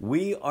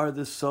 We are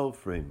the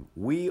sofrim,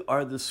 we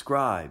are the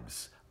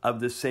scribes of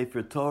the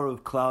Sefer Torah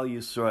of Klal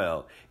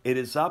Yisrael. It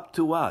is up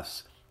to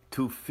us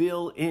to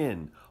fill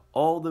in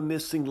all the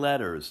missing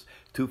letters,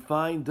 to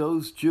find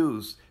those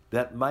Jews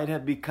that might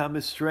have become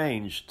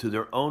estranged to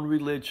their own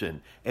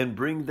religion and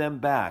bring them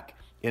back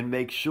and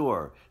make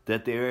sure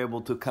that they are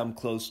able to come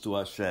close to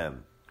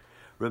Hashem.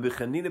 Rabbi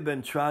Chanina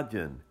ben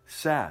Tradian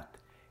sat,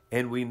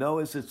 and we know,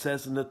 as it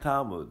says in the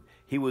Talmud,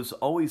 he was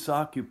always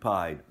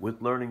occupied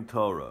with learning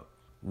Torah.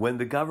 When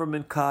the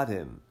government caught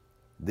him,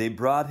 they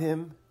brought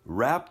him,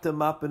 wrapped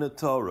him up in a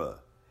Torah.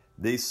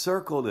 They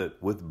circled it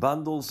with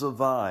bundles of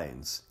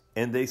vines,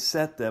 and they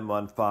set them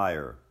on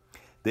fire.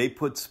 They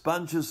put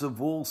sponges of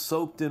wool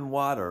soaked in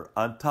water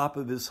on top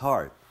of his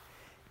heart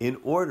in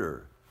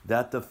order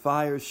that the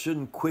fire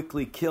shouldn't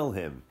quickly kill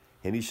him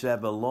and he should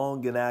have a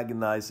long and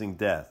agonizing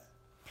death.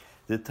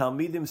 The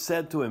Talmidim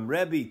said to him,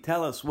 Rebbe,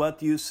 tell us, what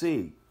do you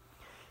see?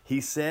 He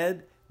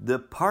said, the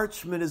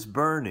parchment is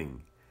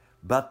burning,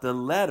 but the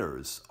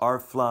letters are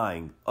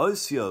flying.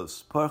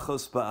 Osios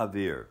parchos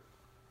ba'avir.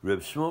 Reb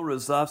Shmuel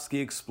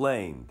Rozovsky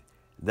explained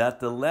that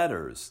the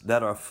letters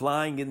that are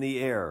flying in the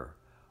air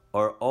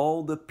are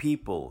all the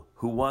people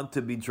who want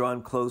to be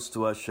drawn close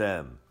to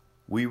Hashem.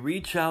 We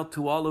reach out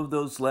to all of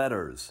those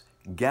letters,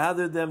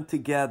 gather them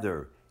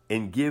together,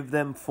 and give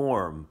them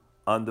form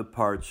on the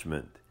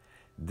parchment.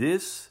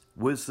 This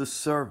was the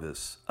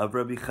service of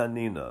Rabbi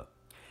Chanina.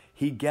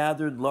 He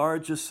gathered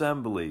large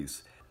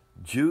assemblies,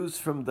 Jews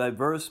from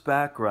diverse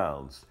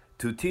backgrounds,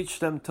 to teach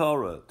them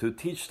Torah, to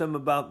teach them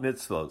about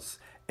mitzvos,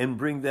 and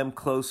bring them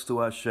close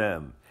to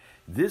Hashem.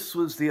 This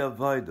was the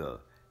avodah.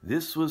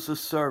 This was the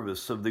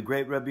service of the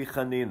great Rabbi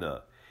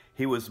Chanina.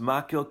 He was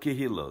Makil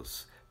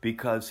Kehilos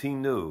because he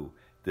knew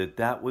that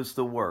that was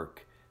the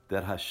work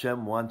that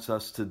Hashem wants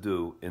us to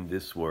do in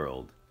this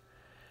world.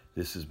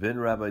 This has been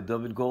Rabbi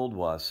David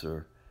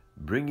Goldwasser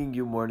bringing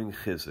you Morning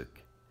Chizuk.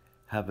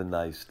 Have a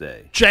nice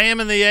day. JM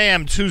in the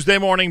AM Tuesday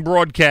morning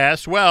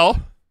broadcast. Well,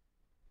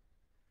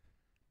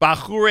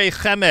 Bachure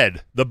Chemed,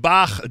 the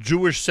Bach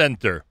Jewish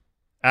Center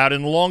out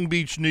in Long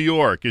Beach, New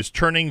York, is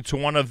turning to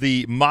one of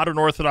the modern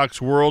Orthodox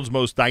world's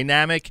most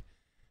dynamic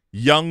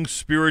young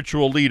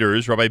spiritual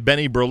leaders, Rabbi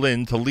Benny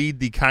Berlin, to lead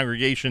the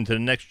congregation to the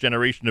next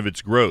generation of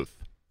its growth.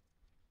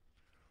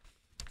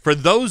 For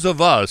those of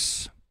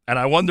us, and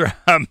I wonder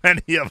how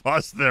many of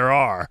us there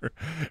are,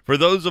 for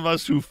those of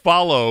us who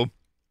follow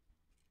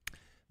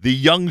the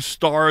young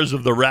stars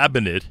of the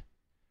rabbinate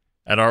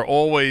and are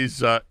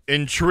always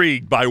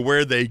intrigued by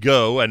where they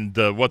go and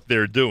what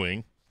they're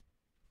doing,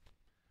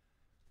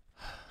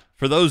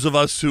 for those of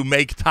us who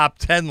make top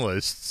 10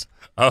 lists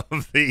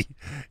of the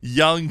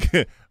young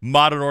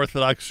modern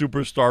Orthodox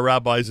superstar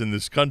rabbis in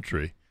this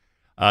country,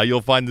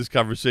 you'll find this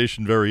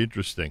conversation very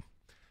interesting.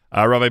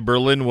 Rabbi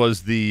Berlin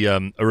was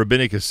a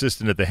rabbinic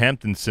assistant at the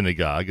Hampton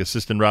Synagogue,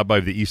 assistant rabbi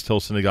of the East Hill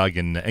Synagogue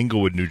in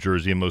Englewood, New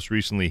Jersey, and most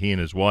recently he and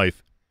his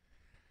wife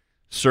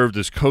served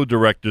as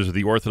co-directors of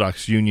the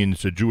Orthodox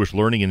Union's Jewish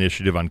Learning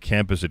Initiative on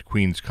campus at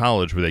Queens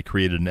College, where they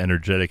created an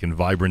energetic and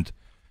vibrant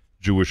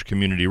Jewish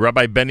community.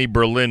 Rabbi Benny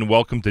Berlin,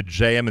 welcome to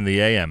JM in the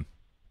AM.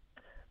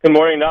 Good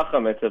morning,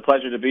 Nachum. It's a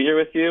pleasure to be here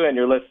with you and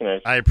your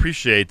listeners. I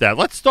appreciate that.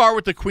 Let's start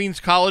with the Queens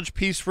College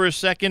piece for a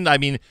second. I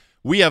mean,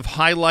 we have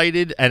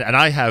highlighted, and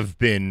I have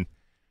been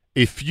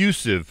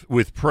effusive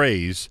with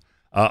praise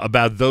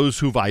about those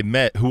who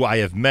I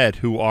have met,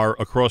 who are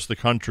across the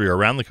country,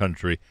 around the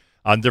country,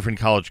 on different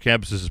college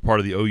campuses as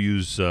part of the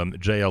OU's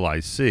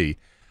JLIC.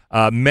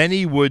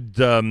 Many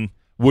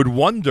would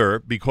wonder,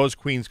 because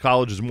Queens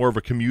College is more of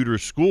a commuter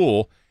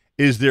school,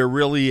 is there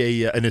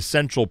really an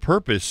essential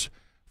purpose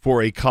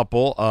for a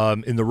couple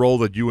in the role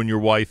that you and your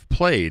wife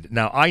played?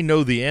 Now, I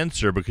know the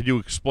answer, but could you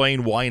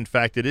explain why, in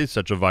fact, it is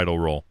such a vital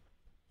role?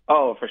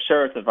 Oh, for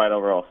sure it's a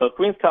vital role. So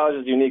Queens College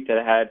is unique that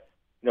it had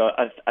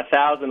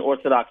 1,000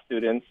 Orthodox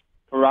students,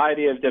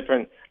 variety of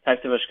different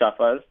types of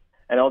hashkafas.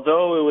 And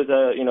although it was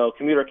a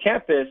commuter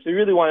campus, we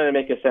really wanted to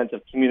make a sense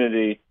of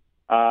community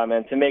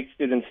and to make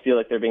students feel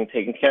like they're being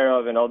taken care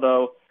of. And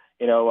although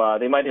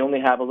they might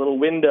only have a little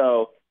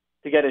window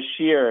to get a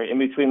shear in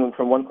between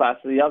from one class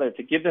to the other,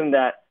 to give them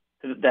that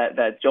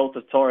jolt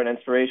of Torah and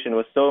inspiration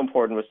was so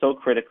important, was so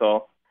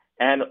critical.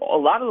 And a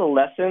lot of the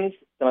lessons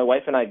that my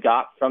wife and I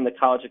got from the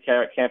College of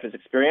Campus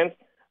experience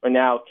are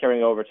now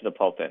carrying over to the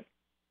pulpit.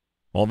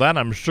 Well, that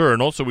I'm sure.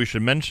 And also we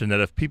should mention that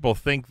if people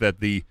think that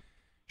the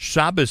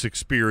Shabbos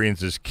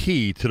experience is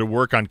key to the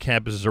work on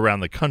campuses around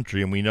the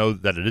country, and we know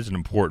that it is an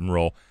important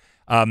role,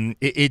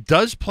 it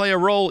does play a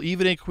role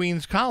even at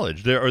Queens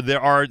College.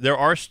 There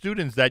are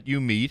students that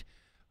you meet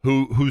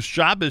whose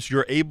Shabbos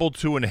you're able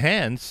to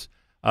enhance,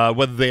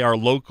 whether they are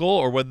local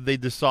or whether they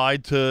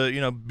decide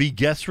to be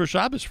guests for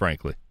Shabbos,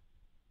 frankly.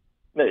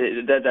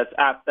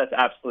 That's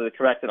absolutely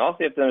correct. And also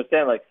you have to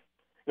understand,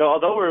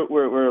 although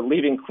we're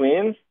leaving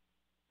Queens,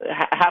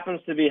 it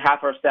happens to be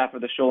half our staff of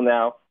the shul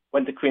now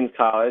went to Queens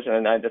College,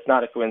 and that's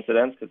not a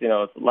coincidence because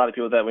it's a lot of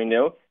people that we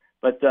knew.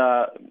 But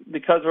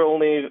because we're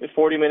only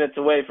 40 minutes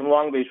away from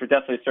Long Beach, we're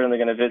certainly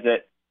going to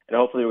visit, and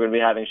hopefully we're going to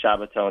be having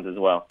Shabbatons as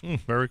well.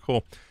 Very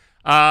cool.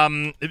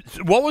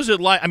 What was it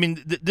like? I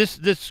mean,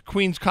 this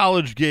Queens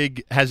College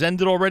gig has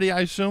ended already,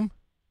 I assume?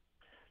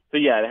 So,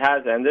 yeah, it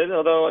has ended,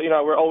 although,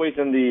 we're always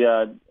in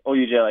the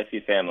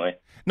OUJLIC family.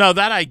 No,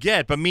 that I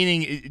get, but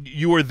meaning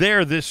you were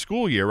there this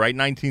school year, right?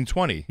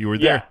 1920. You were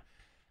there.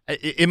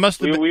 It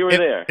must have we were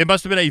there. It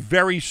must have been a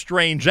very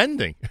strange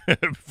ending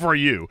for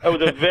you. It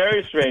was a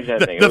very strange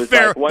ending. It was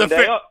like one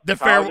day,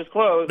 college is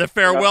closed.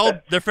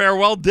 The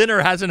farewell dinner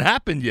hasn't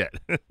happened yet.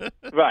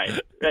 Right.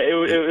 It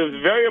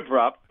was very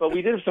abrupt, but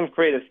we did some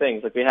creative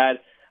things. Like we had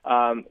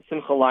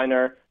Simcha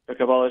Leiner for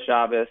Kabbalah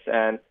Shabbos,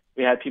 and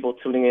we had people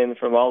tuning in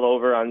from all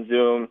over on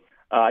Zoom.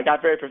 I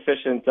got very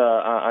proficient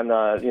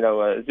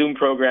on Zoom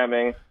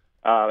programming,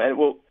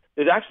 and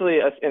there's actually,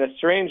 in a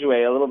strange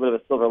way, a little bit of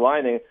a silver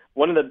lining.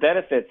 One of the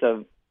benefits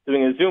of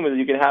doing a Zoom is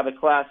you can have a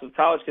class with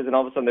college kids, and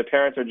all of a sudden their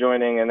parents are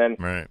joining, and then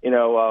right. and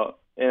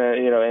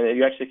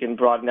you actually can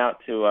broaden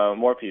out to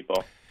more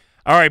people.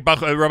 All right,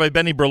 Rabbi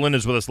Benny Berlin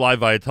is with us live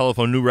via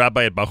telephone. New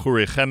rabbi at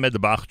Bachurei Chemed, the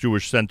Bach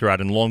Jewish Center out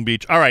in Long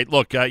Beach. All right,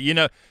 look,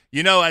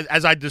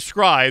 as I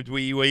described,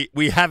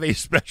 we have a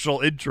special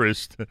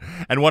interest,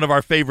 and one of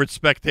our favorite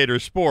spectator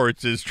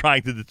sports is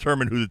trying to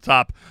determine who the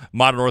top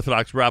modern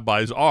Orthodox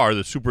rabbis are,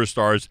 the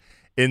superstars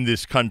in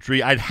this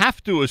country. I'd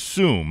have to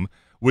assume,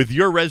 with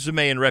your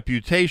resume and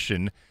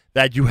reputation,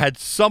 that you had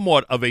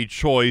somewhat of a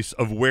choice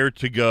of where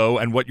to go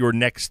and what your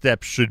next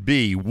steps should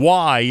be.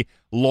 Why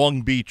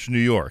Long Beach, New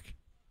York?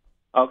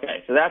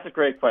 Okay, so that's a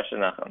great question,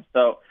 Nachum.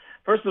 So,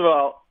 first of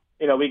all,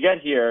 we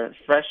get here,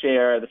 fresh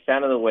air, the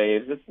sound of the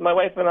waves. It's my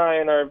wife and I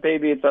and our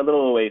baby. It's our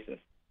little oasis.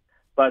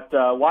 But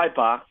why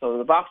Bach? So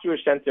the Bach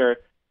Jewish Center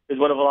is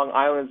one of Long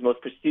Island's most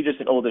prestigious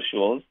and oldest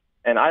shuls,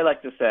 and I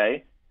like to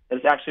say that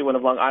it's actually one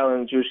of Long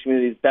Island Jewish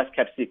community's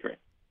best-kept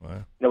secrets.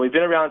 Wow. We've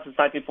been around since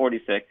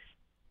 1946,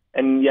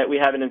 and yet we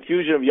have an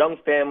infusion of young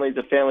families.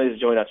 The families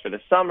join us for the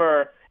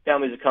summer.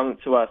 Families that come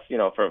to us,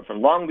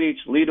 from Long Beach,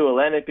 Lido,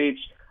 Atlantic Beach,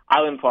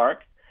 Island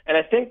Park. And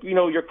I think,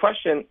 your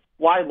question,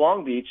 why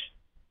Long Beach,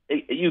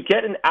 you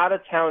get an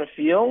out-of-town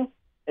feel,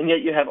 and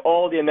yet you have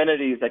all the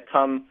amenities that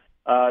come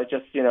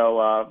being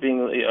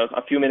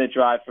a few-minute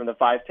drive from the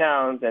five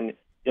towns, and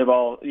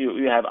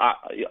you have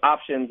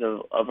options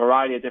of a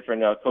variety of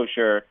different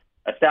kosher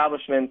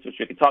establishments, which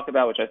we could talk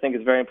about, which I think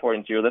is very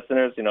important to your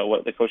listeners,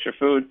 what the kosher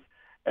food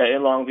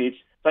in Long Beach.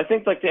 So I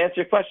think, to answer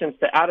your question, it's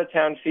the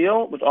out-of-town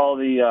feel with all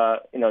the,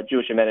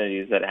 Jewish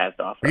amenities that it has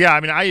to offer. Yeah, I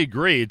mean, I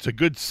agree. It's a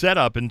good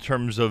setup in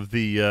terms of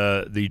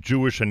the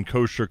Jewish and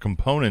kosher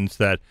components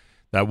that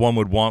one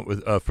would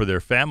want for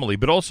their family.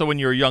 But also, when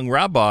you're a young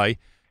rabbi,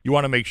 you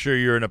want to make sure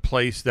you're in a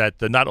place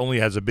that not only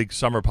has a big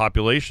summer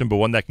population, but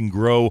one that can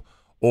grow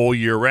all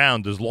year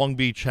round. Does Long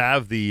Beach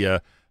have the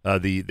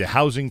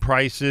housing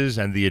prices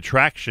and the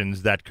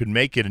attractions that could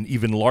make it an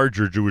even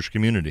larger Jewish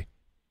community?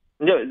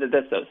 No,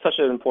 that's such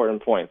an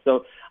important point.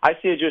 So I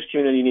see a Jewish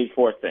community, you need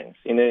four things.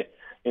 You need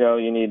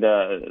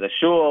the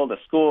shul, the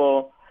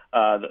school,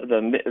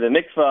 the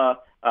mikvah,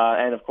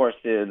 and of course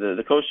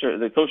the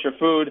kosher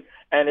food.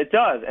 And it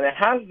does, and it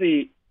has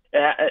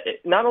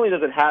not only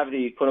does it have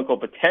the quote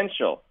unquote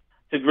potential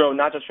to grow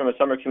not just from a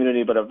summer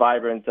community but a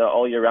vibrant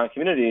all year round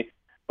community.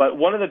 But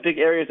one of the big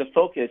areas of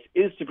focus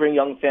is to bring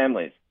young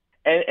families.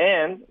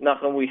 And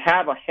Nachum, we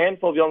have a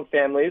handful of young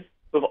families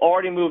who have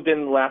already moved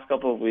in the last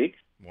couple of weeks.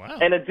 Wow.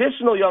 And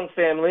additional young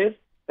families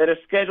that are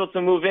scheduled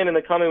to move in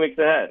the coming weeks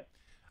ahead.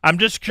 I'm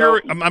just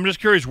curious. I'm just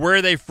curious. Where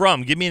are they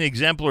from? Give me an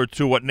example or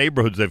two. What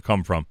neighborhoods they've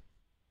come from?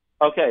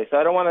 Okay, so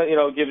I don't want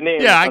to give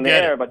names. Yeah, I on get the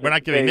air, it. but We're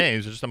not giving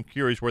names. Just I'm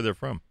curious where they're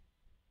from.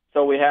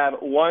 So we have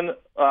one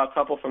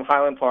couple from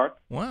Highland Park.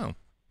 Wow.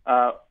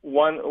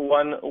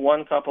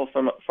 One couple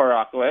from Far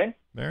Rockaway.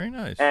 Very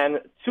nice.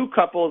 And two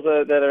couples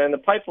that are in the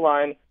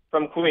pipeline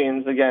from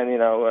Queens. Again,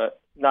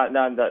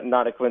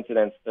 not a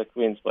coincidence, the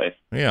Queens place.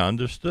 Yeah,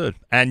 understood.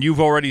 And you've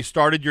already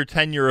started your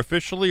tenure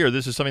officially, or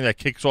this is something that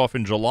kicks off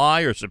in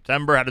July or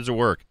September? How does it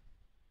work?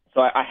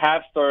 So I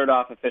have started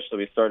off officially.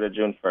 We started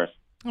June 1st.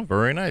 Oh,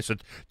 very nice.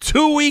 It's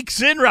 2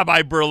 weeks in,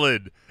 Rabbi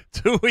Berlin.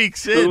 2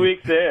 weeks in. 2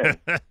 weeks in.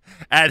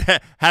 And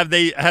have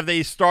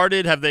they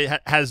started?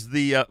 Has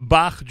the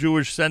Bach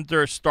Jewish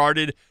Center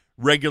started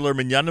regular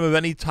minyanim of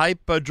any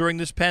type during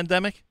this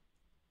pandemic?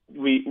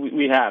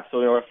 We have. So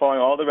we're following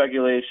all the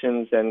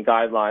regulations and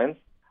guidelines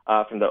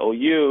from the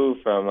OU,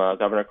 from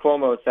Governor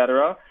Cuomo, et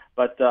cetera.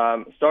 But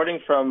starting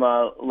from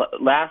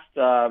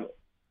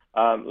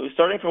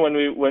starting from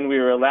when we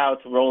were allowed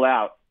to roll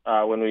out,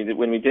 when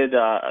we did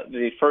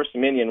the first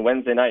minyan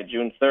Wednesday night,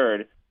 June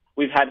 3rd,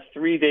 we've had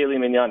 3 daily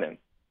minyanim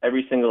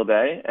every single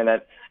day, and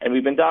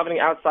we've been davening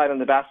outside on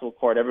the basketball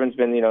court. Everyone's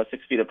been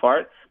 6 feet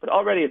apart, but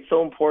already it's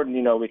so important.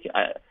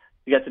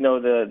 To get to know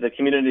the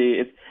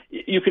community.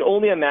 You can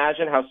only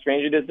imagine how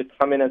strange it is to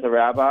come in as a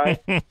rabbi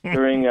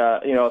during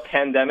a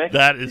pandemic.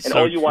 That is and so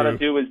all you want true. to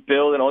do is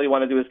build, and all you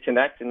want to do is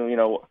connect, and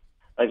you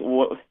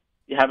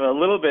have a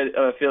little bit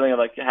of a feeling of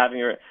like having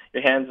your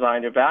hands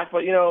behind your back.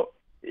 But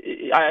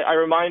I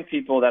remind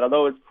people that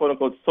although it's quote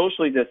unquote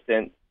socially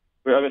distant,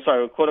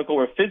 quote unquote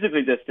we're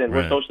physically distant,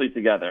 Right. we're socially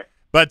together.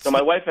 But so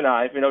my wife and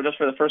I, just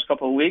for the first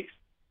couple of weeks,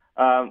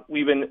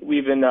 we've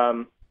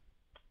been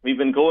We've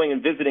been going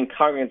and visiting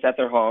congregants at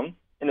their home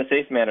in a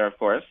safe manner, of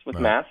course, with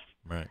masks,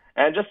 Right.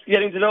 and just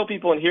getting to know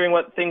people and hearing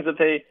what things that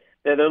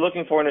they're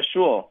looking for in a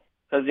shul.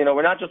 Because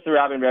we're not just the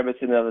rabbi and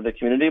rebbetzin of the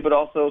community, but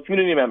also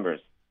community members.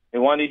 We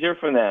want to hear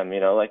from them.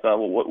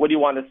 What do you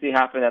want to see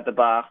happen at the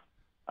Bach?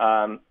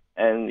 And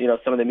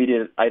some of the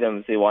immediate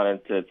items they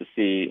wanted to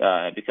see,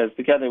 because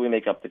together we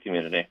make up the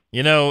community.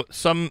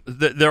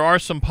 There are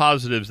some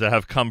positives that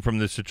have come from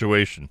this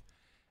situation.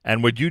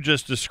 And what you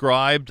just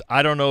described,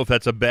 I don't know if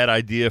that's a bad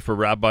idea for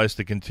rabbis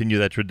to continue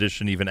that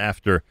tradition even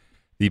after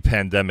the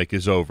pandemic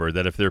is over,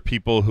 that if there are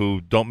people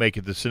who don't make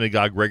it to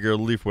synagogue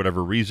regularly for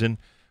whatever reason,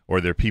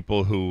 or there are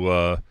people who,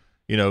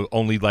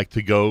 only like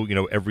to go,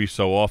 every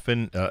so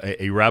often,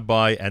 a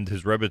rabbi and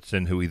his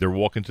rebbetzin who either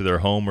walk into their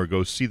home or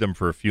go see them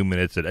for a few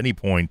minutes at any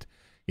point,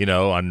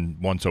 on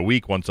once a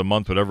week, once a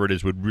month, whatever it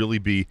is, would really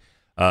be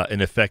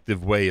an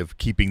effective way of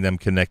keeping them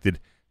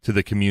connected to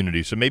the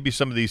community. So maybe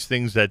some of these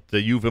things that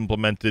you've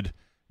implemented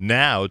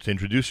now to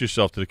introduce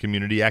yourself to the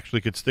community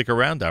actually could stick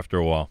around after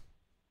a while.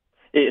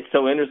 It's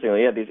so interesting.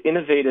 Yeah, these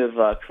innovative,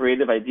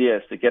 creative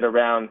ideas to get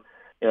around,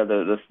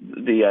 the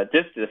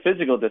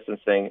physical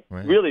distancing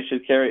really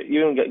should carry,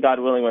 even God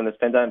willing, when this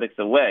pandemic's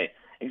away.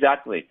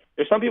 Exactly.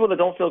 There's some people that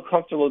don't feel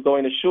comfortable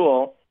going to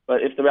shul,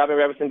 but if the rabbi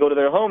and rebbetzin go to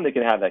their home, they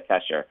can have that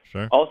kasher.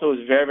 Sure. Also,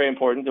 it's very, very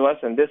important to us,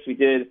 and this we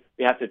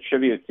have to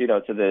attribute, to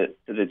the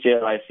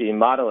JLIC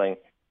modeling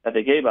that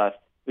they gave us.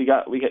 We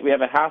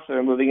have a house that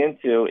we're moving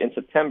into in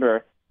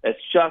September that's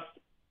just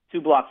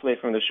 2 blocks away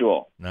from the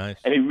shul. Nice.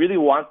 And we really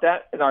want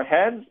that in our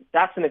heads.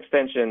 That's an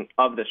extension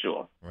of the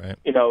shul. Right.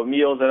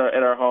 Meals at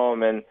our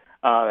home and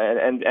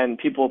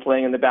people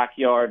playing in the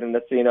backyard, and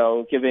that's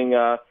giving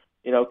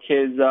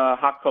kids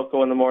hot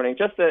cocoa in the morning,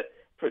 just to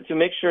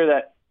make sure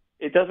that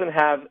it doesn't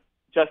have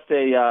just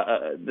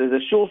the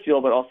shul feel,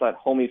 but also that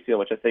homey feel,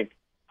 which I think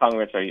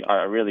congregants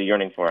are really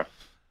yearning for.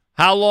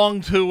 How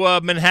long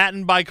to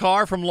Manhattan by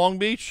car from Long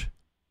Beach?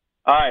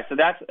 All right, so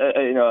that's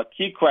a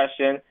key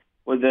question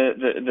with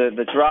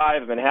the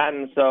drive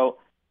Manhattan. So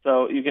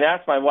you can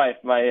ask my wife.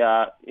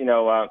 The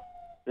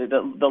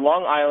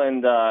Long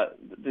Island.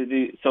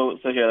 So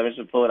here, let me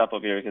just pull it up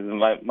over here because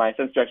my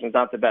sense direction is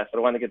not the best, but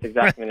I want to get the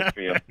exact minutes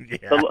for you.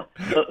 Yeah.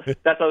 So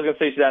that's what I was going to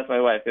say. You should ask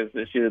my wife because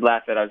she would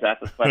laugh at I was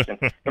asked this question.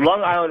 The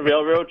Long Island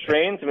Railroad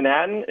train to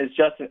Manhattan is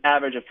just an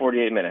average of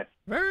 48 minutes.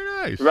 Very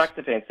nice. Direct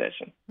to Penn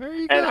Station. There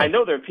you And go. I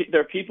know there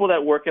are people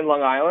that work in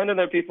Long Island and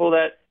there are people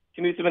that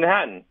commute to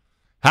Manhattan.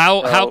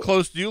 How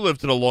close do you live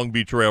to the Long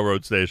Beach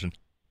Railroad Station?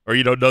 Or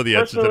you don't know the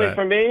answer to Personally, that?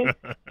 for me,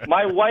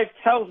 my wife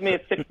tells me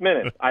it's 6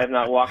 minutes. I have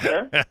not walked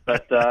there,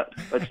 but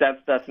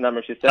that's the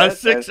number she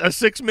says. A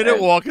 6-minute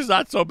walk is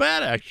not so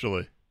bad,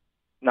 actually.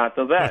 Not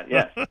so bad,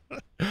 yes.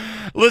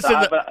 Listen,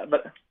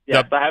 but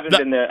I haven't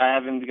been there. I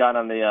haven't gone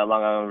on the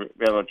Long Island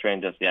Railroad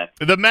train just yet.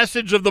 the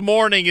message of the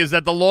morning is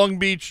that the Long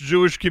Beach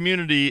Jewish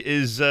community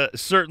is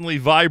certainly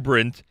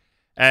vibrant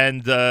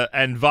and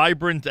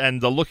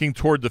looking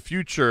toward the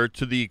future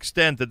to the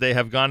extent that they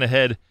have gone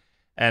ahead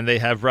and they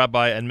have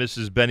Rabbi and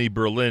Mrs. Benny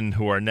Berlin,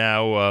 who are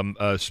now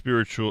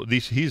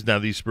he's now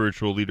the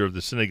spiritual leader of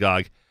the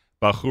synagogue,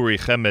 Bachuri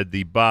Chemed,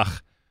 the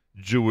Bach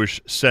Jewish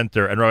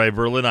Center. And Rabbi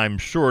Berlin, I'm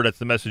sure that's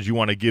the message you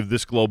want to give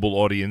this global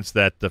audience,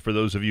 that for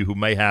those of you who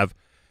may have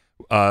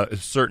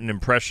certain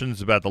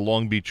impressions about the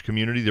Long Beach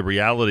community, the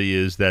reality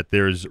is that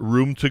there's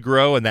room to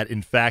grow and that,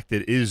 in fact,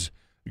 it is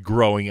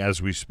growing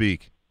as we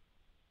speak.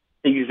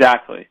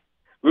 Exactly.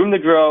 Room to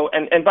grow.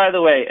 And by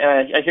the way,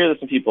 I hear this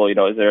from people,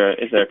 is there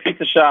a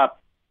pizza shop?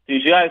 So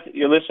you guys,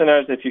 your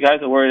listeners, if you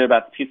guys are worried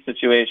about the pizza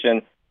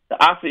situation, the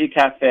Acai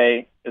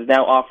Cafe is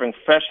now offering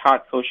fresh,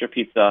 hot, kosher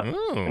pizza.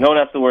 Ooh. No one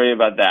has to worry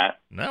about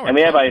that. And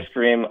we have ice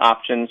cream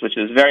options, which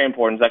is very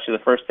important. It's actually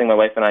the first thing my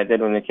wife and I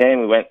did when we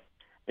came. We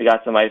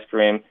got some ice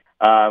cream.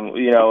 There's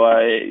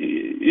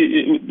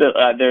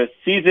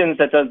Seasons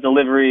that does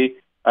delivery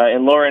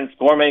in Lawrence,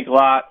 Gourmet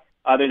Glot.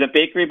 There's a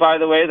bakery, by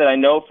the way, that I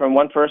know from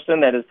one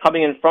person that is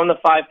coming in from the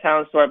 5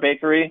 towns to our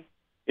bakery.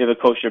 We have a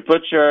kosher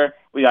butcher.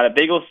 We got a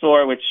bagel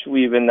store, which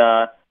we've been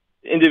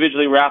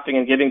individually wrapping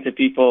and giving to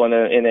people in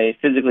a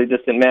physically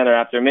distant manner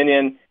after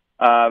Minyan.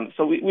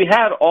 So we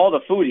have all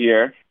the food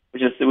here,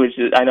 which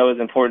I know is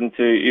important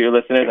to your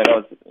listeners. I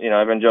know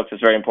everyone jokes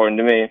it's very important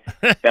to me.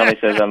 Family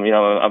says I'm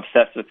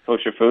obsessed with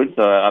kosher food.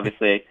 So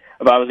obviously,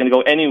 if I was going to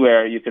go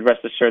anywhere, you could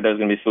rest assured there's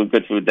going to be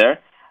good food there.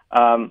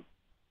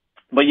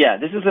 But yeah,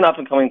 this is an up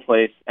and coming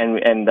place, and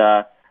we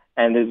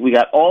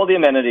got all the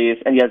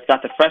amenities, and yeah, it's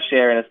got the fresh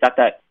air, and it's got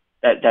that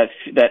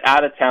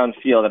out of town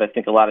feel that I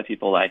think a lot of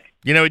people like.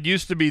 It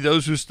used to be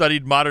those who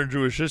studied modern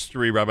Jewish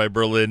history, Rabbi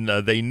Berlin,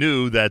 they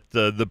knew that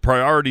the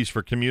priorities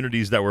for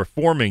communities that were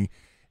forming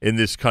in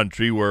this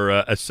country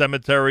were a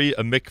cemetery,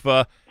 a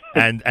mikveh,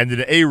 and an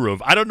Eruv.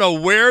 I don't know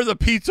where the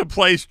pizza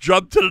place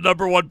jumped to the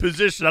number 1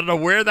 position. I don't know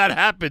where that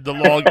happened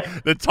along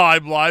the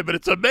timeline, but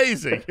it's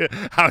amazing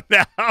how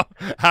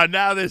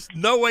now there's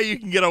no way you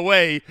can get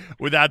away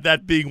without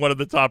that being one of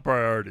the top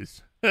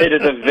priorities. It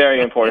is a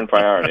very important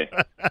priority.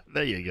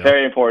 There you go.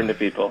 Very important to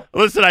people.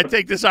 Listen, I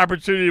take this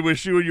opportunity to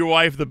wish you and your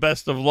wife the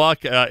best of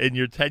luck in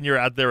your tenure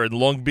out there in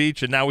Long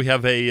Beach. And now we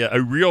have a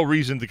real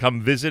reason to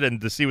come visit and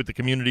to see what the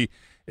community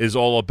is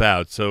all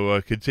about. So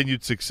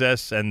continued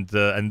success and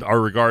our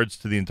regards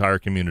to the entire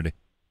community.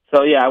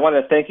 So, yeah, I want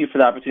to thank you for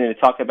the opportunity to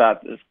talk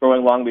about this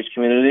growing Long Beach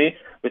community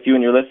with you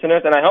and your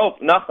listeners. And I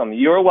hope, Nachum,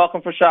 you're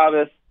welcome for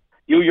Shabbos,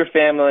 you, your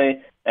family,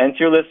 and to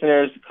your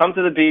listeners, come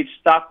to the beach,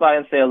 stop by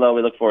and say hello.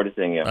 We look forward to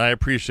seeing you. I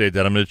appreciate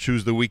that. I'm going to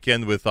choose the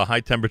weekend with a high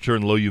temperature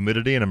and low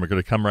humidity, and I'm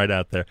going to come right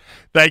out there.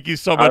 Thank you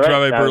so much,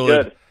 Rabbi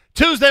Berlin. Good.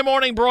 Tuesday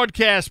morning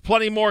broadcast.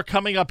 Plenty more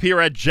coming up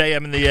here at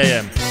JM in the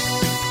AM.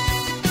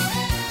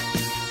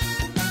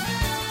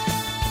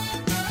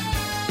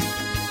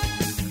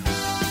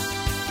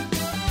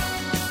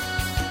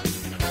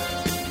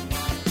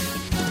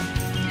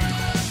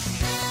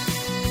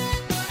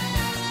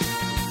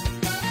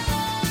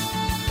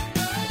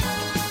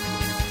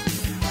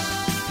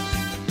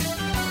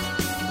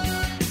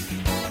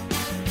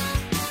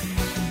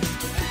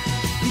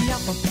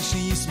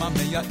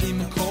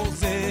 עם כל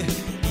זה,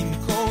 עם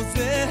כל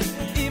זה,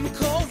 עם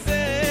כל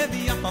זה,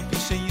 ויפה פי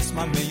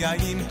שישמע מיה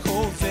עם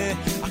כל זה,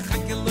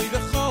 החג אלוהי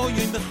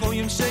בחויים,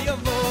 בחויים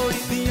שיבואי,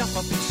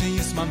 ויפה פי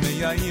שישמע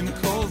מיה עם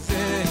כל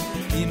זה,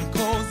 עם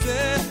כל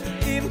זה,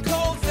 עם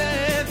כל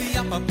זה,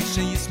 ויפה פי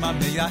שישמע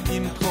מיה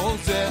עם כל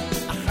זה,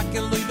 החג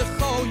אלוהי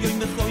בחויים,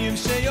 בחויים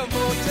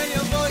שיבואי,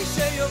 שיבואי,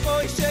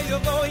 שיבואי,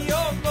 שיבואי,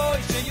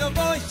 יבואי,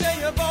 שיבואי,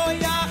 שיבואי,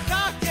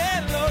 החג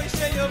אלוהי,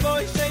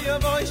 שיבואי,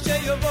 שיבואי,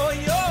 שיבואי,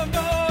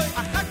 יבואי,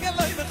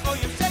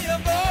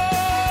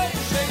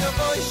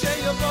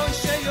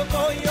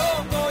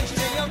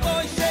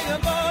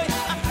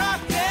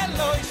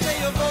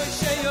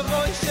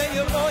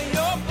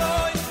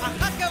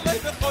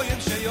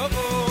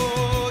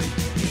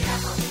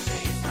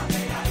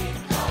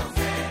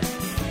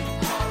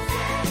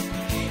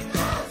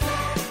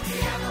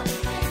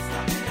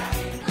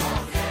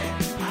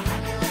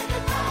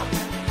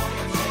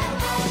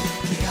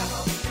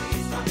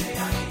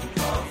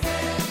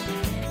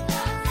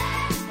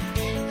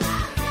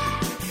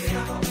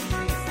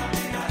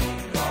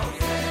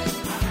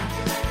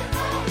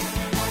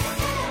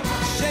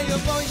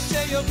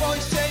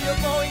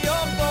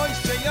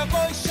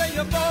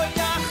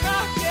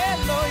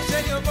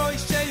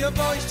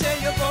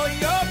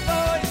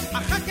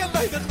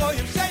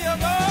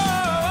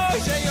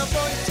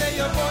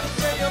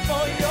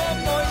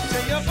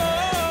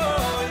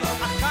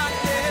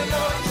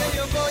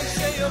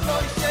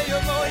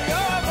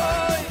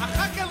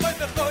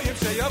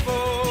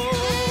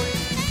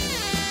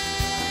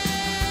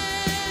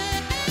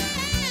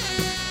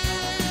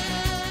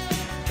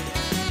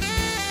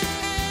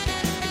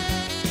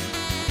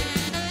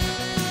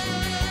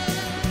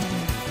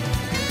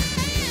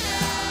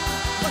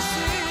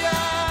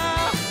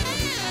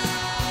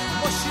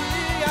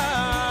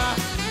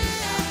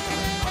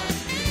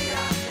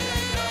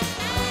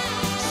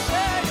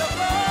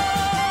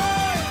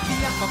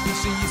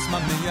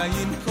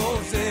 עם כל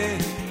זה,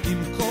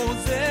 עם כל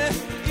זה,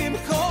 עם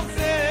כל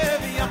זה,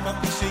 ויפה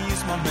פי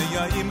שישמע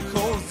מיה עם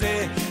כל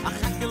זה,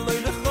 החג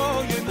אלוהי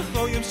לחויים,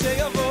 לחויים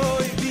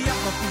שיבואי,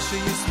 ויפה פי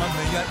שישמע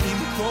מיה עם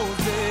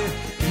כל זה,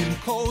 עם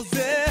כל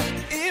זה,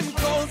 עם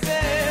כל זה,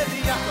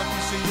 ויפה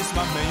פי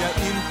שישמע מיה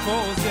עם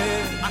כל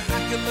זה,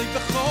 החג אלוהי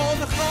בכל,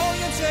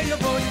 לחויים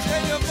שיבואי,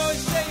 שיבואי,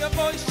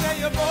 שיבואי,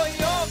 שיבואי,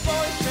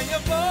 יבואי,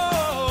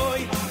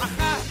 שיבואי,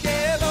 החג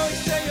אלוהי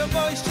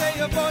שיבואי,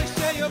 שיבואי,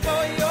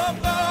 שיבואי,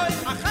 יבואי,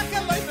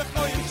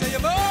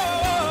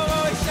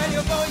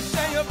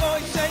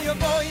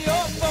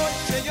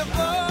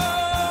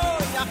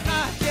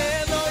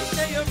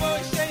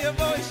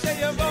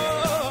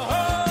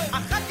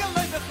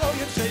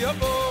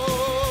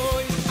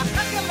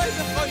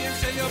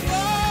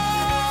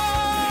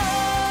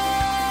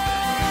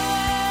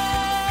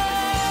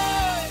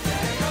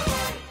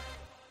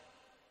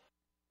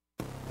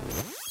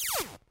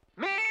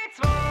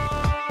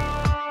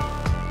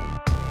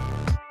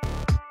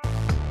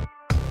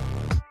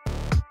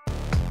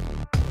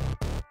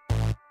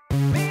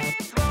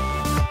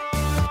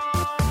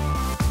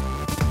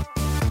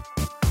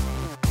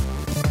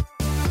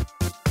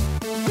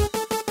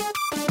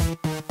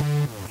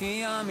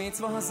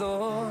 המצווה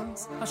הזאת,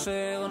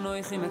 אשר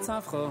נויכי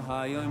מצווכו,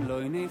 היום לא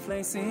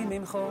נפלסי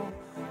ממכו,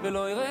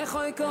 ולא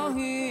ירחו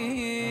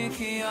יקוהי,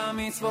 כי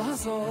המצווה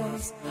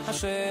הזאת,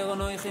 אשר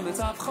נויכי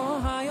מצווכו,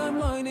 היום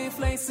לא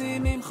נפלסי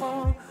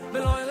ממכו,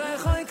 ולא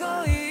ירחו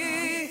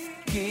יקוהי,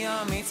 כי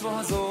המצווה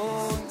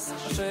הזאת,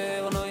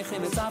 אשר נויכי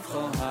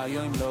מצווכו,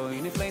 היום לא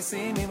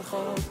נפלסי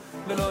ממכו,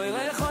 ולא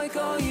ירחו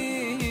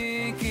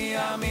יקוהי, כי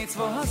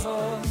המצווה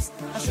הזאת,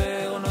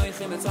 אשר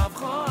נויכי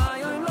מצווכו,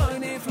 היום לא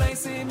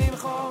נפלסי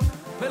ממכו,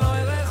 ולא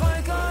ירחו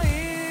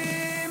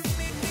יקוהים.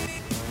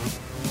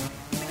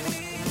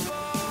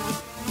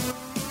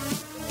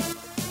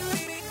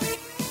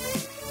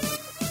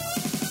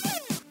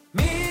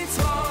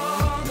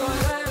 מצוות,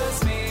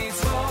 גוירס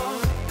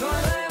מצוות,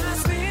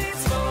 גוירס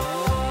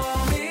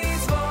מצוות,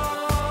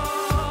 מצוות,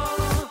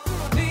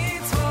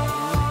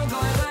 מצוות,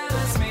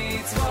 גוירס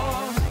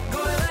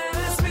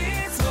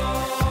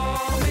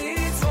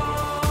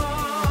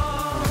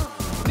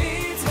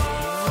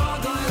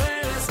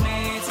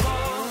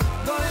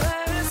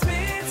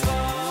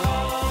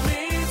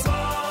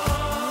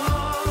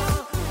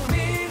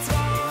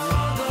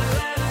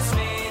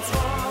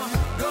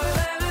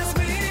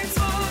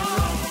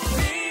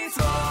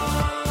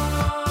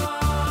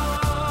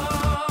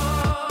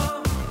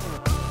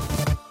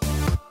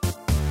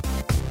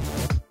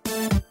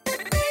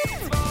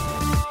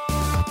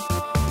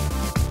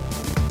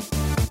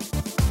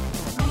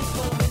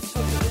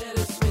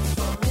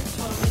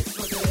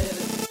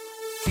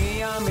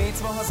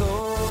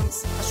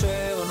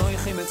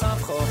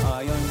מצבחו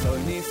היום לא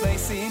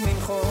נפלסי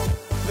ממחו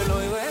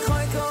ולא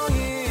ירחוי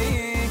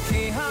כהי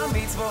כי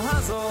המצווה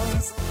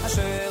הזאת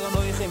אשר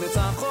נויכי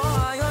מצבחו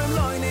היום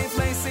לא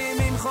נפלסי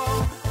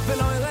ממחו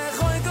ולא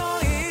ירחוי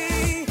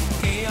כהי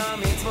כי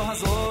המצווה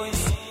הזאת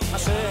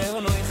אשר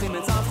נויכי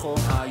מצבחו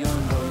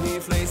היום לא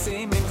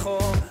נפלסי ממחו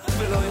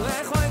ולא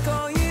ירחוי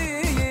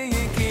כהי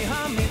כי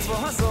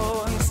המצווה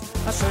הזאת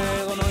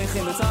אשר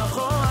נויכי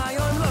מצבחו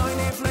היום לא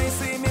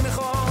נפלסי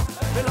ממחו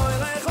ולא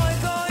ירחוי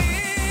כהי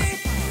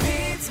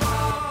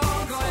מצווה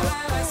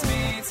גוילס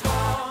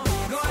מצווה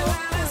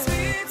גוילס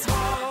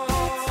מצווה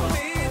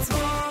גוילס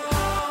מצווה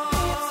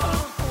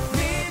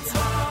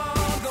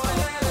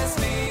גוילס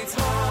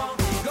מצווה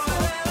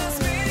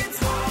גוילס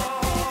מצווה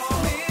גוילס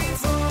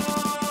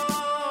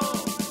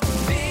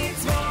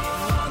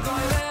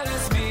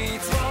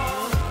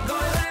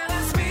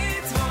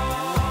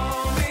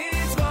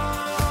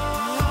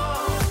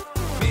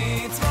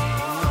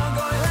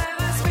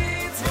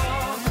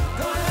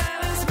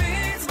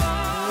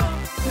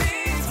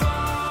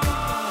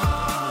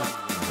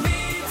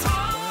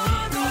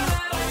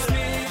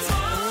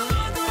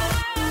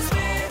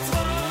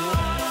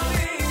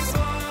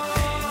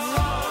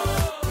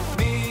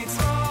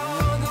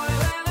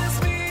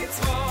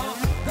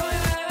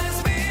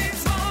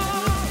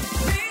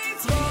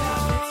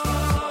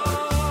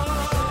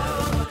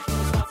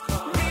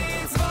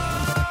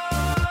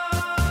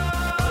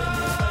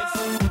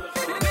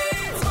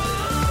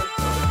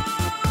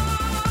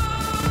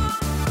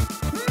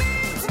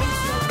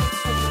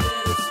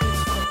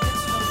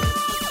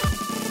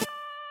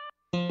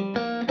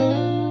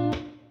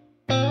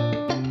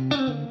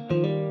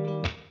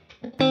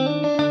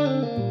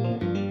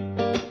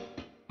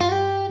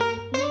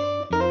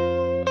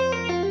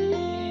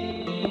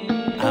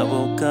I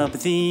woke up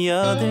the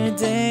other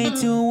day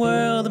to a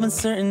world of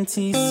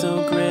uncertainty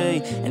so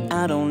gray, and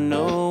I don't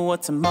know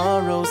what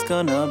tomorrow's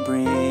gonna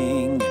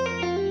bring.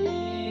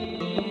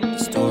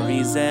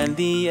 Stories and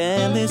the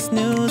endless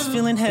news,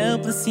 feeling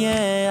helpless,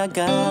 yeah, I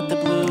got the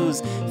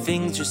blues.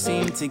 Things just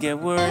seem to get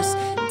worse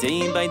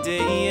day by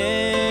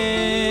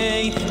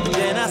day.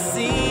 Then I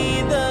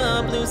see the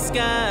blue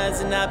skies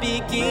and I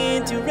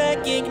begin to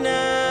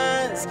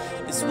recognize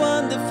this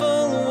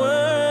wonderful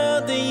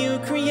world that you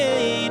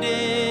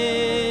created.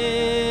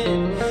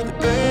 The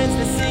birds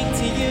that sing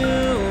to you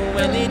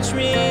and the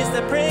trees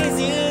that praise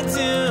you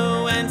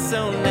too. And so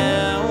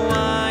now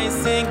I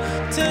sing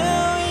to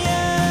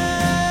you.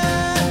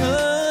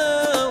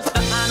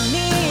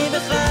 אני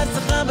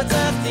בחסך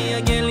בטחתי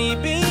אגן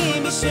ליבי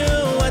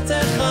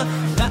בישועתך.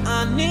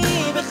 ואני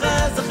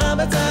בחסך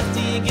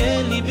בטחתי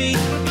אגן ליבי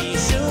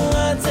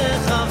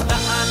בישועתך.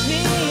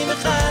 ואני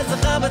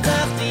בחסך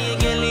בטחתי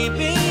אגן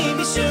ליבי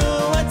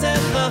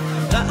בישועתך.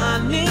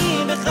 ואני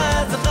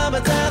בחסך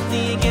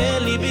בטחתי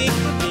אגן ליבי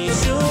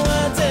בישועתך.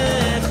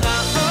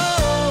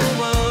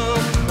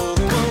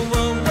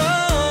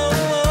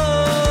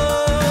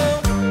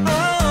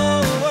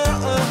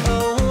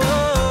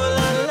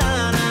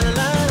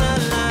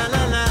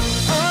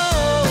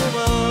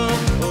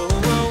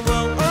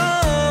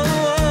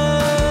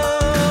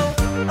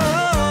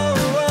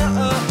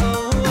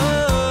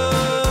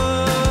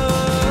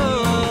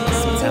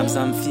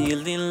 I'm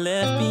feeling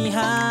left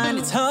behind.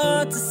 It's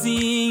hard to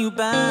see you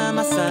by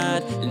my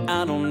side, and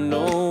I don't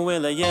know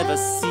will I ever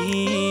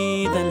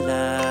see the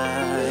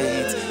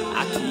light.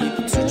 I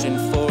keep searching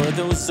for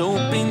those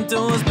open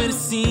doors, but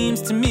it seems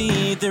to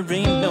me there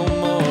ain't no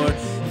more.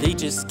 They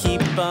just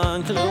keep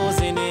on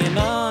closing in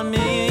on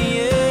me.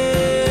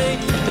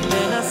 But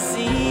then I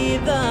see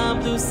the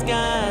blue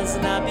skies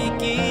and I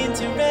begin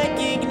to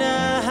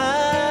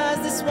recognize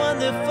this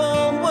wonderful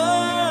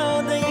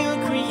world that you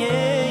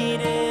created.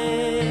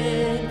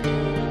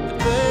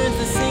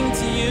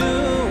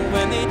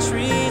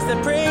 Trees that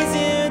praise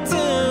you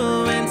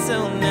too, and so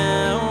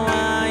now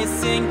I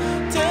sing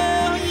to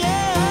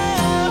you.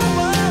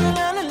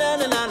 La la la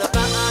la la la.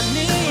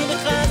 ואני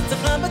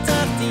בחסך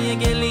בטחתי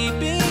אגן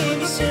ליבי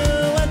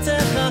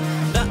בישועתך.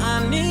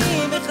 ואני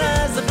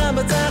בחסך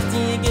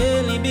בטחתי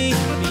אגן ליבי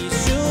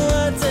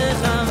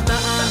בישועתך.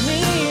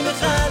 ואני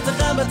בחסך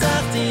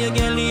בטחתי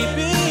אגן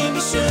ליבי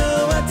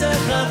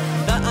בישועתך.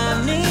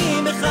 ואני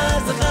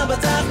בחסך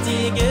בטחתי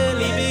אגן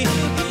ליבי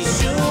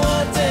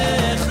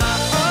בישועתך.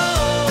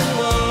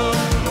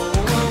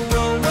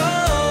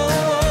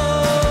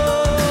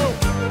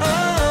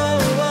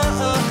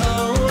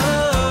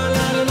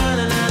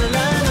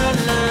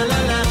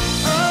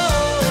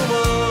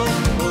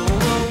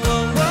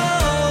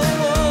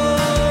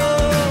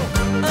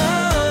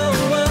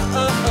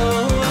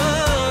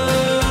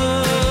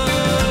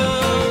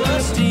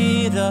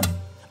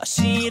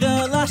 Ashira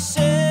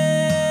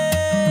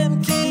Lashem,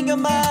 King of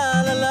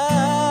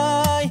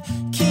Malalai,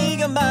 King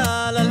of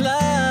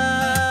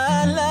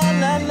Malalai, la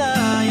la la,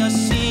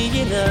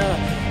 Ashira.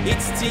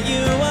 It's to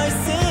you I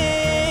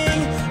sing,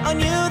 on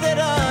you that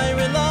I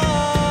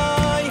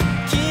rely,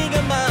 King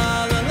of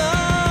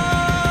Malalai.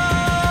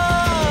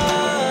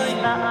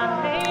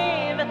 La'ani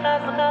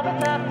v'chazcha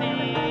v'tachti,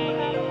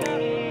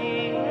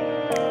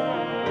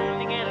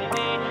 Nigel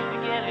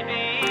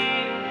libi,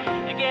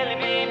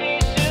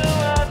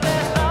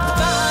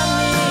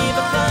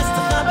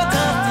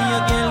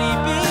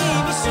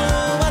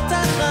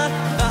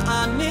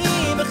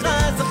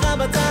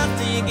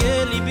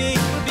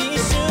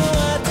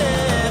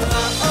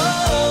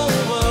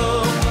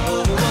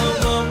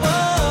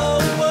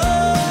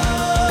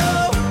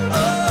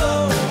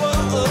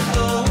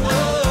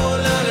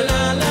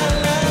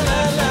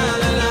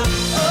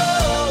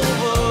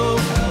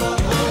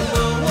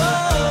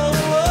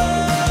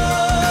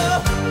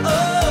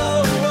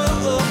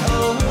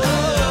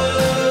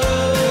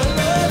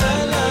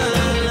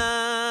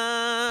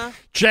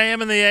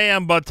 JM in the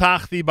AM,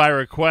 Batachti by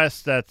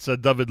request. That's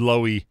David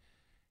Lowy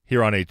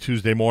here on a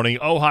Tuesday morning.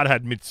 Ohad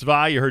had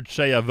mitzvah. You heard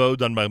Shei Avod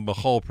done by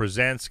Michal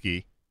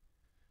Przanski.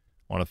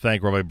 I want to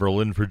thank Rabbi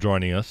Berlin for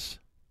joining us.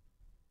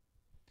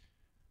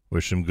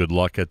 Wish him good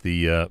luck at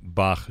the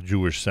Bach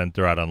Jewish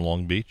Center out on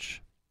Long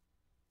Beach.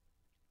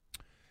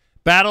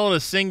 Battle of the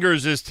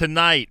Singers is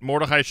tonight.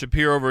 Mordechai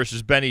Shapiro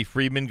versus Benny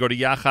Friedman. Go to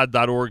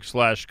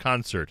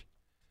yachad.org/concert.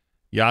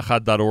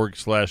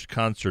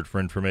 Yachad.org/concert for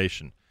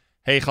information.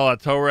 Heichal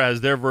HaTorah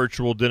has their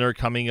virtual dinner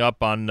coming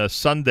up on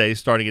Sunday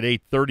starting at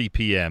 8:30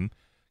 p.m.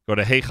 Go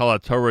to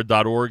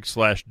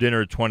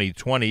heichalatorah.org/dinner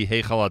 2020.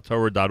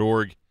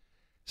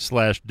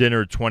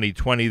 heichalatorah.org/dinner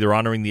 2020. They're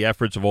honoring the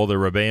efforts of all their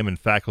rebbeim and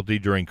faculty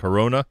during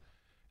Corona.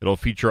 It'll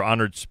feature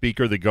honored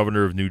speaker, the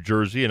governor of New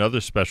Jersey, and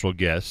other special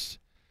guests.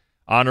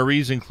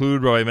 Honorees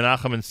include Rabbi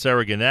Menachem and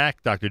Sarah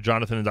Genack, Dr.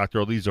 Jonathan and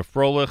Dr. Eliza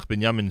Frolich,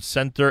 Binyamin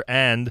Center,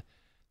 and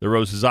the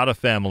Rosazada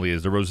family,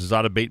 as the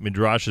Rosazada Beit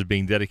Midrash is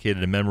being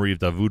dedicated in memory of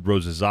Davud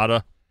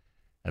Rosazada,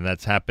 and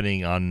that's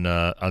happening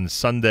on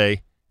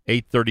Sunday,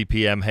 8:30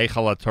 p.m.,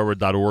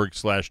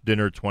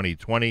 heichalatorah.org/dinner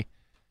 2020,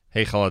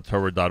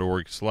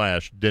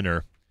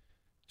 heichalatorah.org/dinner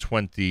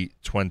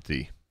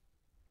 2020.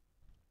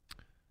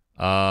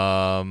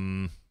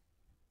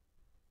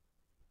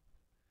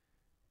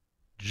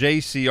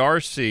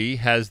 JCRC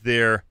has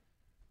their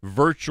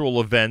virtual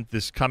event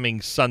this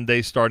coming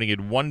Sunday starting at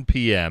 1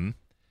 p.m.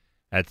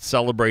 at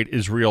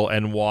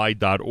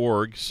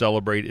celebrateisraelny.org,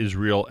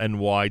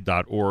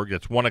 celebrateisraelny.org.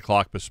 It's 1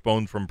 o'clock,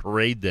 postponed from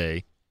Parade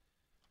Day,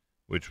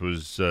 which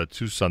was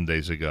 2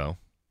 Sundays ago.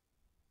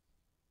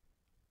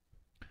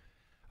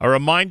 A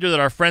reminder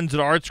that our friends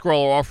at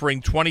ArtScroll are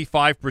offering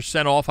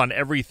 25% off on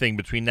everything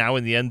between now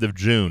and the end of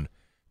June.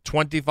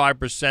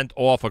 25%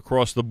 off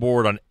across the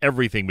board on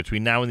everything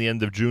between now and the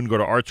end of June. Go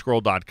to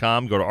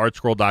artscroll.com. Go to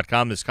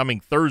artscroll.com. This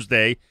coming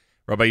Thursday,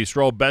 Rabbi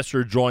Yisrael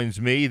Besser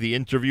joins me. The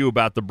interview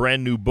about the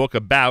brand new book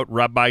about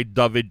Rabbi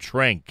David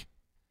Trenk.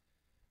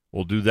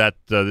 We'll do that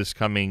this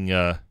coming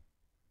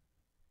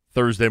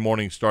Thursday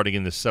morning starting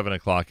in the 7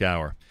 o'clock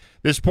hour.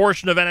 This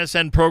portion of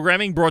NSN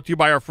programming brought to you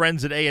by our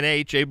friends at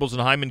A&H. Abel's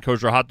and Hyman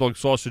Kosher Hot Dog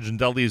Sausage and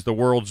Deli is the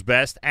world's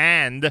best.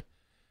 And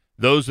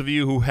those of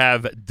you who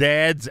have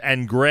dads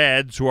and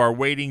grads who are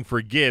waiting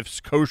for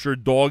gifts,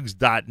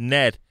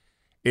 kosherdogs.net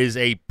is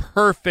a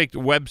perfect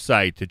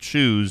website to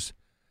choose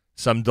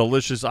some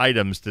delicious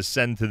items to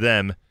send to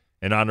them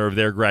in honor of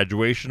their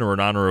graduation or in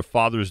honor of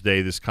Father's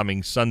Day this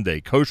coming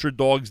Sunday.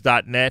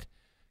 Kosherdogs.net,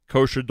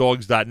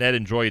 kosherdogs.net.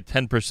 Enjoy a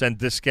 10%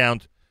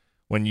 discount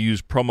when you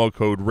use promo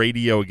code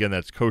radio. Again,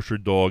 that's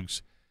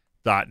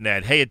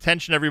kosherdogs.net. Hey,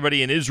 attention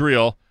everybody in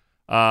Israel.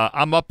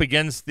 I'm up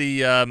against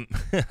the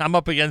I'm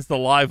up against the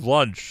live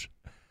lunch.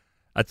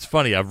 That's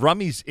funny.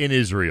 Avrami's in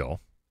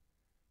Israel,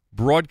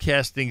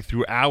 broadcasting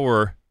through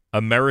our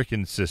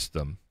American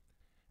system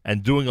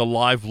and doing a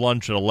live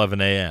lunch at 11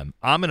 a.m.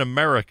 I'm in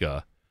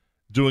America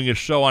doing a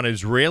show on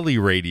Israeli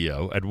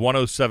radio at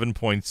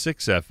 107.6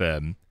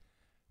 FM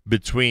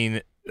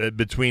between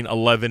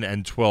 11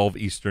 and 12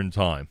 Eastern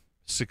Time,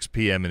 6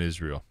 p.m. in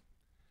Israel.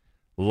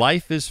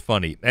 Life is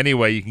funny.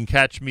 Anyway, you can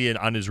catch me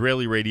on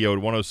Israeli radio at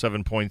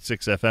 107.6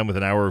 FM with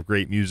an hour of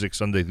great music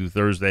Sunday through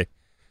Thursday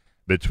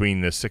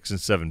between 6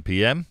 and 7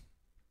 p.m.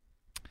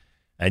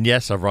 And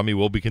yes, Avrami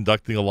will be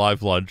conducting a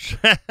live lunch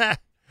at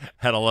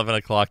 11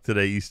 o'clock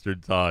today Eastern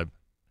Time.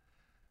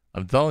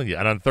 I'm telling you.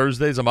 And on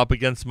Thursdays, I'm up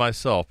against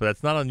myself. But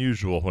that's not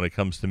unusual when it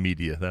comes to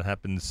media. That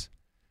happens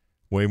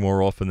way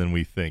more often than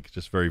we think.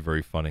 Just very,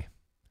 very funny.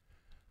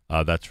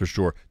 That's for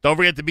sure. Don't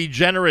forget to be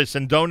generous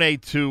and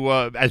donate to,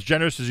 as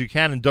generous as you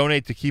can, and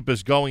donate to keep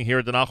us going here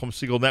at the Nachum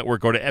Segal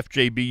Network. Go to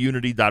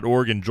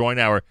fjbunity.org and join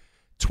our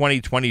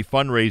 2020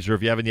 fundraiser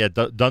if you haven't yet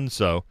done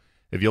so.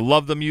 If you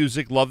love the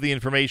music, love the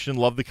information,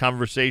 love the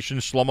conversation,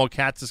 Shlomo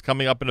Katz is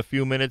coming up in a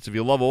few minutes. If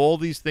you love all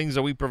these things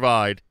that we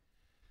provide,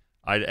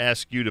 I'd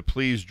ask you to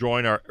please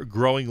join our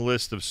growing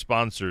list of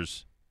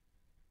sponsors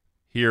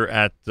here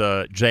at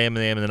JM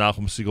and the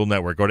Nachum Segal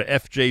Network. Go to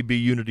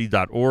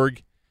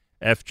fjbunity.org.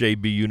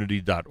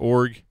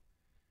 fjbunity.org,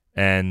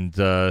 and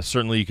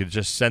certainly you could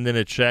just send in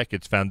a check.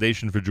 It's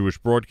Foundation for Jewish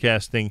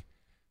Broadcasting,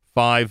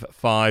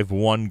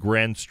 551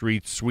 Grand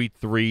Street, Suite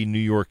 3, New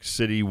York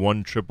City,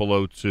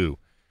 10002.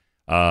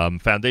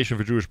 Foundation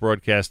for Jewish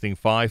Broadcasting,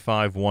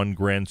 551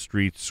 Grand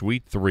Street,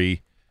 Suite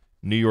 3,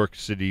 New York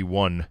City,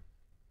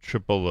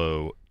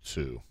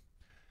 10002.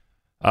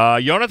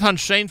 Yonatan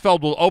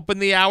Shainfeld will open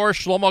the hour.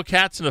 Shlomo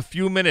Katz in a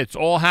few minutes,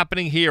 all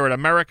happening here at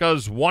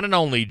America's one and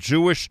only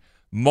Jewish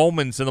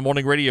Moments in the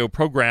Morning radio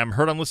program,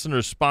 heard on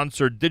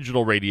listeners-sponsored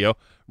digital radio,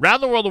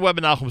 around the world, the web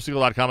at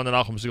NachumSegal.com and the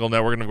Nachum Segal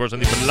Network, and, of course, on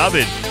the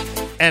beloved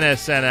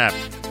NSN app.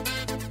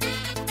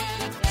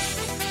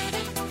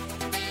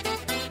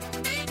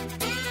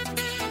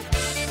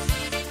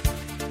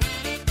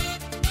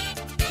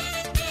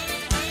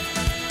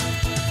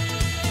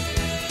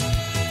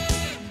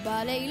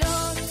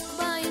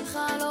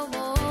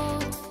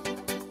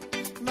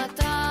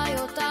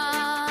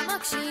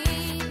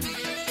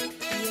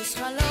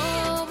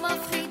 חלום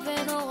מפחיד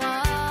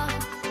ונורא,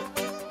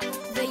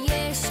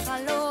 ויש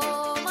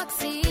חלום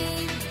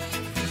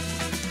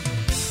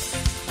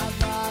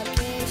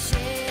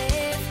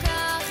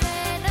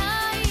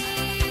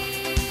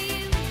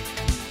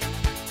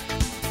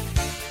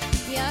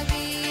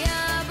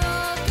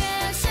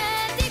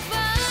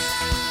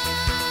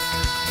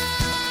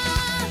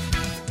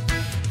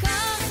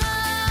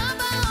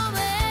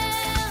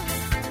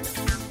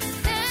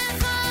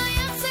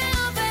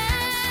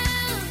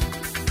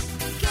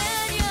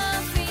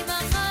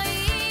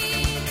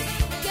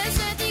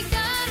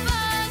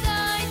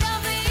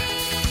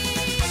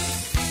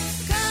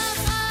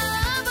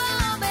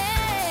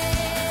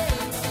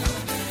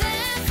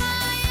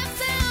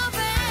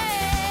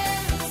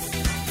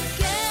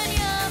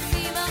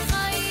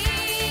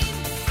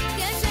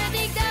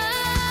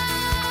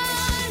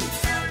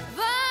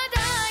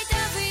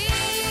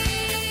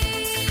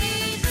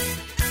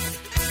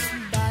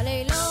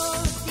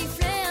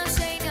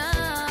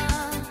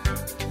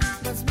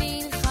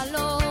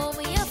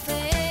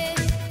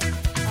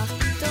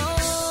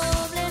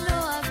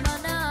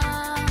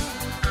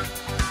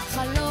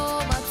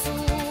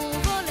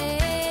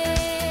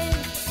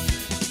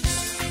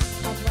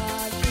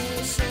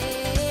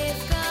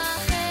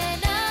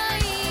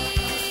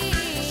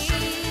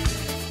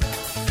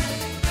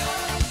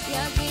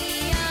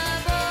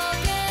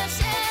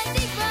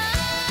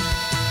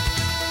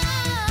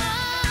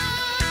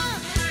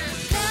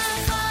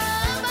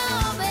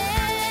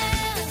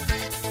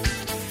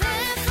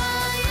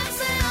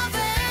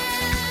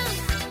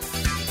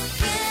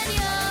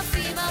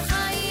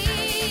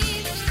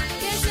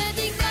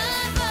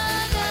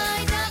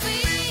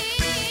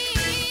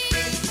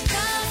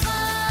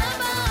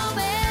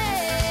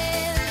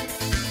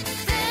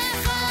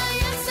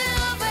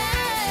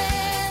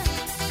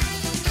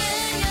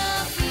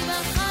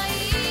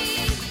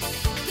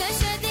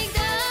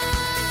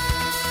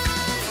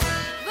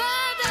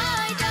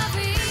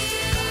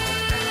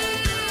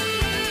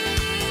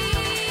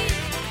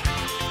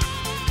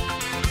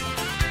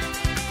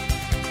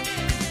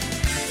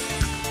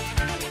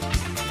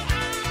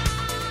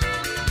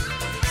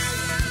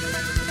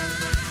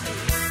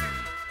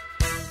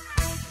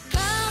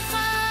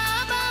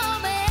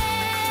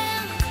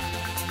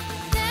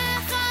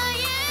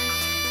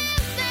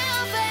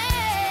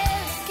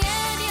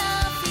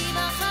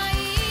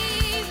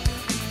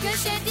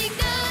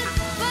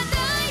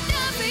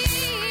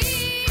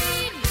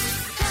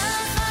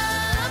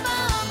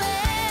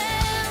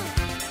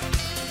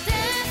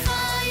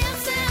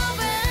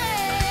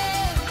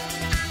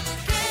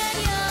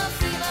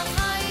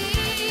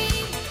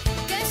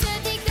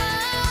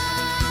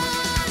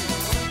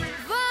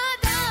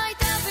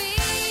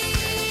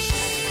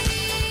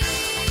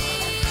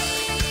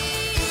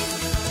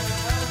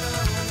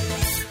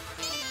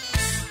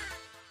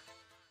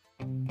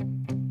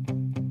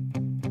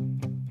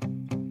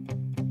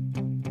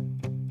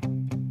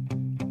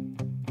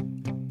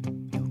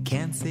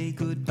Can't say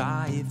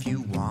goodbye if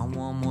you want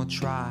one more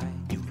try.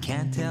 You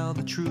can't tell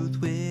the truth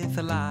with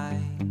a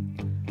lie.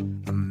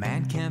 A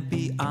man can't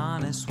be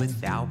honest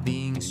without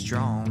being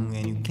strong,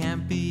 and you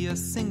can't be a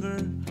singer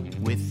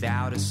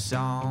without a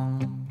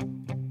song.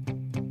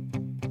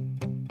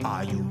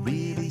 Are you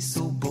really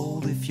so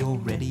bold if you're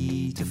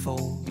ready to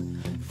fold?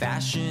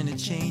 Fashion, it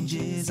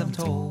changes, I'm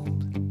told.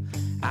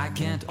 I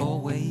can't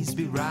always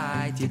be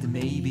right, yet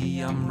maybe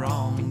I'm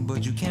wrong.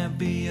 But you can't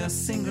be a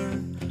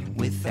singer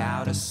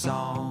without a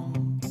song.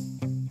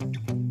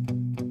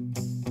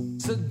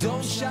 So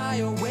don't shy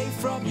away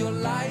from your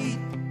light.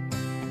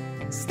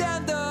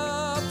 Stand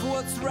up for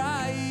what's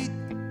right.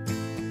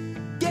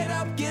 Get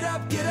up, get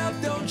up, get up,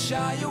 don't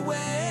shy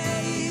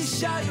away,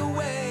 shy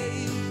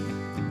away.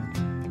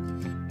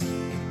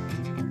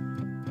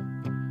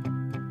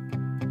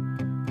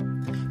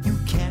 You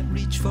can't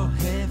reach for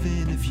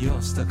heaven if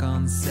you're stuck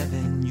on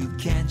 7. You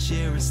can't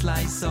share a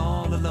slice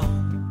all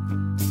alone.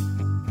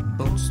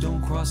 Boats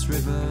don't cross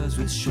rivers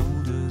with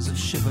shoulders of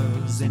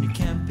shivers, and you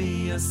can't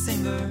be a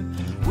singer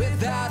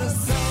without a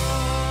song.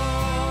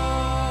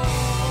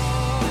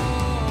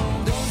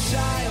 Don't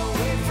shy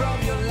away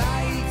from your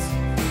light.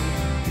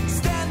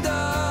 Stand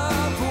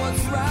up for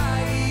what's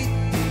right.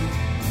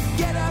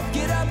 Get up,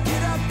 get up,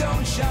 get up,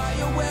 don't shy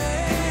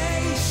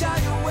away, shy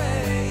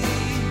away.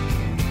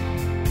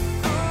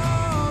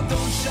 Oh,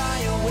 don't shy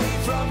away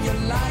from your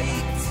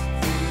light.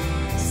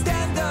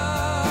 Stand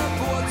up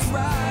for what's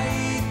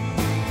right.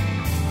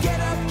 Get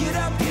up, get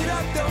up, get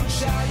up, don't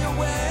shy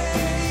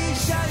away,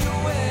 shy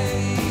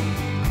away.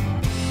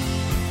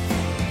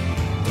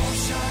 Don't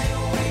shy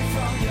away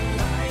from your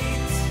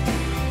light.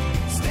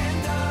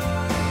 Stand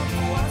up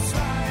for what's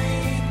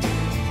right.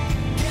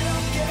 Get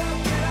up, get up,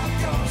 get up,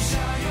 don't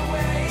shy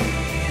away,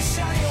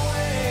 shy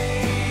away.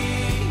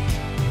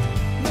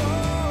 No,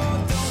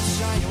 don't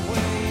shy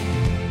away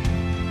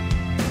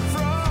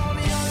from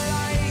your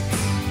light.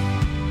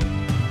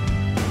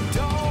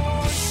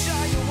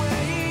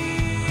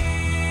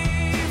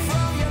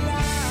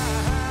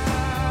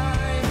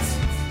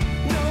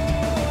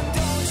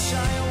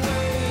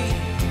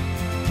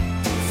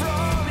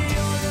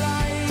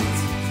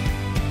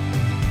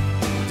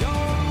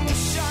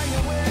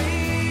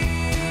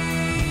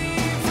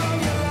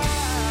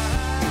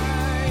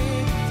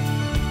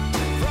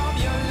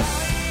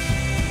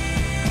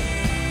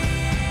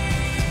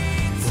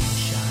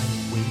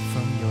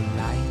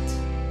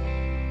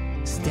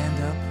 stand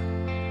up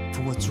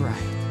for what's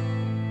right.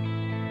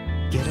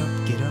 Get up,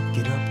 get up,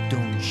 get up,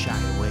 don't shy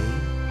away.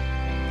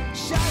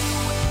 Shy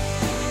away,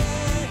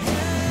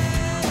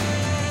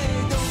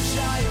 don't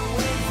shy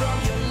away from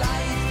your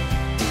life.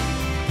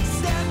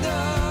 Stand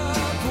up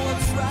for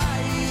what's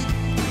right.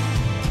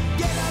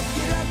 Get up,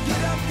 get up,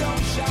 get up,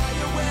 don't shy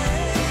away.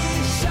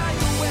 Shy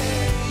away,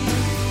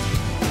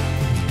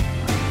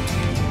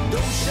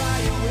 don't shy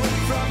away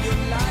from your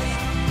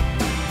life.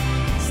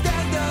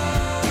 Stand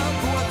up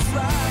for what's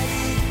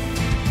right.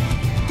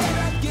 Get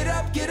up, get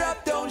up, get up,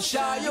 don't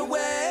shy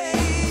away.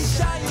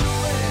 Shy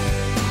away.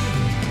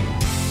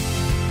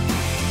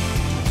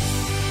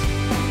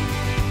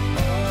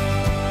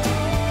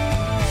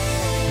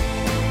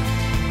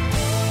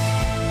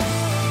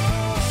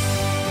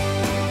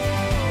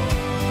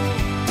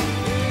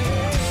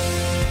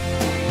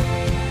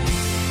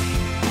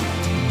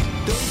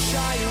 Don't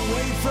shy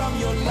away from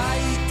your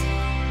light.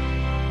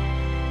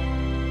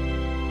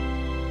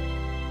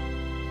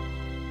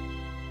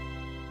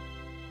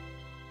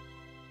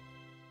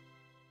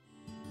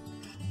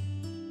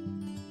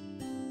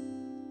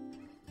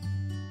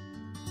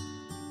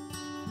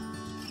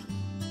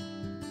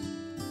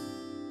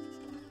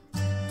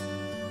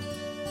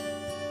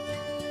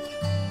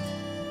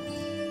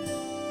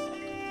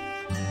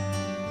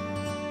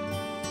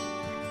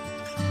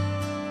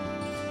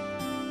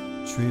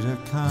 Treat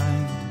her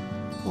kind,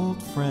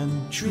 old friend,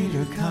 treat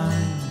her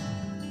kind.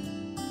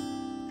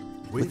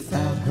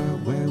 Without her,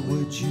 where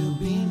would you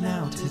be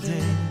now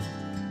today?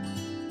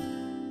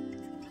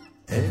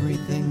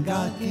 Everything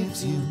God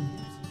gives you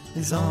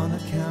is on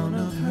account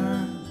of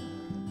her,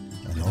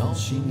 and all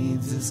she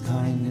needs is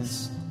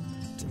kindness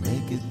to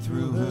make it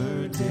through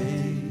her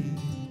day.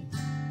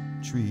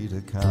 Treat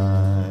her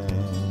kind.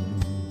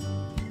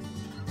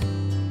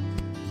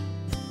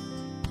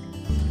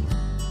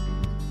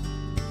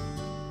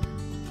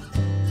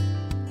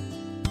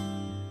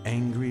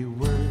 Angry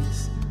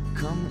words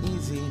come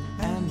easy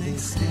and they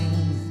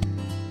sting.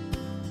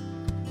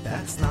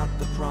 That's not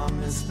the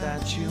promise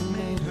that you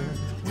made her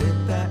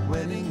with that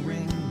wedding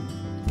ring.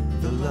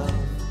 The love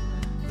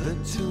the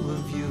two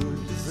of you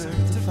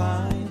deserve to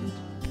find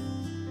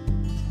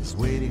is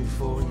waiting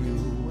for you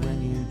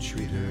when you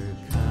treat her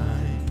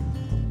kind.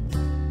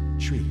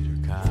 Treat her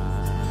kind.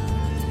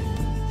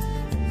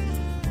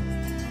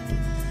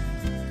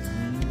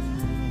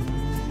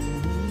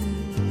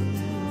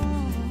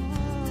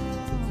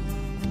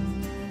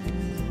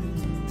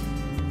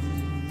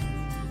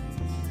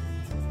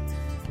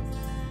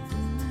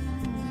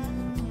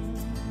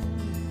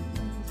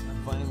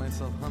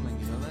 Humming,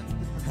 you know that?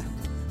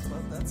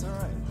 But that's all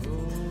right.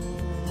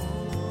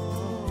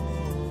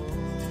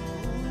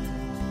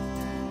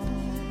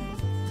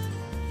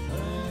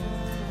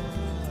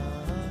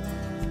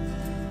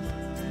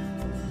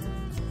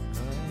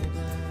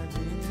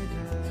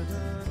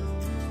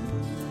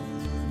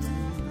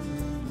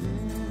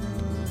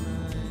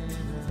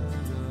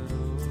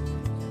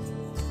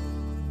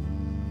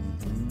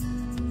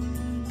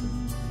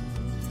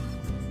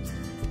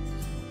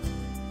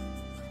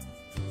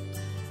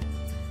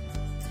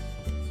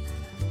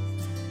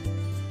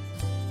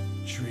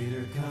 Treat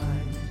her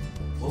kind,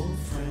 old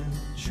friend,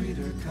 treat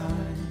her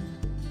kind.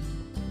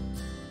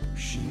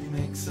 She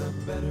makes a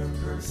better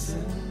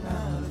person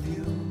out of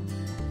you.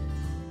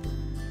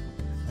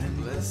 And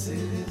blessed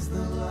is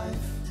the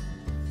life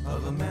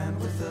of a man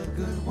with a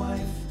good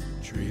wife.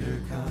 Treat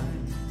her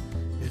kind,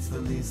 it's the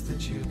least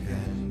that you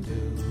can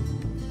do.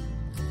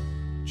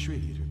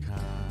 Treat her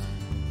kind.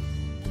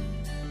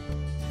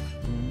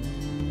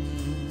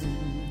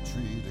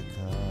 Treat her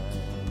kind.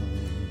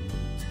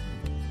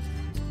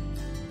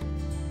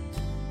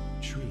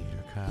 Treat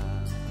her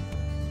kind.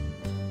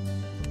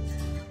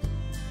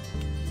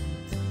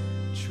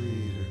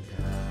 Treat her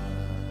kind.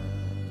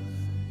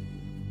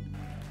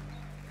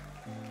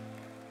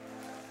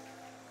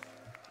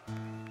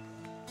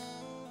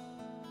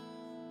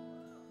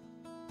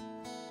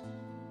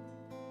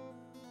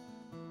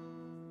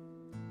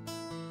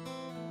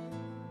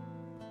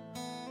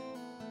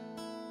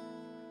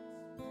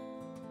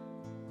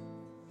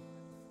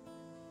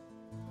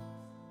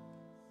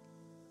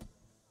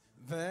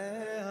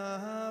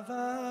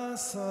 ואהבה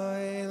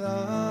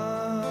סוילה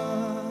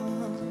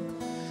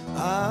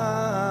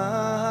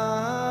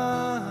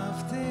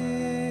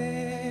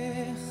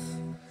אהבתיך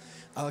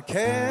על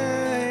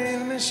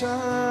כן משכתיך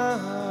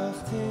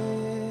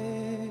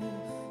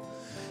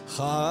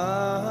חסד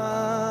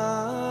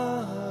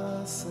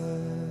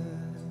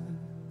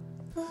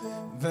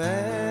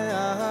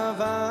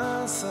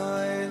ואהבה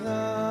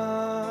סוילה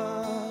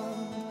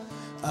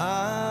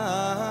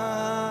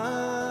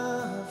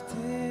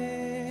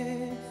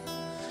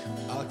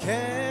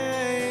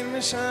כן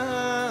משכתיך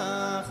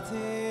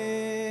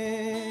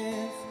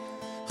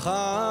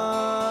חסד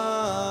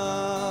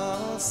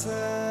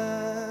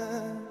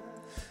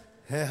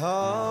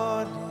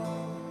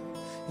ההודי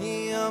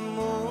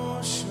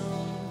ימושו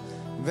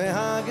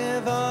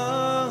והגבוס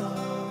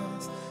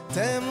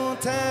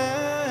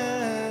תמותנה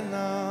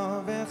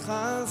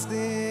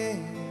בחסדי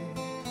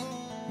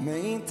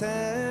מיתך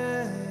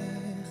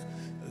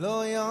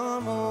לא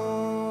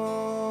ימות.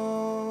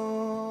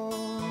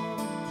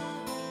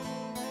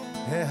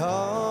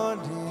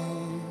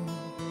 ההודים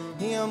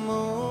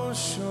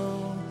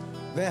ימושו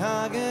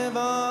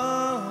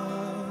והגבעות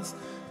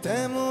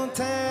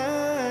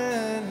תמותנה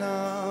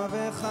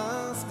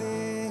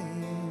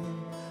בחסדים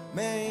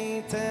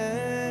מאיתך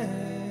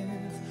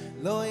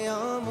לא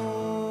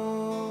ימוש.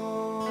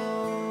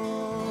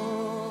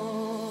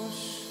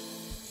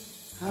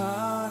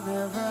 An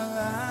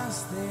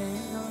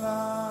everlasting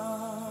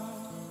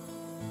love,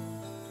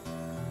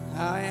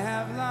 I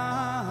have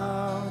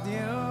loved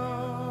you,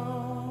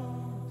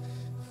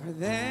 for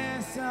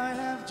this I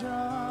have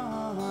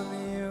drawn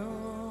you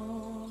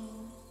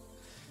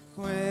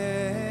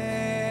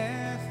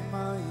with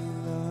my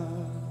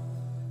love.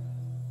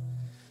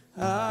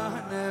 An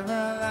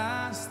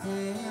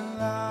everlasting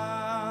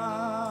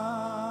love,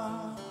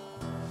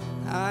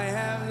 I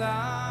have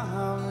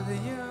loved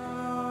you,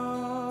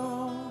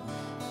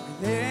 for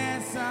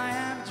this I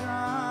have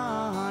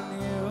drawn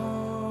you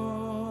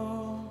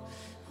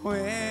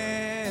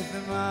with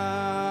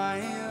my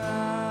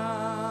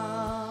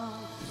love.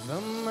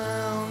 The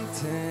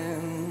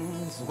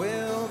mountains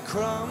will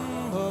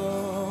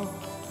crumble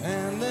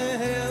and the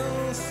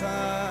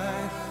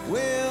hillside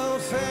will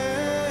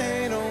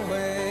fade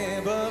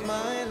away, but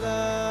my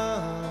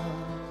love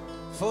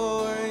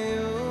for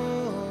you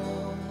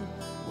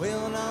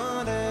will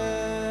not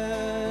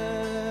end.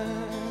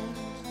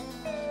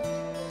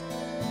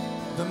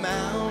 The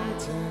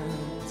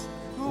mountains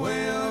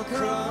will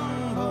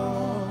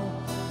crumble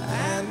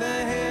and the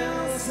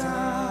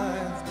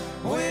hillsides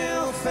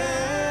will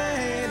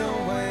fade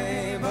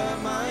away, but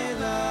my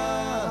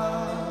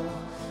love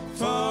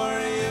for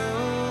you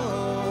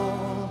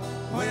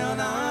will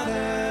not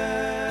end.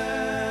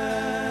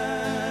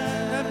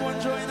 Everyone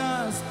join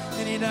us.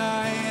 And he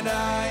died,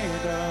 died,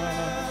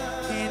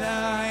 he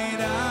died,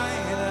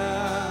 died,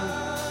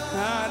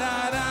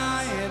 died,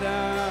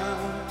 died,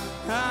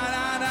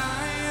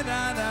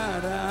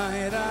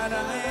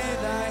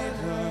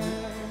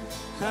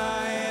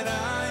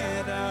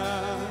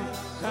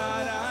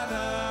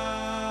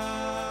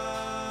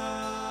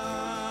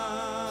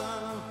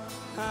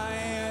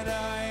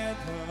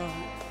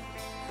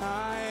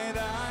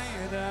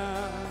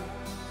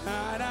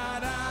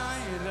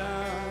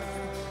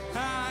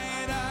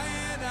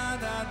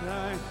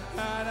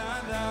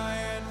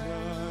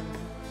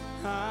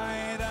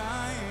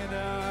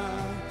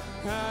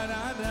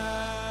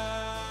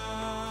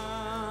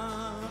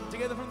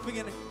 Together from the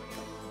beginning.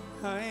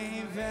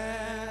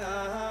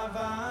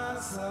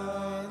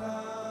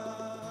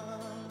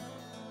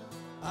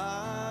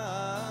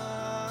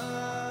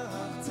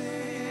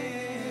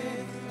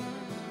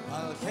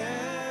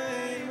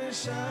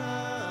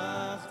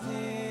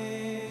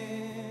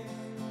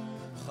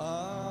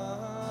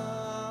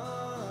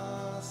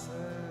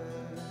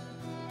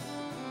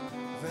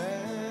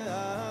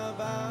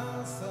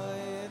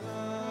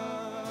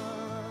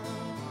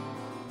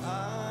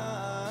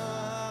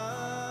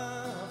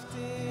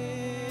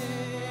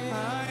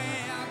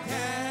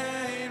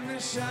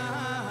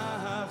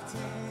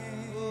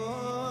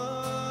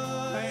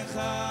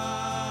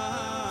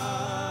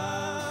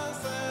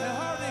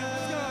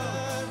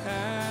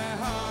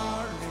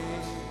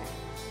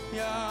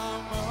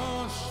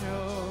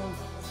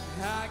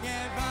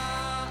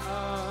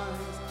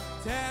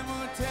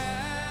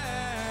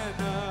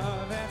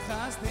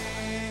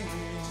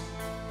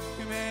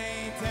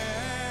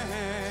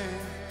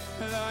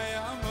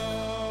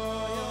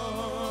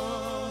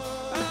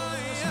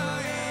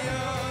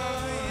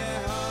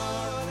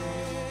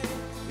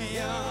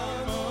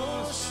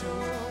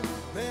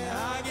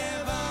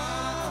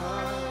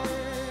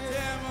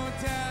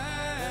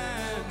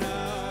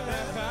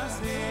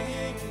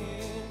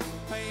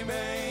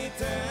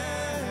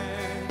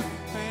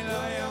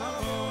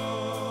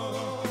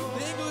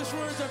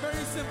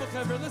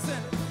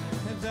 Listen.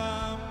 The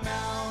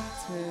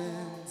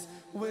mountains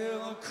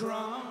will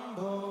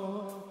crumble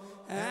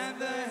and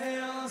the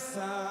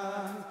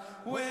hillside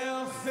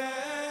will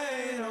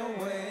fade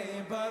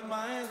away, but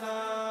my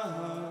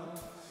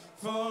love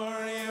for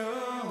you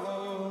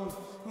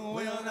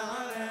will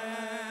not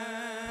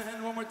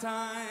end. One more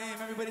time,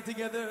 everybody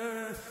together.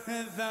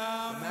 The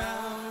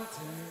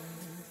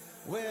mountains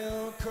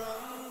will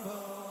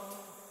crumble.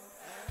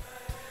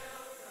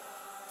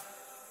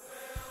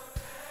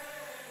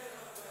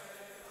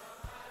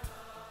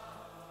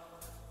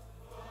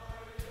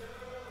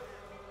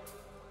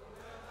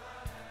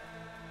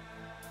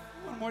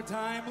 One more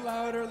time,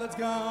 louder, let's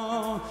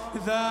go.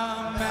 The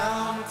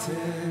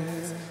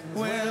mountains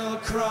will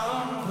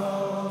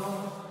crumble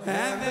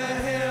and the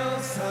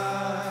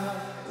hillside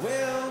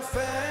will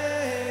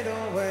fade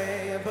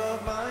away, but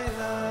my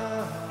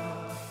love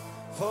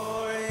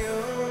for you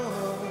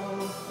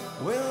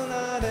will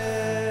not end.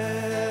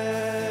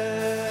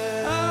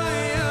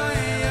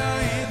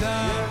 The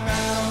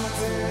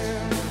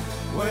mountains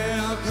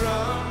will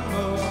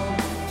crumble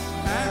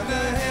and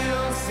the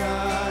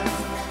hillside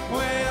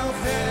will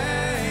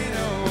fade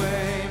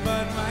away,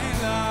 but my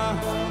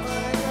love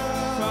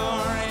for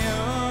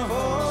you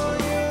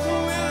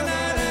will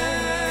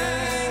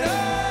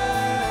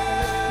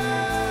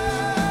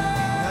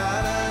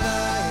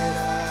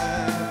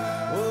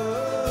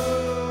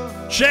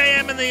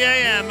JM in the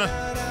AM.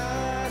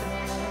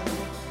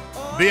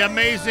 The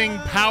amazing,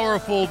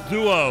 powerful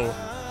duo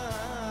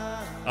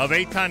of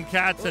Eitan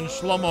Katz and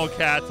Shlomo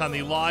Katz on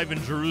the Live in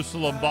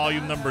Jerusalem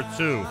Volume Number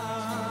 2.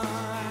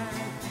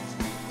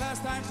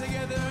 Last time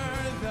together,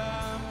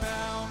 the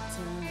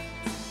mountains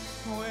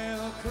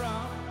will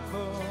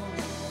crumble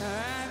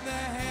and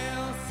the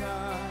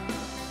hillside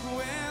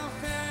will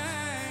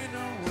fade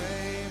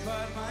away,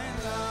 but my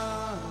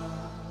love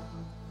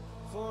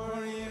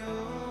for you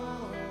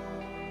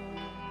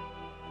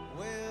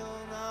will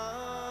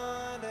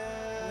not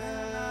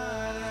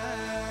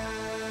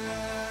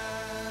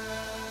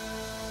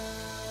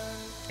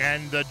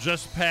And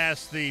just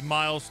past the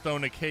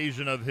milestone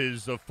occasion of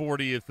his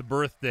 40th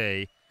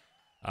birthday,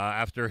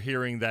 after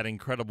hearing that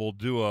incredible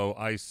duo,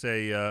 I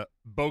say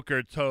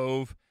Boker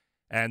Tov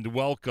and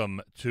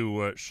welcome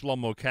to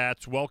Shlomo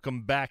Katz.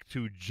 Welcome back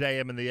to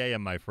JM in the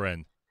AM, my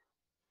friend.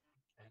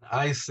 And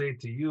I say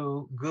to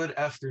you, good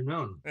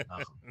afternoon.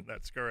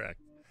 That's correct.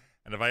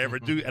 And if I ever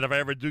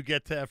do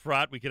get to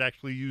Efrat, we could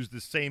actually use the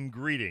same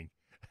greeting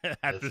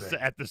at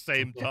the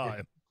same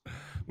time,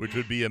 which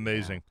would be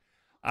amazing.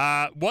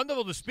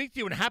 Wonderful to speak to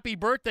you, and happy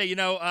birthday. You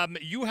know,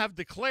 you have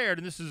declared,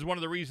 and this is one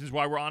of the reasons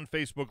why we're on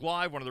Facebook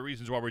Live, one of the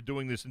reasons why we're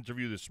doing this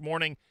interview this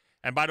morning.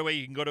 And by the way,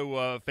 you can go to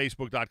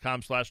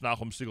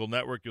facebook.com/Nachum Segal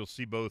Network. You'll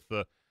see both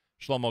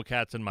Shlomo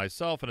Katz and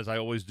myself. And as I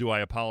always do, I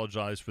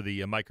apologize for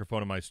the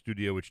microphone in my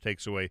studio, which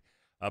takes away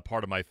a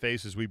part of my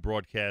face as we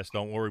broadcast.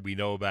 Don't worry, we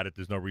know about it.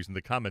 There's no reason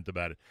to comment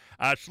about it.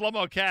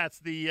 Shlomo Katz,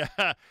 the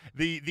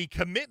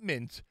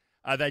commitment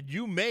that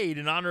you made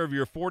in honor of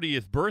your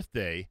 40th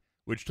birthday,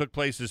 which took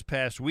place this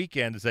past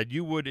weekend, is that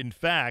you would, in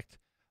fact,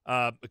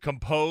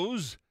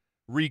 compose,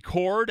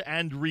 record,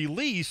 and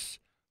release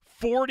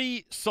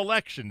 40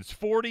 selections,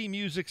 40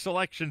 music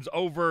selections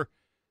over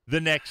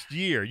the next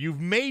year. You've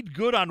made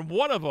good on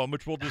one of them,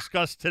 which we'll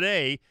discuss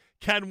today.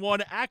 Can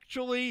one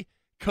actually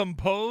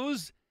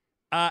compose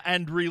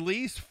and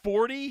release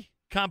 40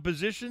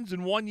 compositions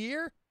in 1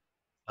 year?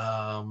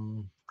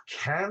 Can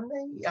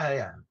they?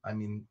 Yeah. I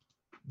mean,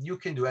 you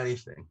can do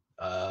anything,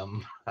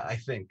 I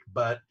think,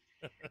 but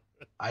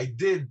I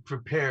did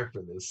prepare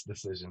for this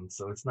decision,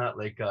 so it's not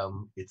like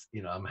it's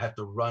I'm have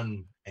to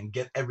run and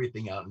get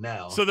everything out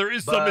now. So there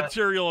is some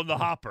material in the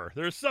hopper.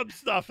 There's some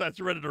stuff that's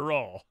ready to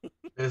roll.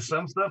 There's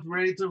some stuff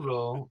ready to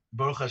roll,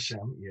 Baruch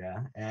Hashem,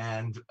 yeah.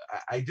 And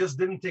I just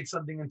didn't take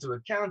something into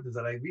account, is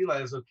that I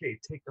realized, okay,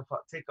 take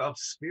off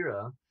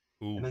Sphira,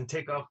 and then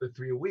take off the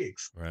 3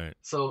 weeks. Right.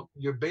 So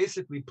you're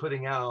basically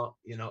putting out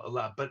a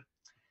lot. But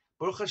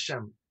Baruch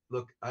Hashem,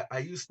 look, I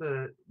used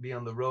to be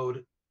on the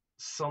road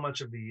so much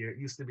of the year. It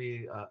used to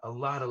be a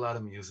lot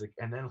of music,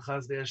 and then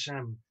Chazdei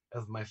Hashem,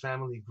 as my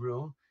family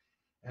grew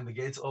and the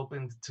gates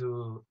opened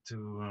to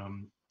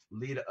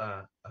lead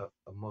a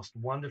most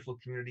wonderful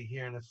community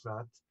here in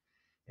Efrat,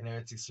 in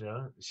Eretz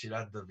Yisrael,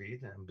 Shirat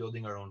David, and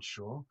building our own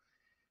shul.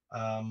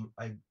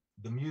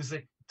 The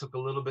music took a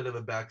little bit of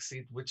a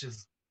backseat, which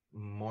is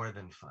more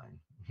than fine,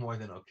 more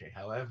than okay.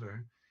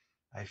 However,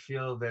 I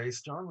feel very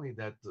strongly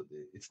that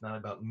it's not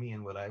about me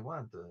and what I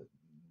want.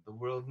 The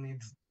world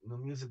needs the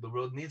music. The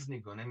world needs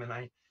nigunim, and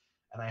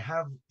I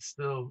have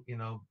still,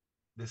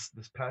 this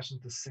passion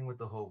to sing with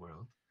the whole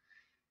world.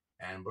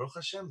 And Baruch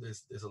Hashem,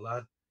 there's a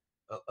lot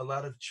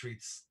of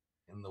treats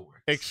in the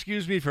works.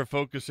 Excuse me for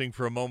focusing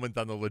for a moment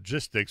on the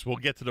logistics. We'll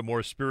get to the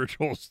more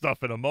spiritual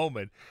stuff in a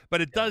moment. But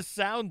it does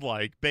sound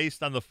like,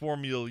 based on the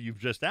formula you've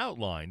just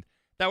outlined,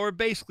 that we're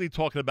basically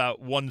talking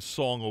about one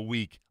song a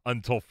week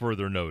until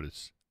further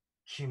notice.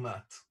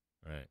 Kimat.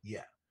 Right.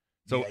 Yeah.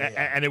 So,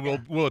 and it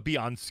will it be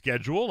on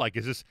schedule? Like,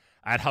 is this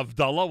at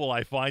Havdalah? Will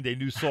I find a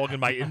new song in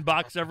my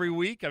inbox every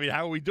week? I mean,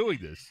 how are we doing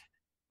this?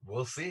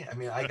 We'll see. I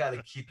mean, I got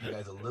to keep you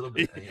guys a little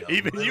bit.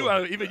 Even you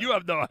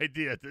have no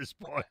idea at this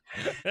point.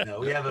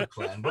 No, we have a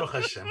plan. Baruch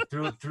Hashem,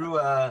 through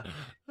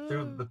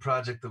the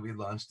project that we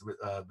launched, with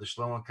the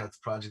Shlomo Katz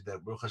project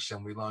that Baruch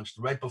Hashem we launched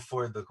right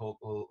before the whole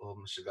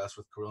Mishigas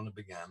with Corona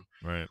began.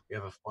 Right. We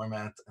have a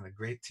format and a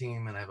great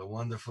team, and I have a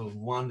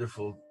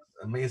wonderful,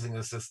 amazing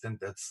assistant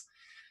that's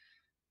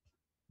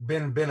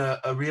been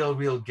a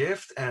real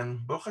gift,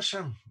 and Baruch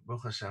Hashem,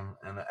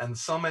 and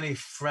so many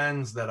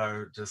friends that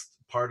are just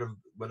part of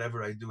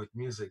whatever I do with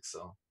music,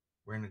 so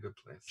we're in a good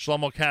place.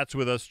 Shlomo Katz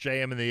with us,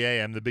 JM in the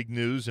AM. The big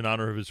news in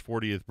honor of his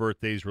 40th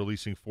birthday is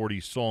releasing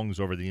 40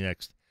 songs over the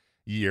next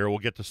year. We'll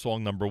get to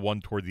song number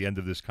 1 toward the end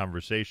of this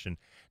conversation.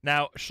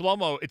 Now,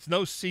 Shlomo, it's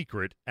no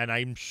secret, and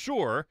I'm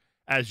sure,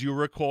 as you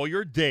recall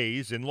your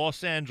days in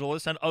Los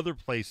Angeles and other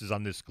places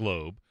on this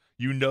globe,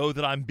 you know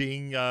that I'm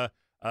being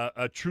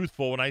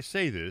truthful when I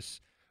say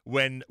this.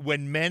 When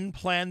men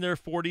plan their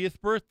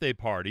 40th birthday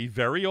party,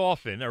 very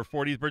often, or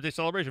 40th birthday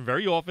celebration,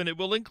 very often it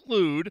will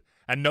include,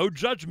 and no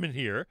judgment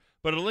here,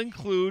 but it'll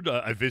include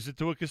a visit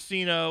to a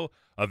casino,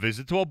 a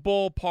visit to a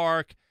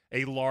ballpark,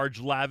 a large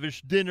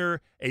lavish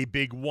dinner, a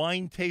big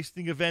wine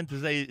tasting event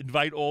as they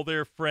invite all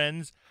their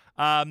friends.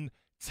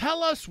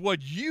 Tell us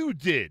what you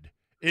did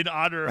in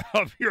honor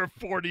of your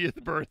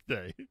 40th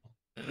birthday.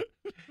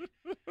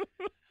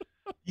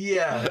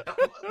 Yeah,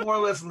 more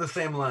or less in the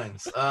same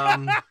lines.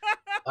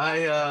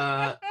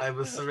 I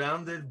was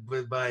surrounded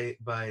by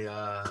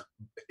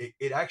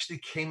it actually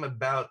came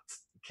out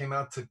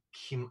to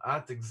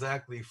kimat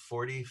exactly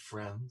 40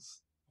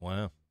 friends.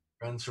 Wow.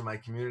 Friends from my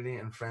community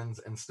and friends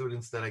and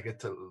students that I get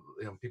to,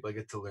 people I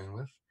get to learn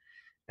with.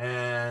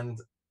 And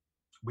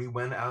we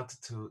went out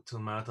to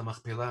Marat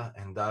HaMachpelah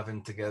and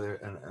davened together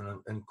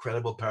an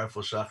incredible,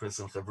 powerful Shachris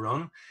in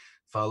Hebron,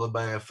 followed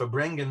by a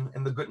Farbrengen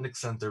in the Gutnick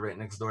Center right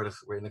next door to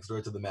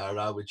the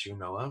Me'ara, which you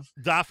know of.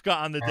 Dafka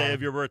on the day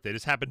of your birthday.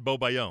 This happened Bo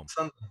Bayom.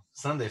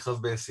 Sunday,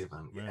 Chav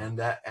Be'esivan.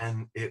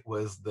 And it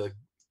was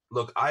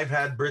look, I've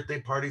had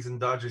birthday parties in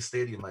Dodger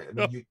Stadium. I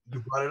mean,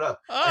 you brought it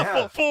up.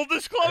 Full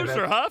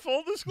disclosure,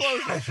 Full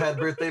disclosure. I've had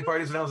birthday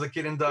parties when I was a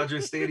kid in Dodger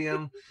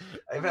Stadium.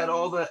 I've had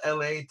all the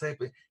LA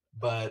type of,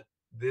 but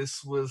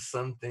this was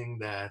something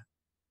that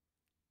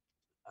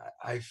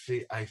I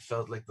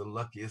felt like the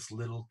luckiest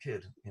little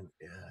kid.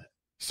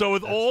 So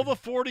with all the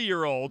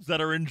 40-year-olds that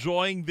are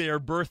enjoying their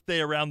birthday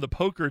around the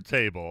poker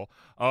table,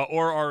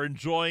 or are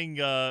enjoying,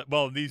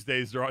 well, these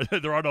days there are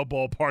no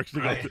ballparks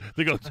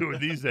to go to in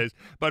these days,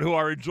 but who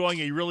are enjoying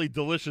a really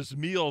delicious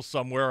meal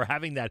somewhere or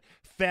having that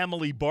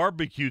family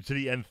barbecue to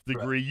the nth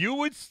degree, you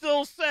would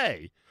still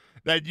say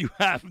that you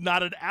have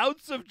not an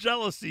ounce of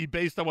jealousy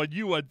based on what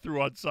you went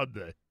through on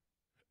Sunday.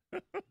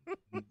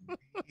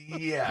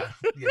 Yeah,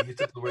 you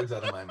took the words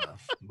out of my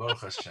mouth. Baruch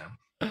Hashem.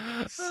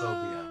 So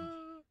beyond.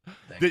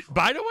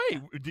 By the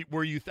way,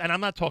 were you? And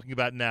I'm not talking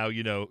about now.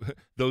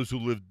 Those who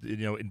lived,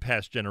 in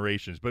past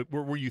generations. But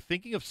were you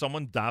thinking of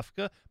someone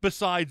dafka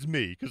besides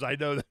me? Because I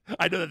know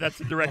that that's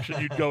the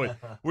direction you'd go in.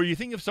 Were you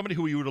thinking of somebody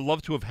who you would have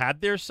loved to have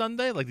had there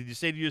Sunday? Like, did you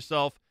say to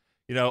yourself,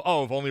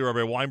 oh, if only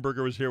Rabbi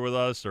Weinberger was here with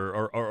us,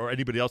 or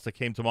anybody else that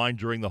came to mind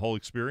during the whole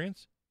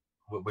experience?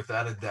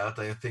 Without a doubt,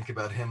 I think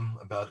about him,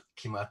 about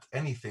kimat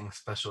anything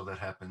special that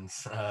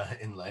happens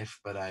in life.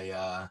 But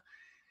I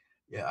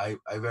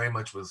very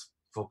much was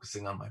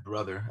focusing on my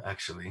brother,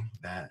 actually,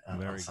 that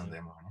on Sunday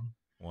morning.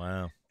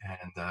 Wow.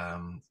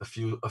 And a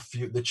few.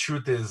 The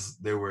truth is,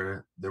 there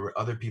were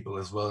other people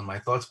as well in my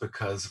thoughts,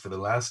 because for the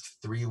last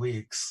 3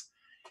 weeks,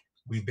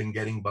 we've been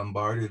getting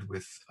bombarded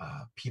with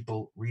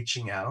people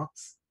reaching out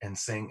and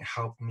saying,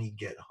 "Help me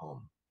get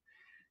home."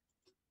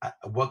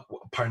 What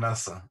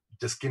Parnasa?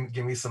 Just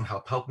give me some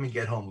help. Help me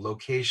get home.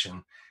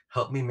 Location.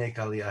 Help me make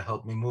Aliyah.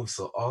 Help me move.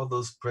 So all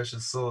those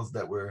precious souls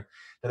that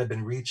have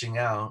been reaching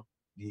out,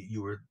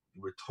 you were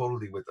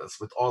totally with us,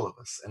 with all of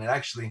us. And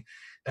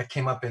that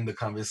came up in the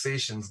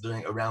conversations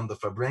around the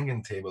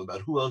Farbrengen table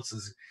about who else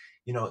is,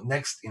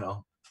 next,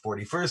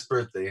 41st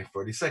birthday,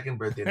 42nd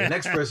birthday, the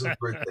next person's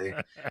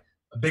birthday,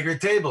 a bigger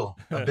table,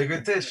 a bigger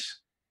tish.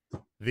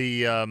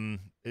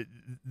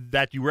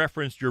 That you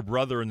referenced your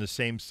brother in the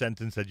same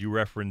sentence that you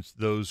referenced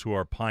those who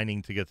are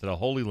pining to get to the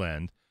Holy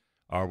Land.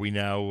 Are we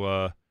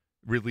now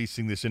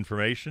releasing this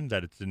information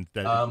that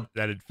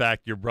that in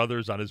fact your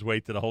brother's on his way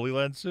to the Holy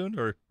Land soon,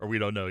 or we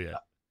don't know yet?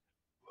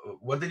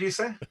 What did you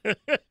say?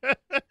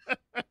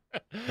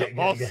 Get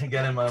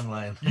him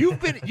online.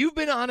 You've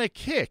been on a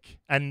kick,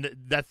 and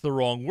that's the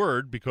wrong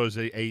word, because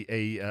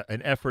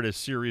an effort as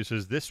serious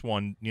as this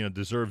one,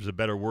 deserves a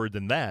better word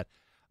than that.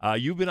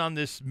 You've been on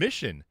this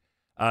mission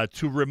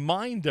to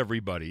remind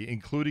everybody,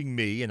 including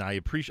me, and I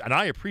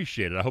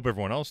appreciate it. I hope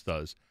everyone else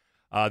does.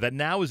 That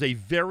now is a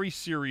very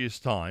serious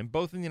time,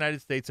 both in the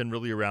United States and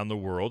really around the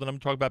world. And I'm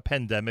talking about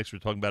pandemics. We're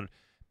talking about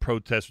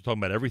protests. We're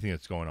talking about everything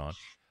that's going on.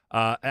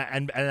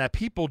 And that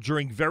people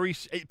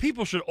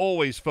should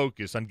always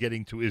focus on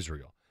getting to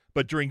Israel.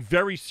 But during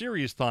very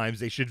serious times,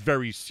 they should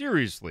very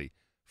seriously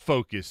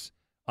focus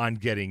on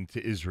getting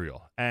to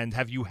Israel. And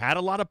have you had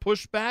a lot of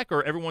pushback,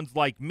 or everyone's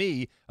like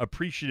me,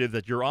 appreciative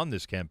that you're on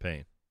this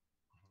campaign?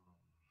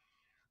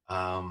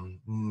 A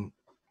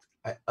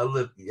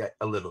little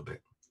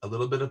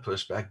bit of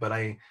pushback, but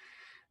I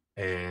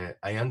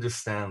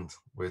understand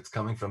where it's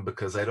coming from,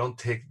 because I don't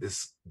take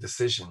this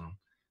decision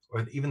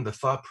or even the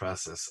thought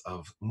process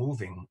of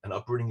moving and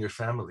uprooting your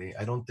family.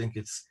 I don't think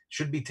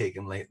should be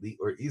taken lightly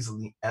or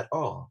easily at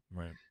all.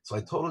 Right. So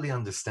I totally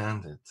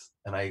understand it,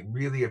 and I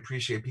really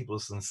appreciate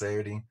people's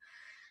sincerity,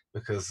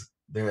 because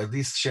they're at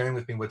least sharing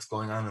with me what's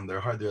going on in their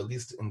heart. They're at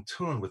least in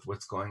tune with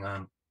what's going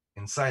on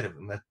inside of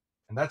them.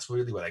 And that's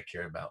really what I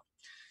care about.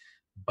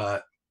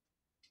 But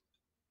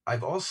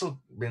I've also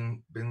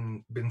been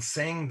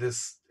saying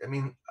this. I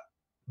mean,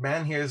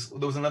 there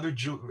was another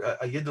Jew,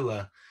 a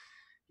Yidela,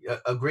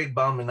 a great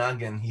Baal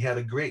Menagen. He had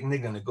a great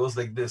nigun. It goes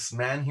like this: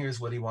 man hears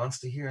what he wants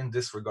to hear and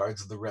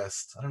disregards the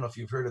rest. I don't know if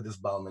you've heard of this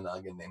Baal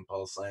Menagen named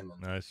Paul Simon.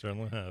 I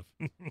certainly have.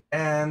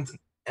 and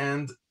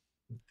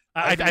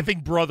I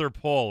think Brother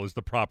Paul is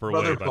the proper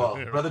Brother way.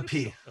 Paul, Brother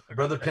P,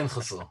 Brother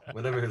Pinchasel,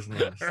 whatever his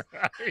name is.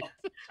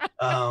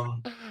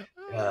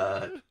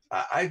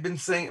 I've been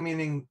saying,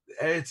 meaning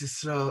Eretz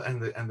Yisrael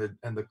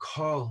and the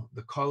call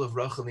of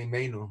Rachel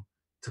Imenu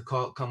to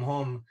come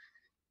home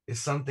is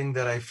something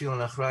that I feel in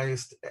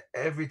Achrayus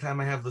every time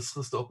I have the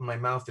schus to open my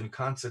mouth in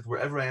concert,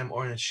 wherever I am,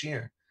 or in a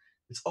shir.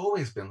 It's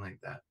always been like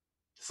that.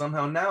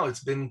 Somehow now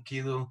it's been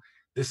kilu.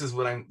 This is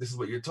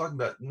what you're talking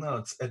about.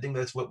 No, I think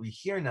that's what we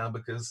hear now,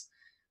 because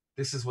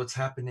this is what's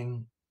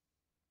happening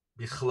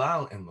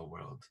bichlal in the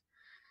world.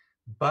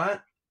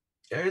 But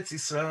Eretz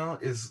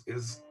Yisrael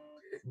is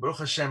Baruch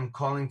Hashem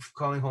calling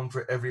home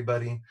for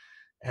everybody,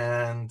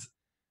 and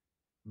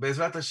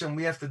Be'ezrat Hashem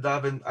we have to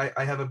daven.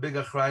 I have a big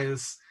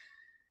achrayus.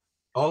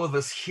 All of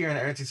us here in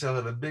Eretz Yisrael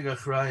have a big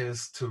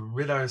achrayus to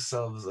rid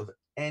ourselves of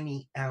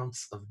any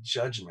ounce of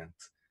judgment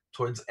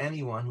towards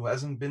anyone who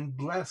hasn't been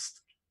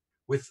blessed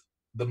with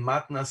the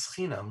matnas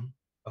chinam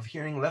of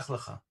hearing Lech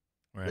Lecha,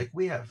 like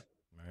we have.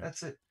 Right.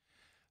 That's it.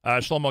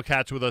 Shlomo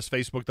Katz with us,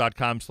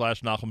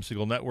 Facebook.com/Nachum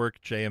Segal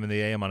Network, JM in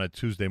the AM on a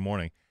Tuesday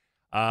morning.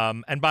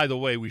 And by the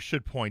way, we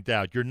should point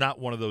out, you're not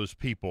one of those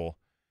people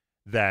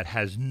that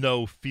has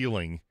no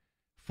feeling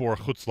for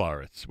Chutz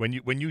La'aretz.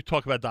 When you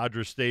talk about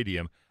Dodger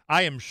Stadium,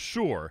 I am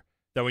sure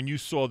that when you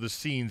saw the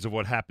scenes of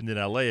what happened in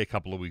L.A. a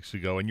couple of weeks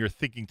ago, and you're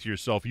thinking to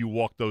yourself, you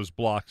walked those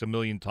blocks a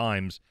million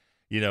times,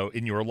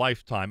 in your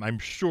lifetime, I'm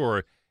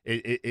sure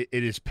it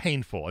is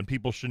painful, and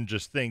people shouldn't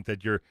just think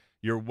that you're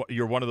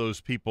one of those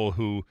people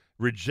who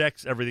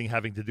rejects everything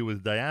having to do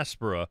with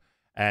diaspora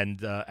and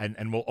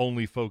will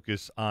only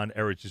focus on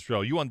Eretz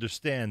Yisrael. You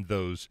understand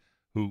those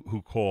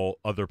who call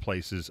other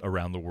places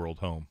around the world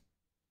home.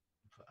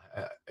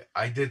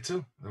 I did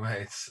too.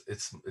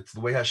 It's the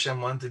way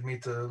Hashem wanted me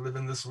to live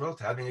in this world,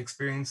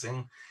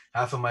 experiencing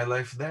half of my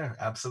life there.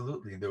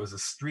 Absolutely. There was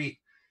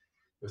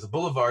a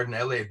boulevard in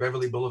LA,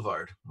 Beverly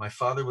Boulevard. My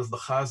father was the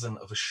chazan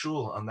of a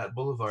shul on that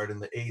boulevard in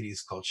the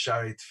 80s called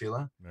Shari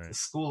Tefillah. Right. The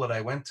school that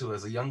I went to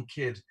as a young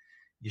kid,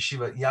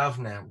 Yeshiva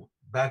Yavne,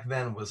 back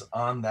then was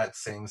on that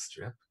same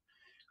strip.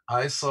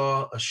 I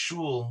saw a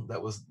shul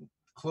that was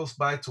close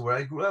by to where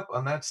I grew up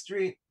on that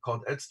street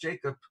called Etz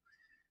Jacob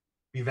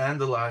be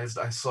vandalized.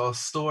 I saw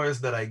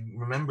stores that I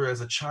remember as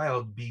a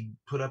child be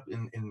put up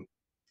in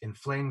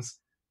flames.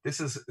 This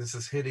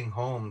is hitting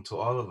home to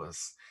all of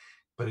us.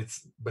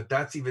 But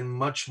that's even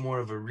much more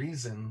of a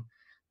reason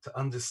to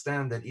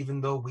understand that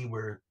even though we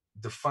were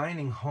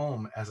defining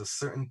home as a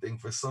certain thing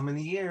for so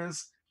many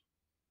years,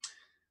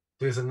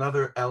 there's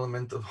another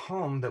element of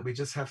home that we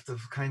just have to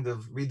kind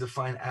of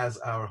redefine as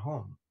our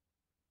home.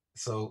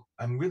 So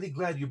I'm really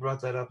glad you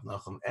brought that up,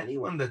 Nachum.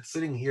 Anyone that's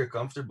sitting here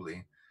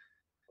comfortably,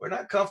 or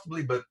not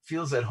comfortably, but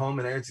feels at home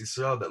in Eretz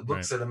Yisrael, that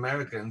looks at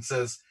America and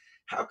says,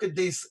 how could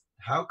they?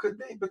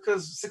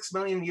 Because 6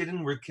 million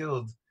Yidden were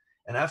killed.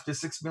 And after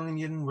 6 million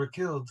Yidden were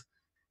killed,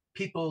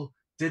 people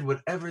did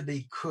whatever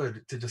they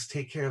could to just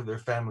take care of their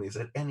families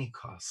at any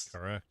cost.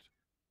 Correct.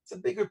 It's a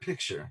bigger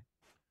picture.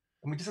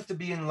 And we just have to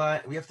be in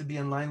line. We have to be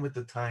in line with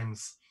the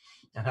times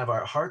and have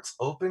our hearts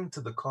open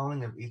to the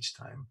calling of each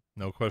time.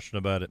 No question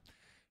about it.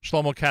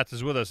 Shlomo Katz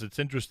is with us. It's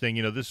interesting,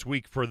 this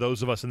week for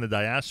those of us in the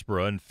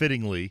diaspora, and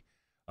fittingly,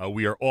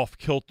 we are off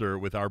kilter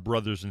with our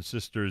brothers and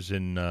sisters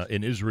in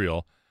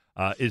Israel,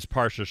 is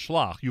Parsha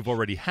Shlach. You've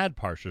already had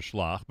Parsha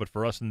Shlach, but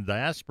for us in the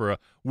diaspora,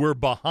 we're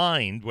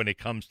behind when it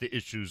comes to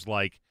issues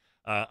like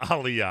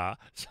Aliyah.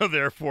 So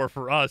therefore,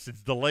 for us,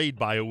 it's delayed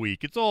by a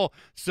week. It's all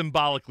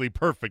symbolically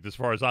perfect as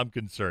far as I'm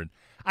concerned.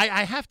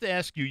 I have to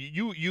ask you,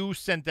 you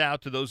sent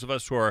out to those of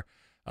us who are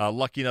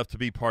lucky enough to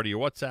be part of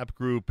your WhatsApp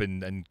group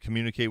and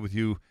communicate with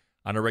you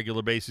on a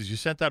regular basis. You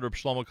sent out Reb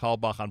Shlomo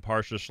Carlebach on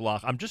Parsha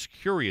Shlach. I'm just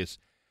curious,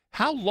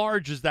 how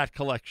large is that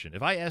collection?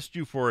 If I asked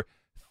you for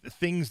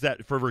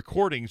for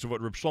recordings of what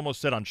Reb Shlomo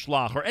said on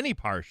Shlach or any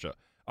Parsha,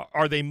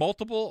 are they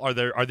multiple? Are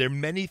there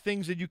many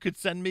things that you could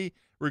send me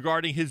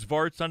regarding his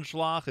varts on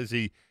Shlach?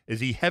 Is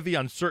he heavy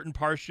on certain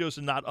Parshios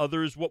and not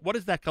others? What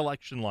is that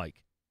collection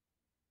like?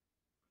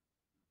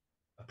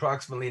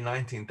 Approximately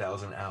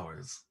 19,000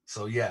 hours.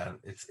 So yeah,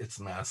 it's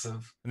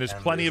massive. And there's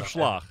plenty of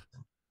Shlach.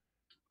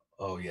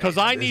 Oh yeah. Because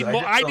I need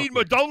more. I need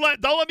more. Don't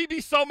let me be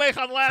so mech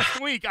on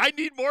last week. I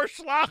need more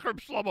Shlach from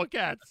Shlomo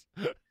Katz.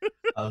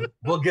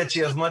 We'll get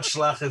you as much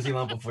Shlach as you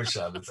want before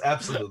Shabbos.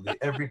 Absolutely,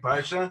 every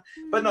parsha.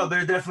 But no,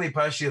 there are definitely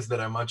parshas that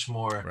are much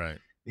more. Right.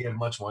 You have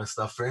much more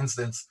stuff. For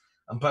instance,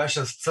 on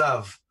Parshas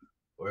Tzav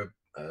or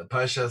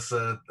Parshas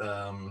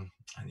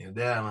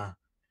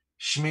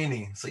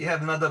Shmini. So you have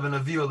Nadav and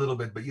Avihu a little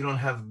bit, but you don't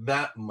have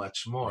that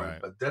much more. Right.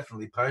 But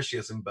definitely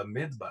parshas in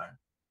Bamidbar.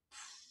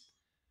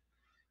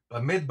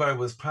 Bamidbar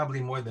was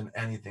probably more than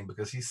anything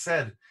because he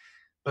said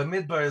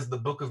Bamidbar is the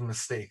book of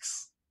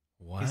mistakes.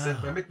 Wow. He said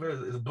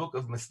Bamidbar is a book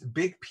of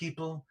big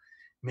people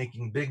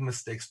making big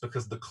mistakes,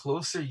 because the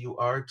closer you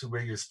are to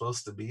where you're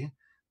supposed to be,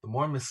 the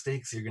more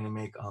mistakes you're going to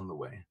make on the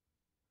way.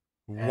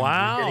 And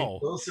wow. we're getting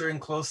closer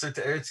and closer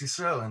to Eretz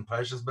Yisrael and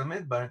Parshas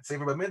Bamidbar,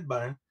 Sefer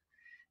Bamidbar,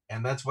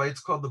 and that's why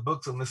it's called the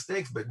books of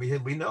mistakes. But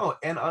we know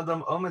En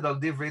Adam Omed Al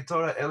Divrei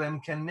Torah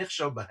Elem Ken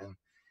Nichshel Bahem.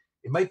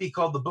 It might be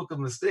called the book of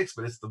mistakes,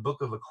 but it's the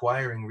book of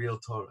acquiring real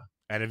Torah.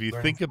 And if you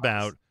think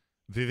about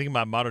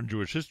modern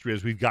Jewish history,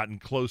 as we've gotten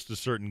close to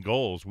certain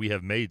goals, we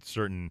have made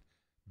certain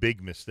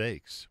big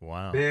mistakes.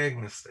 Wow. Big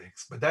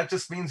mistakes. But that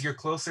just means you're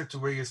closer to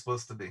where you're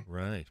supposed to be.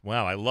 Right.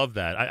 Wow. I love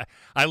that.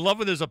 I love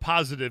when there's a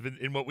positive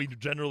in what we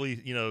generally,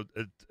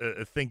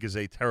 think is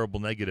a terrible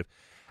negative.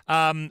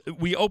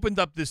 We opened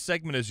up this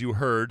segment, as you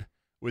heard,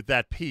 with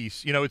that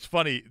piece. It's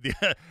funny.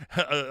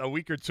 A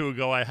week or two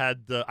ago,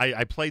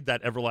 I played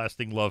that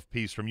Everlasting Love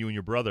piece from you and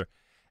your brother.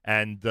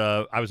 And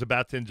I was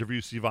about to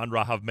interview Sivan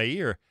Rahav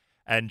Meir,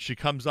 and she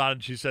comes on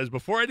and she says,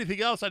 before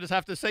anything else, I just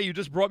have to say, you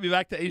just brought me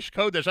back to Eish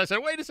Kodesh. I said,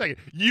 wait a second,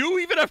 you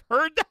even have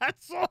heard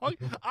that song?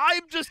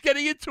 I'm just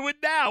getting into it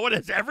now. What,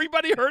 has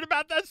everybody heard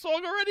about that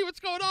song already? What's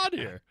going on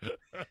here?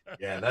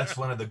 Yeah, that's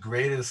one of the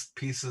greatest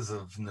pieces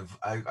of,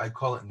 I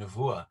call it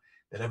Nevuah,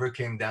 that ever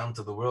came down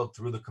to the world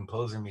through the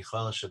composer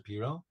Michal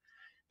Shapiro.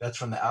 That's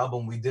from the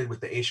album we did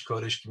with the Eish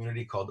Kodesh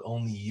community called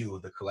Only You,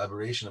 the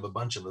collaboration of a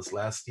bunch of us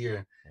last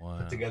year. Wow.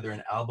 Put together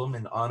an album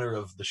in honor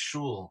of the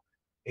Shul,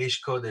 Eish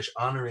Kodesh,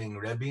 honoring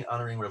Rebbe,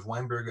 honoring Rev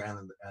Weinberger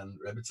and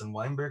Rebbitzin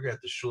Weinberger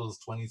at the Shul's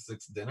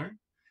 26th dinner.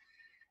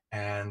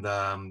 And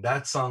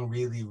that song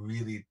really,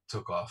 really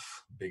took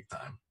off big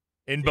time.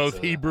 In both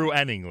Hebrew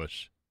and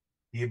English.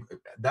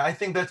 I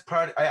think that's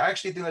part, I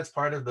actually think that's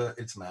part of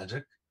its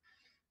magic.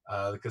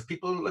 Because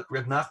people, look,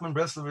 Reb Nachman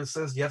Breslover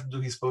says you have to do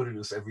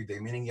Hispodidus every day,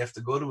 meaning you have to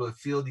go to a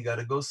field, you got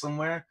to go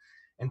somewhere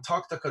and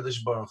talk to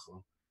Kadosh Baruch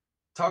Hu.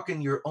 Talk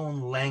in your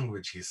own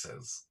language, he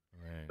says.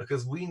 Right.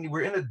 Because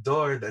we're in a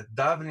door that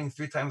davening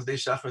 3 times a day,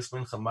 Shachris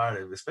Mincha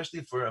Maariv,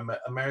 especially for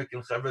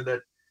American Chaver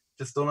that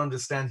just don't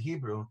understand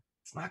Hebrew,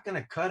 it's not going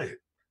to cut it.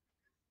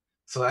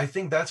 So I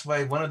think that's why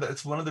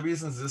it's one of the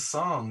reasons this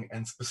song,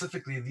 and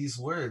specifically these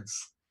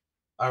words,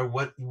 are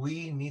what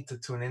we need to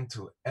tune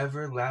into.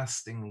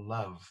 Everlasting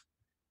love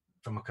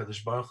from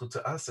HaKadosh Baruch Hu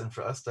to us, and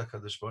for us to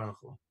HaKadosh Baruch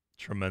Hu.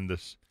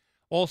 Tremendous.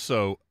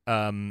 Also,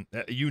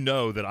 you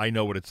know that I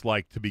know what it's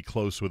like to be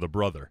close with a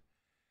brother.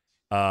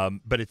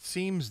 But it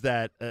seems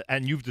that,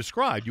 and you've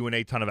described, you and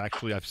Eitan have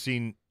actually, I've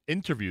seen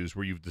interviews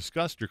where you've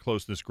discussed your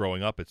closeness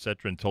growing up,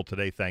 etc., until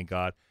today, thank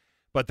God.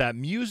 But that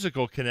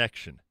musical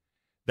connection,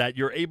 that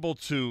you're able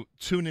to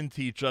tune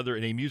into each other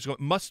in a musical,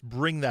 must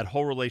bring that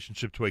whole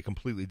relationship to a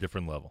completely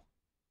different level.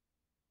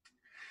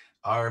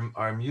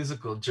 Our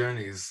musical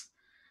journeys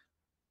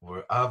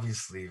were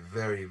obviously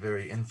very,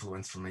 very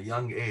influenced from a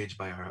young age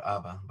by our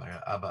Abba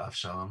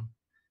Avshalom.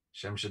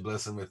 Shem should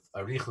bless him with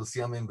Arichus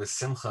Yamim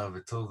B'Simcha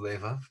V'Tov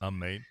Levav.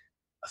 Amen.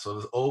 So it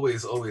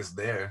was always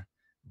there.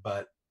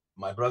 But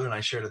my brother and I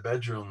shared a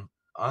bedroom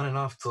on and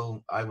off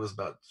till I was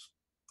about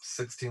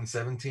 16,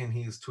 17.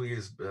 He was 2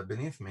 years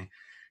beneath me,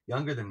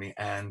 younger than me.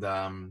 And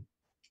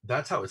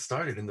that's how it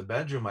started. In the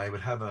bedroom, I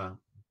would have a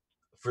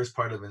first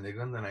part of a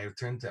nigun, then I would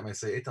turn to him, I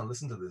say, Eitan,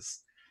 listen to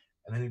this.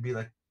 And then he'd be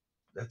like,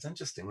 that's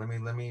interesting.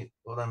 Let me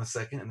hold on a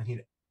second. And then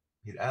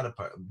he'd add a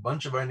part. A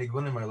bunch of our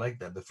nigunim are like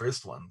that, the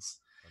first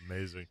ones.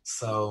 Amazing.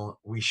 So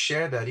we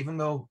share that, even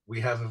though we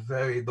have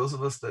those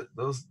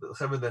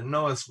that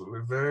know us,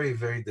 we're very,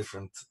 very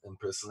different in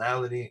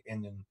personality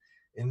and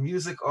in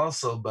music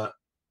also. But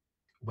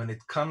when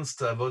it comes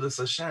to Avodas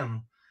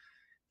Hashem,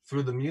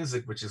 through the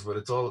music, which is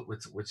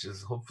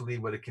hopefully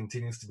what it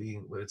continues to be,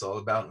 what it's all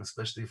about, and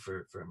especially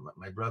for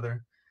my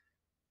brother,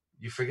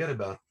 you forget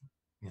about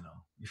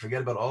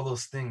all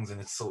those things, and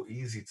it's so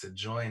easy to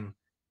join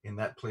in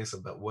that place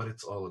about what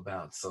it's all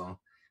about. So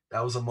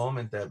that was a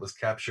moment that was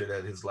captured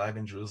at his Live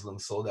in Jerusalem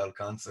sold-out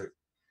concert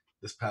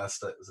this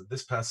past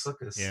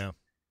Sukkot. Yeah.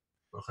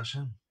 Baruch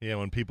Hashem. Yeah,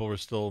 when people were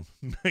still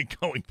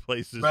going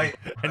places right,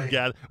 and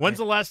gather. Was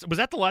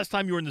that the last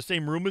time you were in the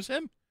same room as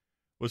him?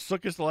 Was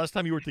Sukkot the last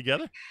time you were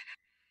together?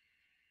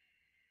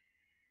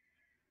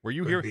 Were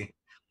you here?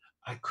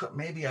 I could,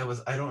 maybe I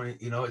was. I don't.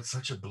 It's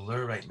such a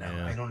blur right now.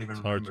 Yeah, I don't even.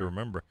 It's hard to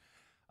remember.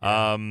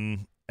 Yeah.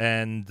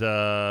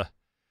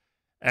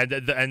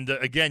 And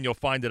again, you'll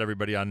find it,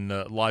 everybody, on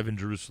Live in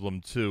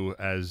Jerusalem too,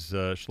 as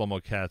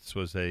Shlomo Katz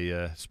was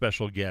a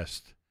special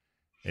guest,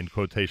 in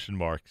quotation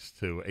marks,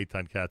 to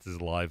Eitan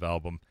Katz's live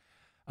album.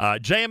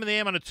 JM in the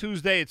AM on a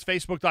Tuesday. It's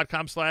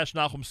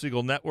Facebook.com/Nachum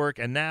Segal Network.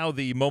 And now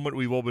the moment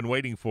we've all been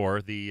waiting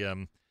for,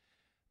 the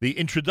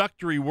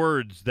introductory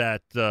words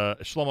that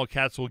Shlomo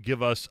Katz will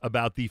give us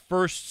about the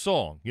first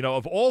song.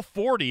 Of all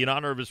 40 in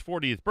honor of his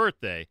 40th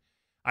birthday,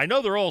 I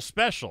know they're all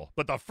special,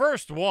 but the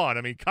first one,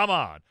 I mean, come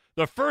on.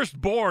 The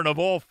firstborn of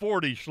all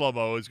 40,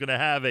 Shlomo, is going to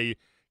have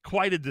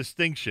quite a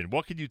distinction.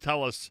 What could you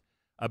tell us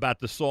about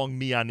the song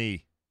Mi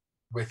Ani?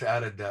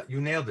 Without a doubt. You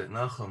nailed it,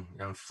 Nachum.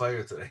 You're on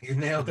fire today. You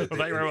nailed it.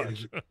 Thank you very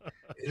much.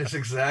 It is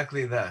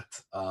exactly that.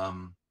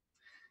 You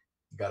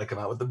got to come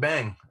out with a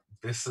bang.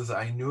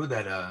 I knew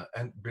that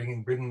and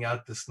bringing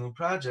out this new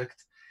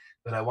project,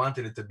 that I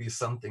wanted it to be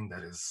something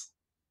that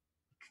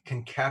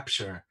can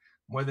capture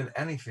more than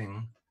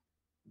anything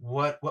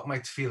what my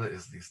tefillah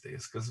is these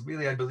days. Because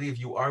really, I believe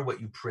you are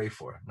what you pray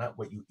for, not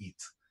what you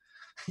eat.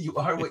 You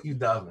are what you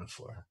daven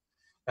for.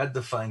 That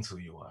defines who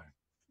you are.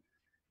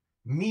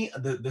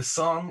 The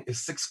song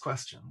is 6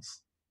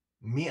 questions.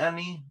 Mi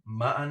ani,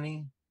 ma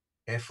ani,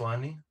 efo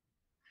ani.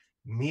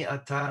 Mi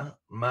ata,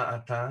 ma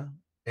ata,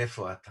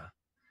 efo ata.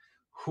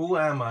 Who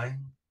am I?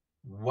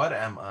 What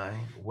am I?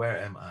 Where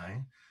am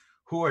I?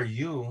 Who are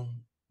you?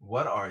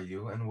 What are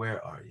you? And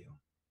where are you?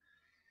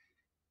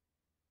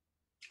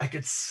 I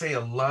could say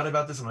a lot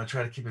about this. I'm going to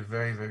try to keep it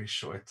very, very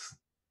short.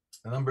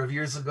 A number of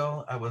years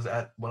ago, I was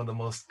at one of the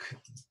most,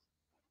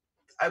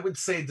 I would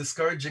say,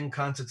 discouraging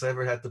concerts I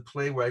ever had to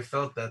play, where I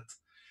felt that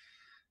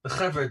the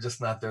chaver is just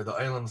not there, the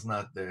olam's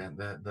not there,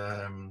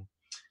 the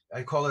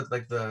I call it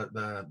like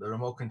the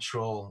remote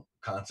control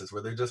concerts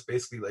where they're just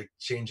basically like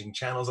changing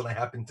channels and I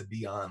happen to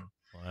be on.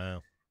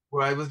 Wow.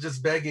 Where I was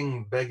just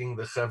begging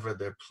the chevra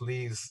there,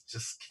 please,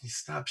 just can you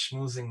stop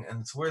schmoozing?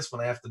 And it's worse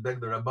when I have to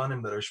beg the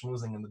rabbanim that are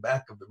schmoozing in the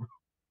back of the room,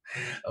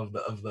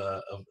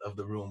 of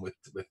the room with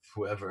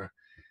whoever.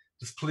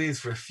 Just please,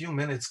 for a few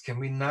minutes, can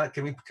we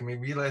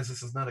realize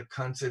this is not a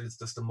concert? It's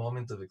just a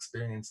moment of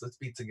experience. Let's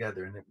be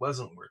together. And it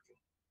wasn't working.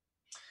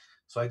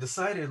 So I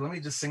decided, let me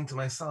just sing to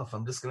myself.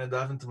 I'm just going to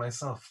dive into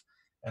myself.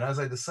 And as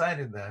I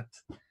decided that,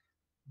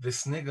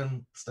 this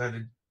nigun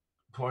started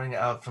pouring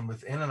out from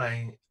within, and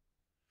I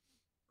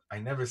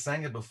never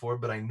sang it before,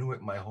 but I knew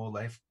it my whole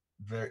life,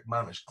 very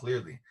mamish,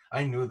 clearly.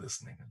 I knew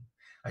this nigun.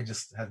 I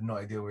just had no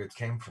idea where it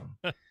came from.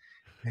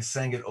 I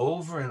sang it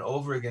over and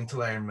over again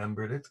till I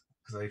remembered it,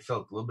 because I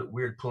felt a little bit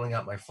weird pulling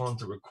out my phone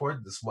to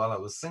record this while I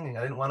was singing.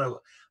 I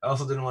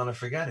also didn't want to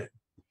forget it.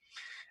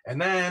 And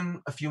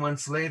then a few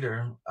months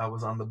later, I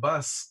was on the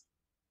bus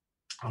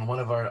on one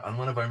of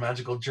our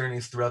magical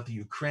journeys throughout the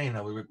Ukraine.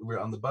 We were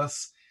on the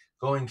bus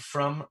going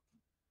from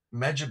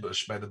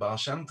Medjugorje by the Baal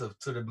Shem Tov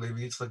to the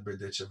Levi Yitzchak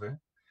Berditchever.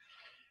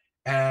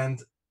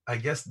 And I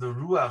guess the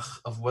ruach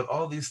of what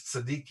all these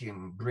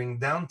tzaddikim bring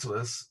down to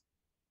us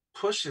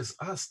pushes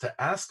us to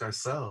ask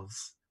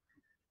ourselves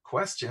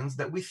questions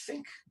that we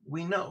think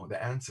we know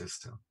the answers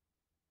to.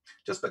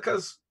 Just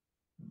because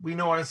we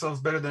know ourselves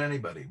better than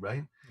anybody,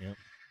 right? Yeah.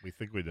 We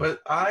think we do.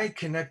 But I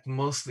connect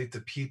mostly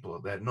to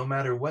people that no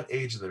matter what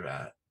age they're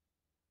at,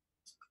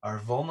 are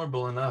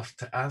vulnerable enough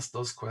to ask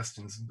those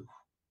questions.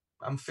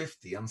 I'm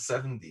 50, I'm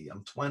 70,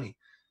 I'm 20,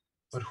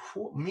 but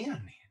who,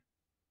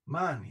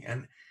 mani.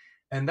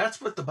 And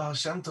that's what the Baal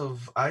Shem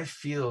Tov, I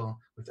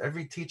feel, with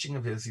every teaching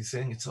of his, he's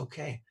saying, it's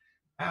okay,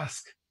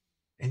 ask.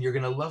 And you're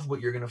going to love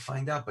what you're going to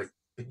find out, but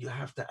you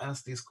have to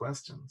ask these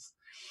questions.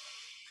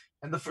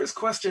 And the first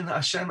question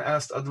Hashem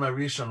asked Adam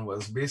Rishon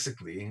was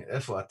basically,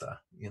 Efo ata,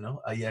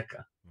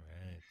 Ayeka.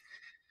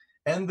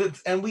 Right.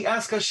 And we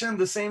ask Hashem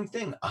the same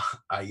thing.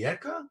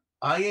 Ayeka?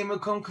 Aye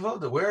Makom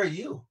Kvoda, where are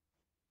you?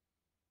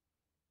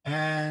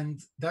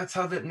 And that's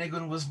how that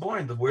nigun was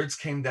born. The words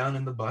came down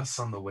in the bus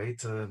on the way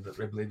to the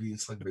Reb Levi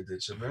Yitzchak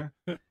Berditchever.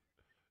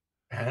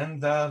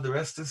 And the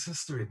rest is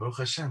history, Baruch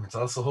Hashem. It's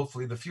also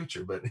hopefully the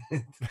future, but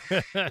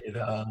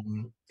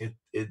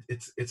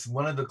it's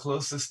one of the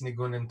closest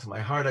nigunim to my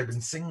heart. I've been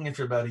singing it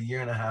for about 1.5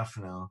 years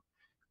now,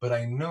 but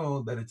I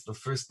know that it's the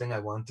first thing I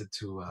wanted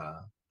to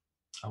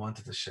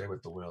share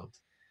with the world.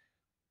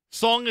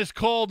 Song is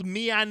called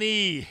Mi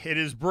Ani. It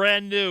is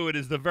brand new. It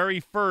is the very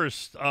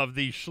first of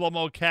the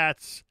Shlomo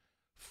Katz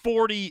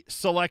 40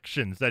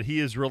 selections that he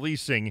is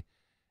releasing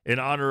in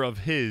honor of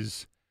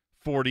his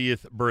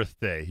 40th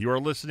birthday. You are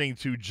listening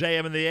to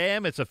JM in the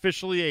AM. It's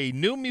officially a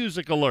new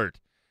music alert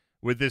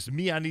with this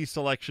Mi Ani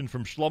selection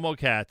from Shlomo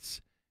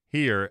Katz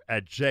here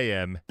at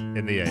JM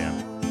in the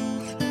AM.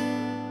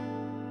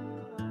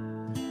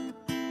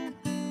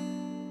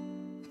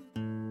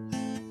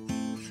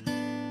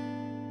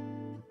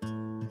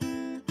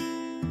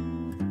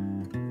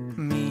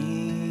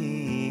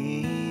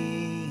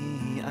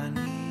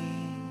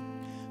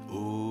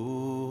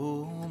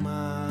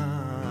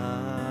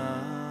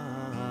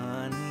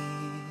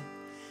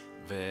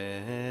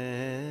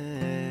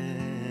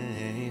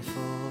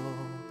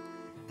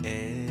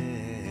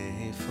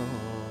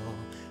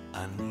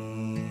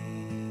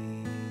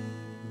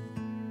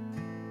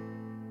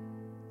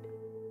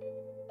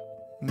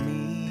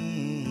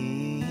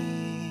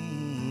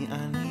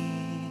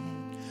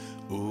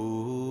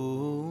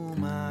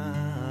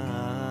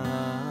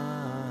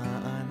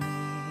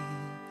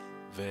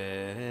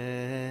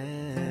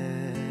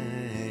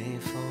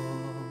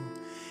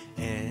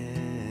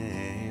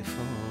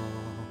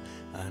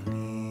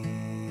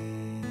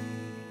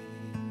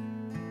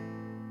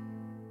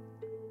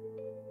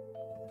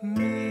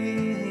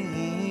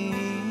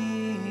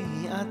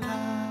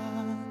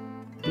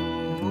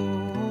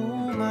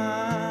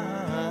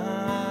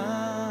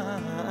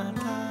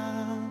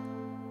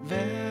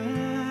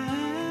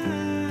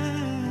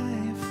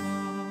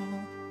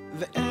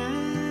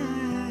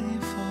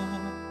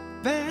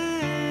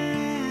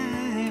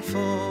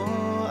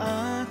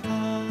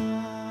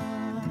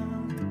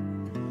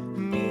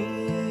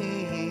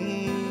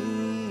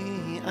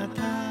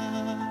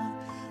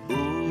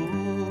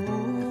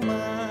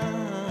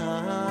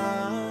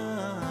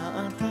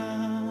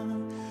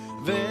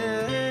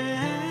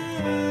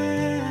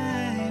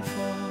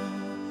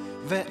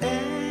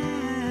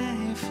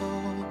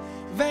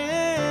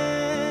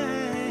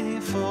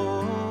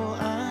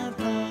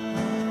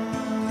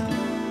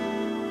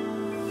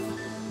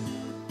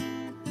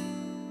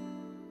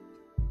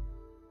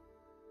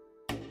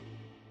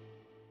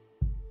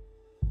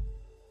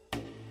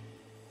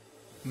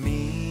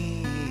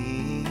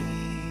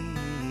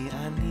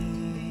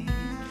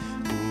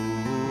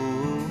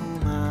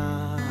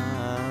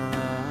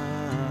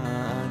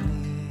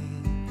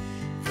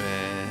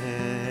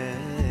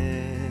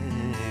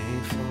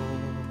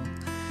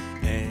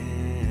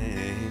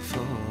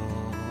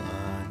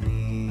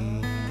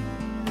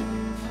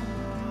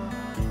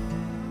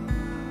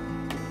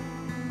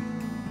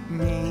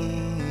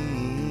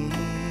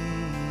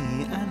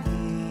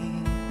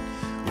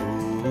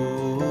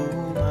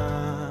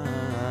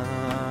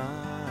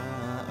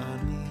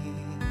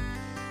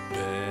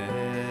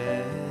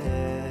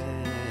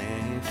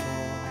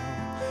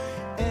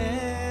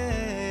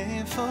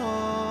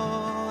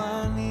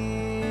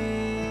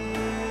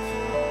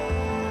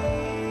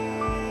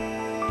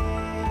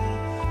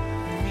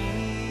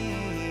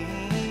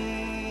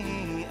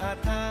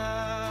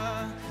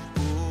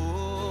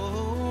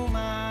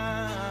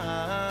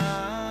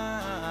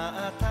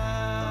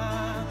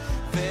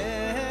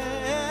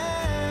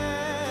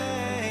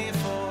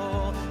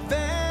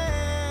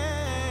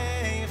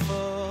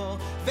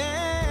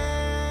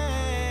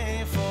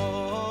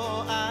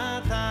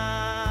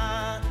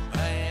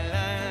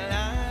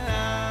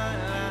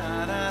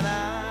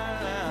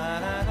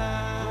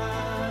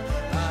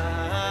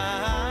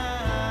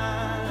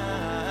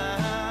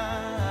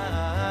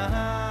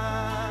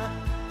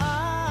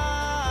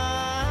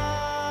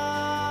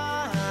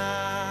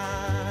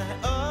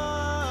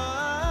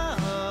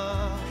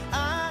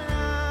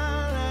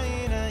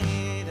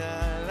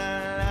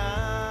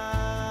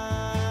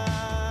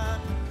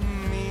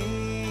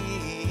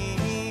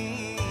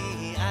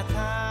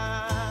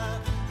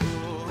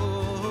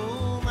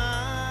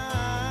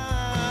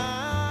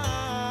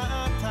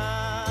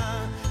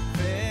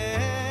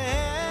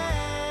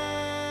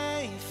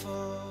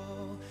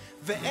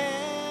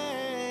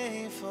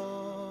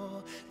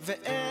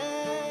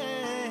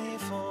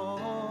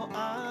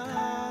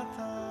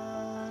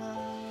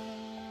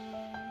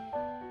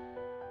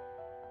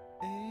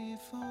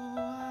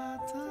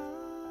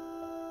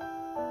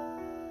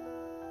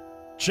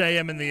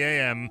 JM in the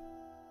AM.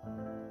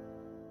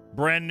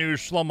 Brand new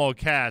Shlomo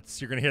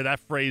Katz. You're going to hear that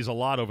phrase a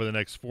lot over the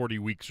next 40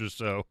 weeks or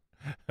so.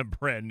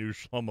 Brand new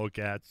Shlomo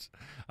Katz.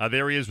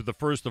 There he is with the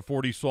first of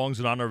 40 songs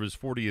in honor of his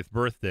 40th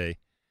birthday.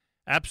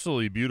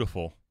 Absolutely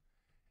beautiful.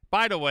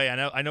 By the way,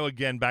 I know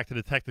again, back to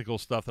the technical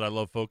stuff that I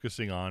love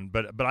focusing on,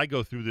 but I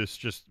go through this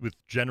just with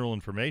general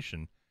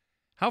information.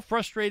 How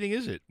frustrating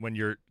is it when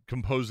you're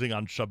composing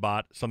on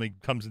Shabbat, something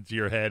comes into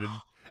your head,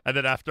 and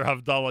then after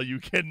Havdalah, you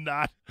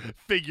cannot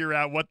figure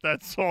out what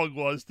that song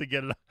was to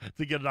get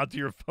it onto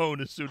your phone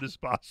as soon as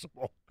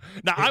possible.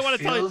 Now, I want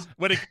to tell you,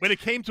 when it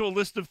came to a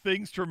list of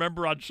things to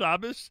remember on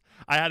Shabbos,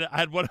 I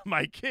had one of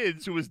my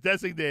kids who was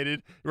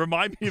designated,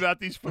 remind me about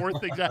these 4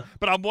 things.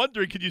 But I'm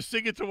wondering, can you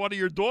sing it to one of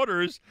your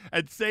daughters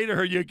and say to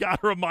her, you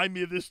got to remind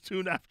me of this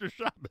tune after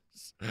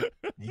Shabbos?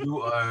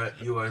 You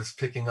are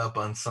picking up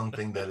on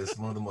something that is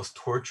one of the most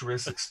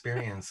torturous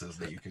experiences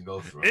that you can go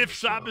through. If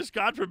Shabbos,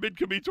 God forbid,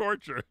 could be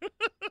torture.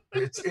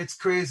 It's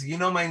crazy. You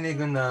know my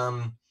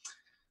nigun,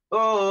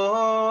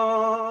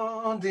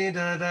 oh,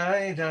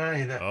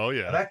 di-da-da-da-da. Oh,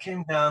 yeah. That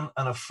came down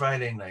on a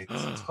Friday night.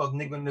 It's called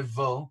Nigun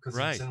Nevo because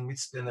Right. it's in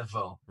Mitzvah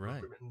Nevo.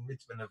 Right.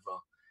 Mitzvah Nevo.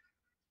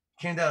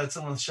 Came down at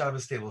someone's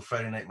Shabbos table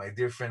Friday night. My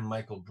dear friend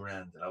Michael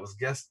Brand. I was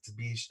guest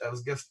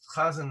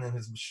Chazan in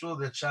his shul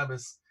that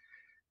Shabbos.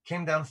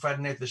 Came down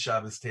Friday night at the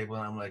Shabbos table,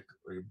 and I'm like,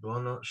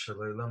 Ribono shel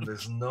olam,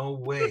 there's no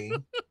way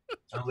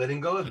I'm letting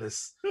go of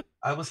this.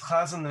 I was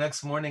Chazan the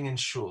next morning in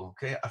shul,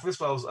 okay?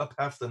 First of all, I was up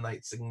half the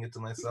night singing it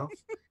to myself.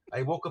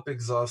 I woke up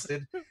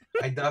exhausted.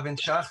 I davened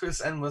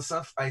Shachris and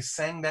Musaf. I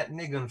sang that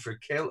nigun for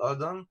Kel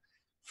Adon,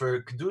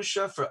 for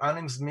Kedusha, for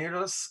Anim's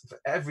Miros, for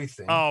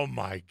everything. Oh,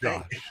 my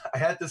God. I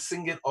had to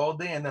sing it all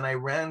day, and then I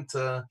ran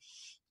to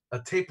a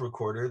tape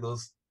recorder,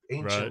 those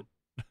ancient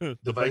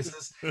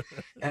devices,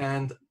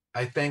 and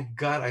I thank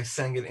God I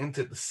sang it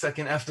into the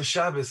second after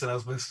Shabbos, and I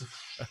was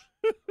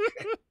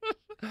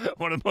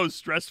one of the most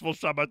stressful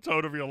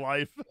Shabbatot of your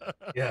life.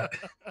 Yeah.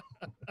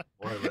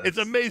 It's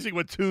amazing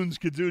what tunes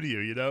could do to you,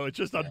 you know? It's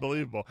just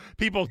unbelievable.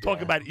 People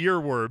talk about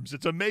earworms.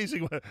 It's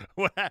amazing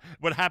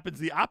what happens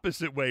the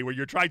opposite way, where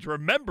you're trying to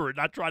remember it,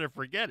 not trying to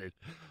forget it.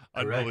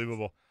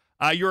 Unbelievable.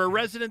 You're a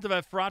resident of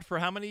Efrat for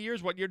how many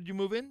years? What year did you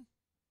move in?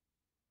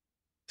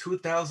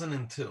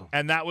 2002.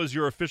 And that was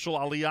your official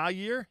Aliyah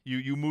year?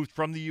 You moved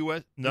from the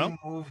U.S.?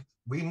 No?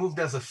 We moved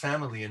as a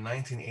family in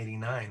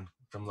 1989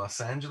 from Los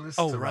Angeles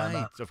to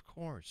Ranana. Of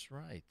course,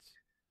 right.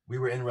 We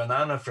were in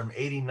Ranana from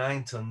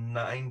 89 to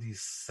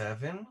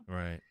 97.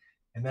 Right.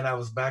 And then I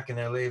was back in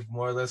LA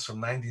more or less from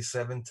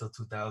 97 till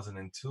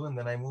 2002. And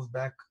then I moved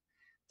back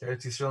to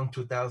Eretz Yisrael in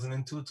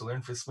 2002 to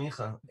learn for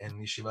Smicha in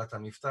Yeshivat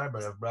HaMiftar by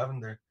Rav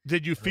Bravender.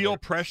 Did you feel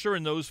pressure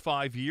in those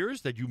 5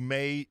 years that you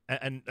may,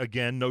 and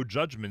again, no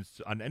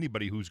judgments on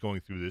anybody who's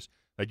going through this,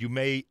 that you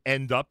may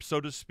end up, so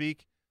to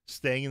speak,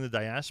 staying in the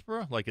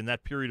diaspora? Like in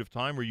that period of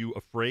time, were you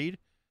afraid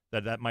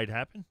that might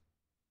happen?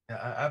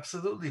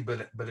 Absolutely,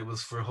 but it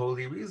was for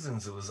holy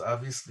reasons. It was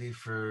obviously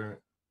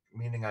for,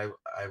 meaning I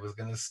was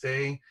going to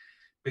stay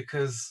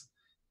because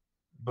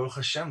Baruch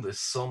Hashem, there's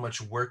so much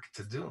work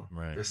to do.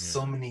 Right, there's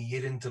so many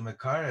Yidden to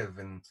Makarev,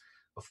 and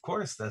of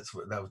course that's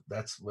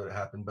what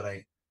happened.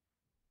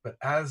 But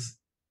as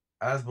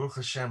Baruch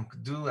Hashem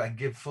do, I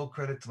give full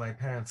credit to my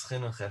parents'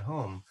 chinuch at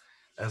home.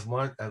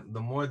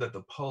 The more that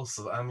the pulse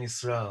of Am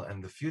Yisrael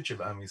and the future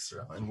of Am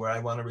Yisrael and where I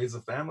want to raise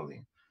a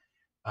family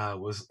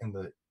was in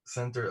the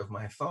center of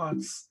my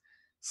thoughts.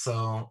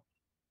 So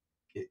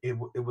it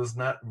was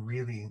not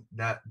really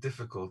that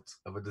difficult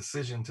of a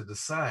decision to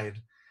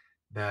decide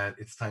that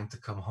it's time to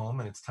come home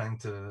and it's time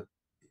to.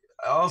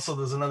 Also,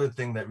 there's another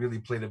thing that really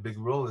played a big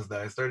role is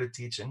that I started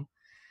teaching,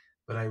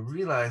 but I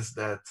realized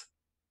that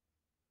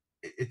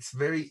it's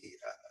very,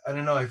 I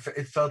don't know,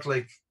 it felt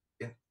like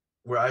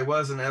where I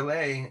was in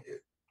LA,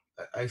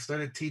 I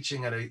started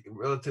teaching at a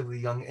relatively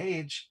young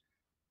age,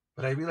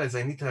 But I realized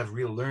I need to have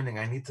real learning.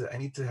 I need to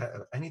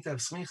have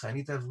smicha. I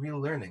need to have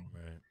real learning.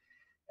 Right.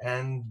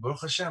 And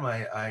Baruch Hashem,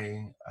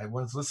 I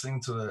was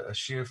listening to a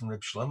shir from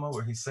Reb Shlomo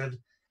where he said,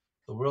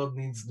 the world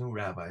needs new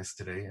rabbis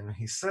today. And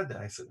he said that.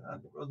 I said,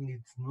 the world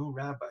needs new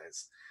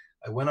rabbis.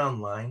 I went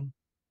online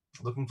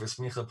looking for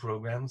smicha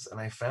programs, and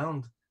I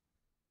found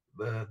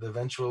the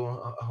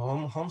eventual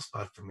home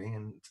spot for me,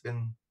 and it's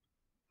been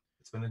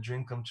a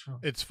dream come true.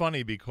 It's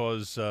funny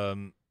because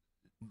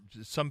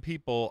some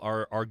people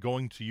are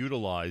going to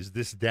utilize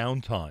this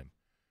downtime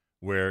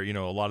where,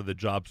 a lot of the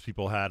jobs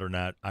people had are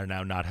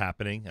now not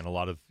happening, and a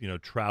lot of,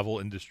 travel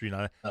industry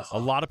a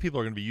lot of people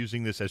are going to be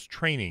using this as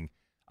training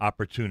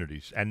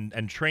opportunities,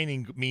 and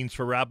training means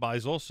for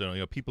rabbis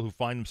also, people who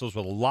find themselves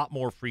with a lot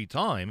more free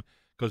time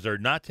because they're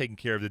not taking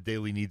care of the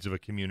daily needs of a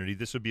community.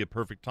 This would be a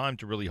perfect time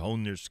to really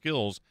hone their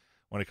skills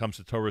when it comes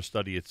to Torah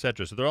study,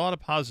 etc. So there are a lot of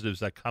positives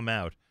that come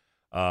out,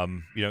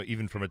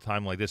 even from a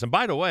time like this. And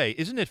by the way,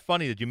 isn't it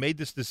funny that you made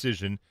this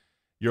decision,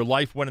 your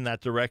life went in that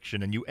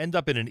direction, and you end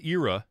up in an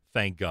era,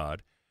 thank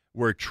God,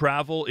 where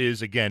travel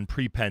is, again,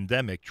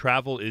 pre-pandemic,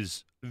 travel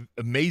is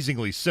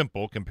amazingly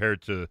simple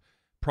compared to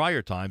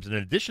prior times. And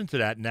in addition to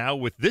that, now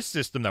with this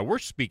system that we're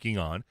speaking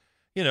on,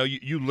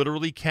 you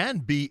literally can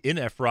be in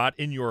Efrat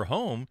in your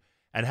home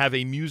and have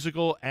a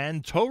musical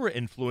and Torah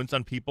influence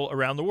on people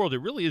around the world. It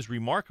really is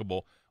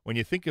remarkable when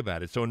you think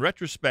about it. So in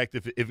retrospect,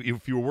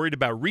 if you were worried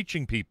about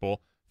reaching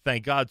people,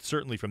 thank God,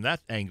 certainly from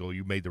that angle,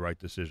 you made the right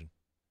decision.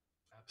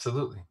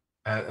 Absolutely.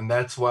 And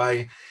that's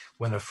why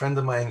when a friend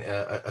of mine,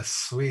 a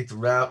sweet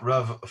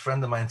Rav, a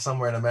friend of mine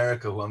somewhere in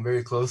America who I'm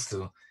very close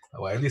to,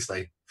 well, at least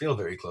I feel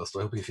very close to,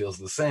 I hope he feels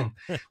the same.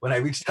 When I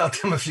reached out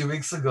to him a few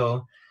weeks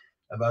ago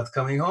about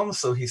coming home,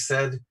 so he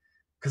said,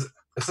 because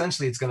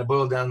essentially it's going to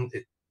boil down,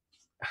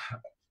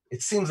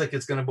 it seems like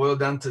it's going to boil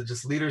down to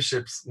just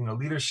leadership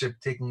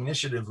taking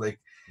initiative, like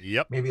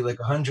maybe like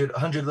 100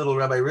 little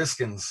Rabbi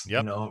Riskins,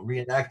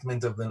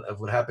 reenactment of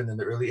what happened in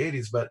the early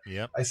 80s. But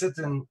I said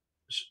to him,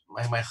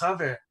 my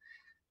chaver,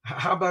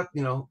 how about,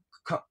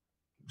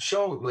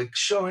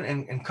 show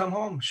and come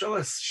home, show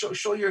us,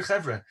 show your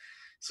chevra.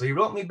 So he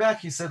wrote me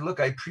back. He said, look,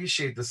 I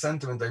appreciate the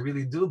sentiment. I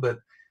really do. But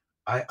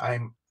I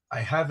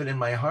have it in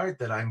my heart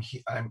that I'm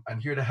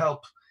here to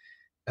help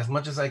as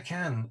much as I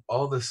can,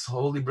 all the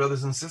holy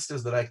brothers and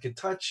sisters that I could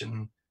touch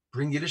and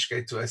bring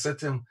Yiddishkeit to. I said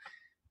to him,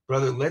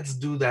 brother, let's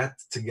do that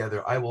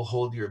together. I will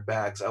hold your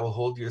bags. I will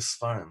hold your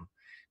sfarim.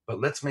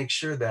 But let's make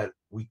sure that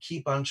we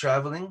keep on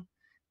traveling,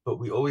 but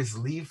we always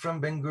leave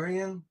from Ben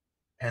Gurion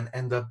and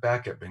end up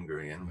back at Ben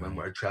Gurion when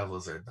our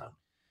travels are done.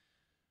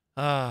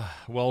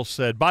 Well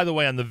said. By the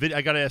way, on the video,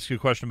 I got to ask you a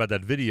question about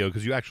that video,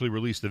 because you actually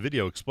released a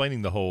video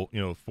explaining the whole,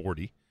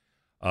 40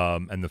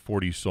 and the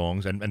 40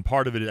 songs, and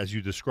part of it, as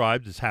you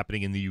described, is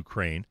happening in the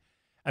Ukraine.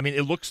 I mean,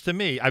 it looks to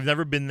me, I've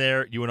never been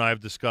there. You and I have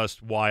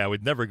discussed why I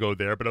would never go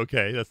there, but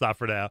okay, that's not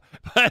for now.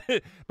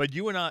 But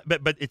you and I,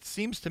 but it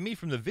seems to me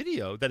from the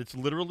video that it's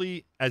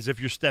literally as if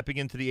you're stepping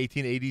into the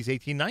 1880s,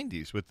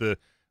 1890s with the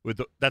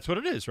that's what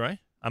it is, right?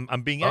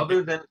 I'm being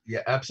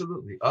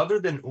absolutely. Other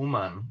than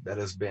Uman, that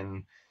has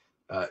been.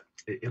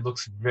 It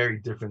looks very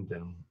different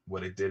than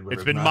what it did.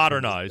 It's been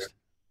modernized.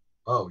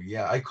 Oh,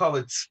 yeah. I call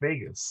it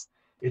Vegas.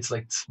 It's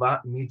like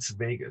Tzvat meets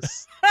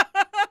Vegas.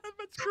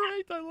 That's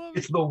great. I love it.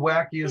 It's the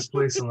wackiest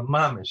place in the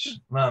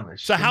Mamish.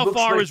 So how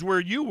far is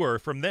where you were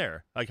from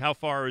there? Like how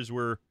far is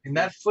where? In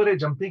that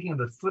footage, I'm thinking of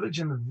the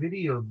footage in the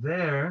video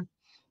there.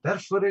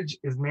 That footage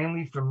is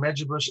mainly from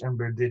Medjugorje and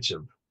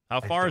Berdichev. How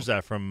far is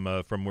that from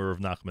where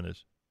Nachman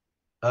is?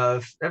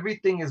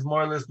 Everything is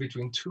more or less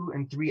between 2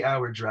 and 3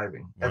 hour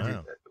driving.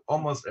 Wow.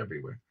 Almost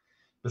everywhere.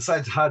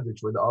 Besides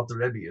Hadich, where the Alter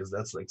Rebbe is,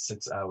 that's like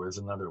 6 hours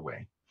another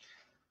way.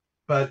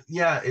 But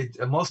yeah,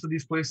 most of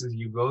these places,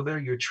 you go there,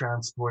 you're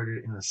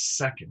transported in a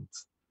second.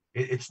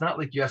 It's not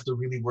like you have to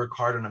really work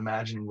hard on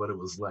imagining what it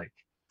was like,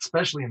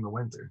 especially in the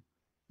winter.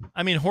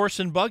 I mean, horse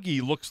and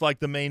buggy looks like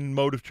the main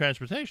mode of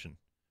transportation.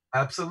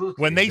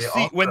 Absolutely. When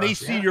they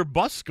see your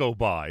bus go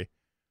by,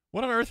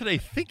 what on earth are they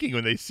thinking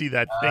when they see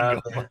that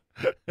thing go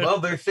by? Well,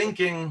 they're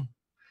thinking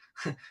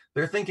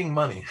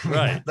money.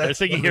 Right. They're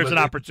thinking here's an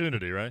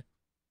opportunity, right?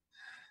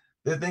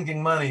 They're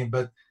thinking money,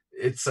 but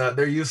it's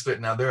they're used to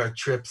it now. There are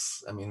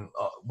trips. I mean,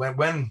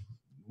 when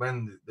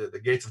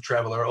the gates of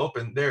travel are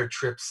open, there are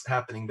trips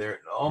happening there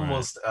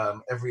almost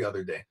every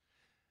other day.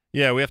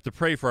 Yeah, we have to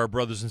pray for our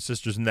brothers and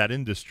sisters in that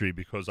industry,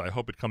 because I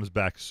hope it comes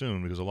back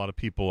soon, because a lot of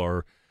people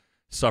are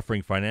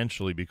suffering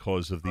financially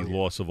because of the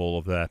loss of all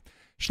of that.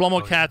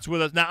 Shlomo Katz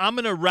with us. Now, I'm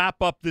going to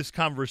wrap up this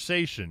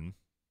conversation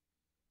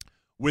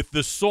with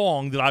the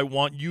song that I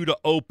want you to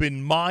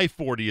open my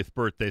 40th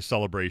birthday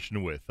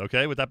celebration with.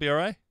 Okay? Would that be all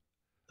right?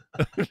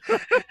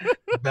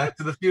 Back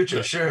to the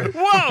Future, sure.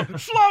 Whoa,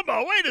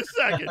 Shlomo, wait a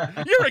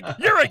second.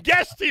 You're a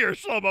guest here,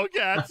 Shlomo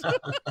Katz.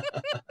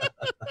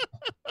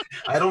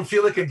 I don't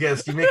feel like a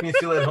guest. You make me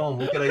feel at home.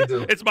 What can I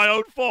do? It's my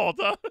own fault,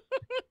 huh?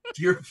 It's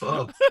your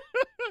fault.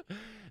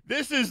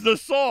 This is the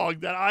song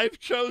that I've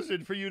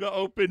chosen for you to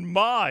open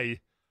my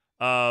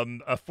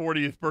a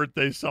 40th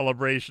birthday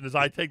celebration, as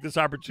I take this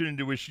opportunity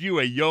to wish you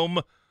a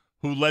Yom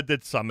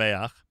Huledet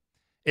Sameach.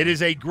 It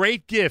is a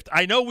great gift.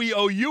 I know we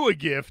owe you a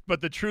gift,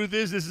 but the truth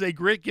is this is a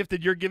great gift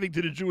that you're giving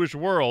to the Jewish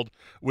world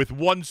with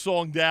one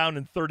song down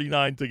and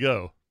 39 to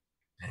go.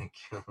 Thank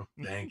you.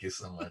 Thank you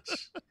so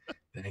much.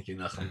 Thank you,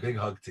 Nachum. Big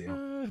hug to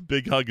you.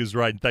 Big hug is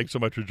right, and thanks so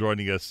much for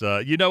joining us.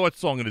 You know what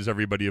song it is,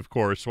 everybody, of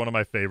course. One of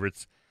my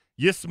favorites,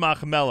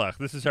 Yismach Melech.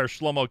 This is how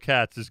Shlomo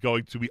Katz is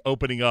going to be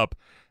opening up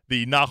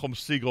the Nachum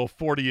Siegel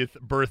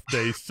 40th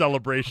birthday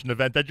celebration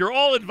event that you're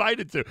all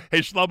invited to.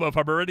 Hey, Shlomo, if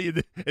I'm already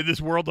in this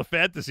world of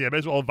fantasy, I may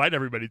as well invite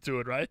everybody to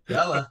it, right?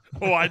 Yalla.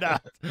 Why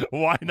not?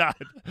 Why not?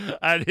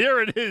 And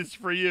here it is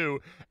for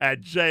you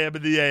at JM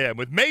in the AM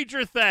with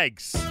major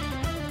thanks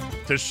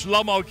to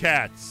Shlomo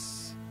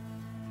Katz.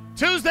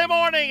 Tuesday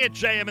morning at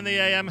JM in the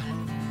AM.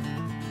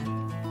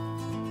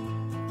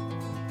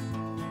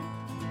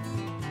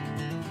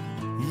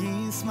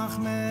 ישמח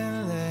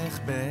מלך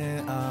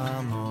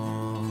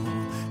בעמו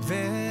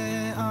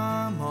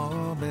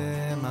ועמו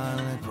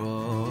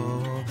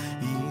במלכו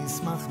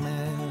ישמח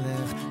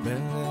מלך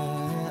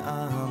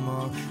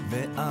בעמו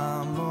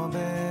ועמו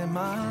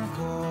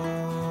במלכו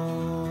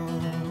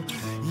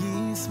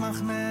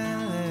ישמח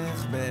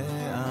מלך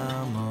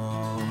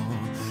בעמו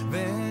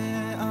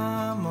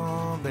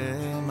ועמו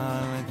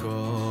במלכו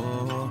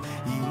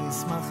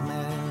ישמח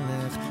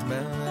מלך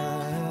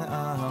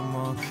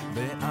בעמו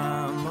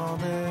ועמו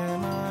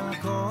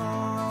במלכו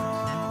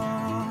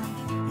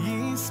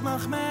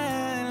ישמח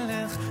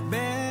מלך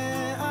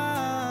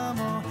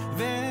בעמו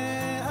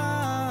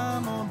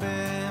ועמו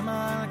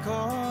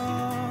במלכו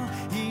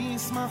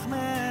ישמח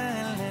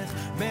מלך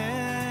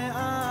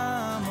בעמו ועמו במלכו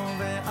ישמח מלך בעמו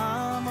ועמו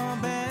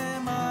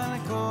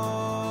במלכו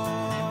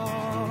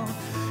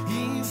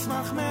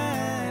ישמח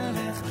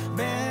מלך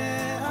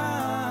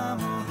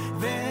בעמו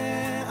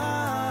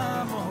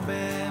ועמו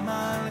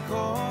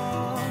במלכו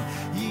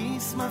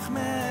ישמח מלך בעמו ועמו במלכו ישמח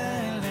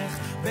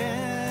מלך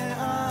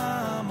בעמו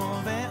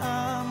ועמו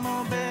במלכו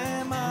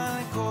ישמח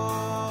מלך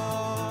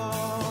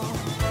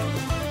בעמו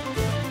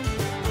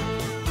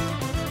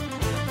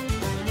ועמו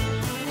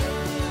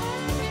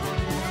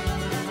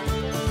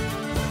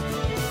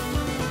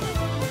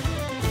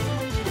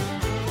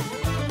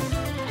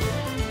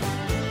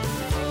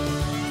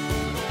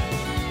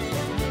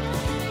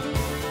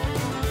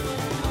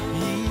במלכו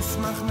ישמח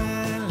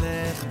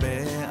מלך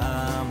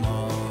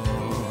בעמו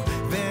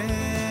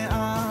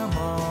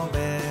ועמו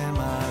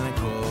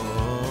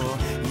במלכו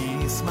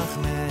ישמח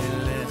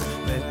מלך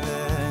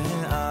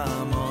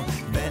בעמו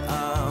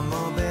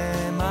ועמו במלכו ישמח מלך בעמו ועמו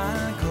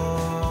במלכו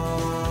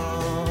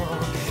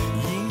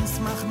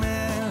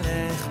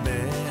ישמח מלך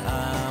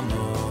בעמו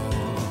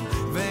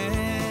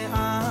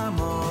ועמו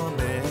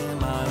במלכו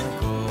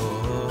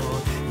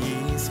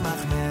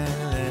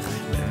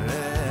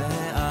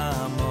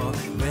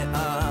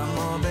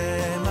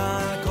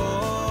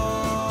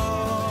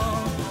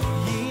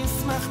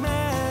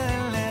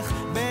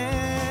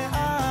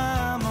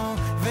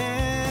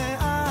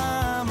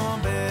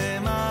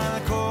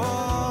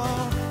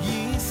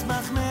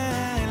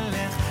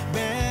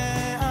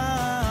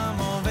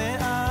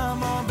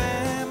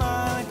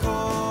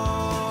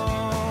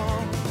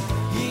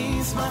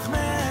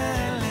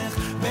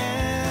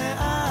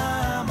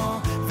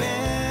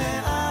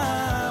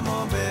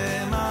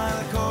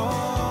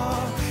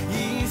ישמח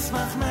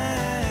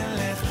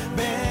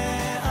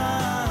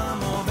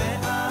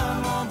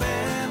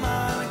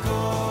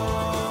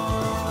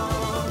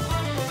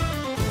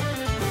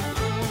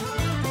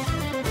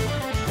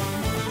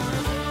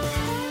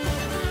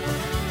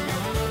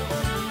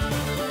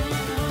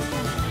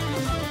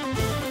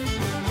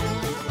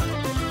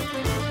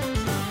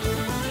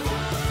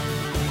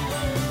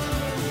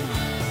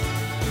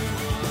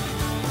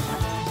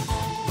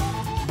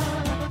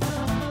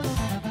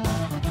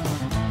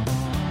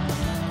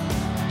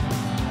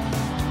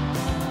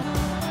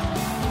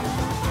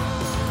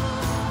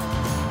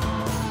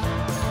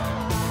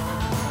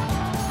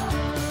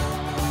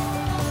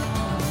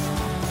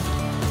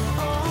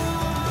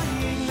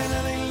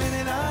בעמו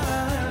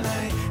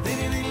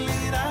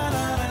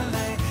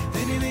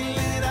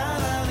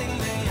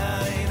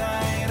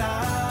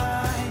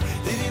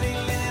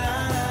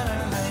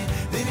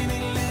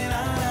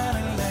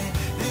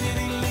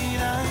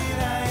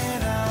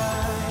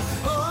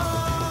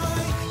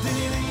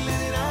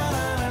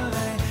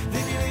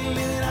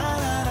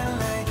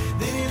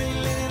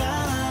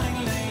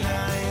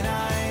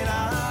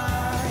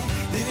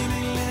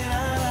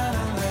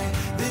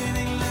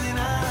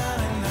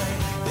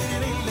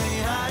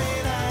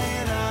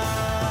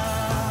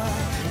ועמו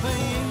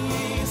במלכו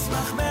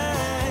ישמח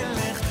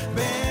מלך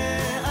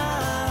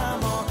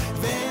בעמו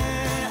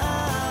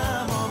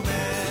ועמו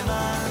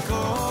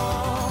במלכו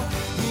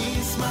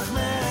ישמח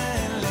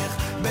מלך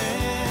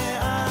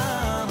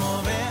בעמו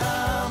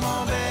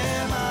ועמו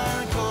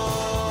במלכו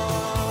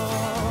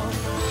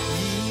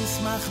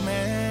ישמח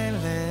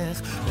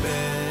מלך בעמו.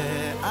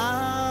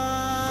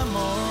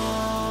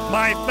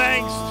 My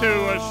thanks to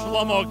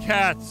Shlomo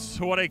Katz.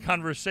 What a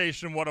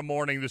conversation, what a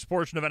morning. This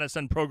portion of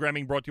NSN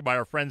programming brought to you by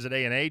our friends at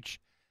A&H.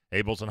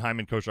 Abel's and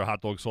Hyman Kosher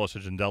Hot Dog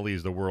Sausage and Deli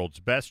is the world's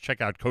best. Check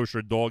out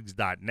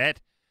kosherdogs.net.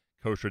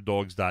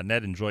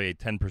 kosherdogs.net. Enjoy a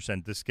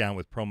 10% discount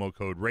with promo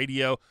code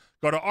radio.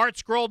 Go to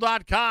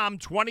artscroll.com,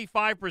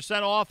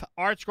 25% off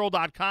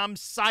artscroll.com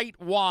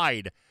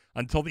site-wide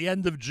until the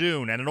end of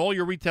June. And in all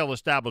your retail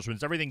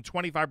establishments, everything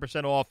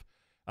 25% off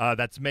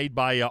that's made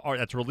by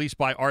that's released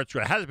by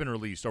ArtScroll. It has been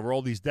released over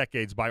all these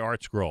decades by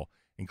ArtScroll,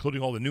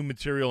 including all the new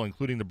material,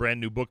 including the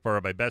brand new book by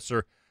Rabbi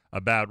Besser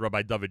about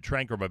Rabbi David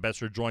Trenk. Rabbi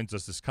Besser joins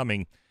us this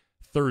coming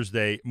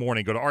Thursday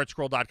morning. Go to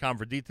artscroll.com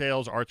for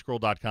details,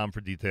 artscroll.com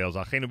for details.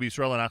 Achenu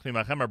b'Yisrael and Achim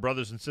Achem, our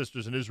brothers and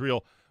sisters in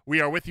Israel, we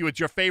are with you. It's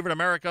your favorite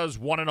America's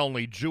one and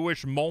only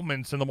Jewish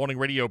Moments in the Morning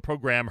radio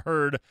program,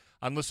 heard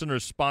on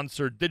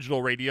listeners-sponsored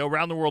digital radio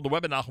around the world, the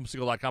web at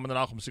NachumSegal.com and the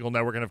Nachum Segal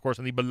Network, and, of course,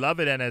 on the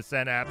beloved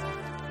NSN app.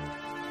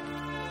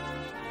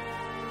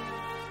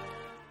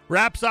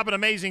 Wraps up an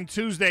amazing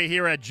Tuesday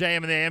here at JM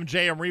and the AM.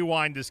 JM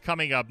Rewind is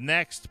coming up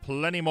next.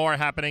 Plenty more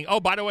happening. Oh,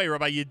 by the way,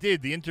 Rabbi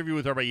Yedid, the interview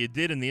with Rabbi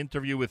Yedid and the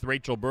interview with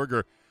Rachel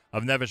Berger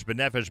of Nefesh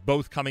B'Nefesh,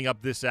 both coming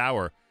up this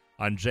hour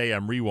on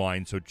JM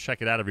Rewind. So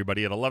check it out,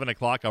 everybody. At 11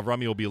 o'clock,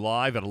 Avrami will be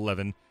live at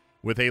 11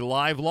 with a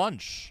live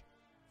lunch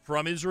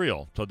from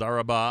Israel. Toda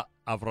Rabba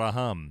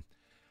Avraham.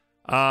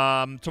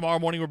 Tomorrow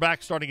morning we're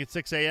back starting at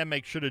 6 a.m.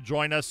 Make sure to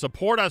join us.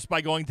 Support us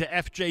by going to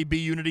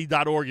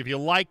fjbunity.org. If you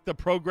like the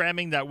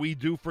programming that we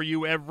do for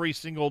you every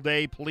single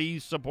day,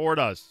 please support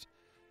us.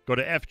 Go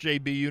to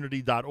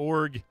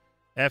fjbunity.org,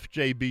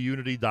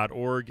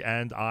 fjbunity.org,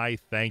 and I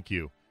thank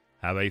you.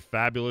 Have a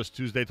fabulous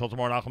Tuesday. Till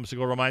tomorrow, Nachum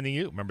Segal reminding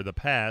you, remember the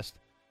past,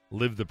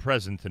 live the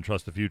present, and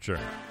trust the future.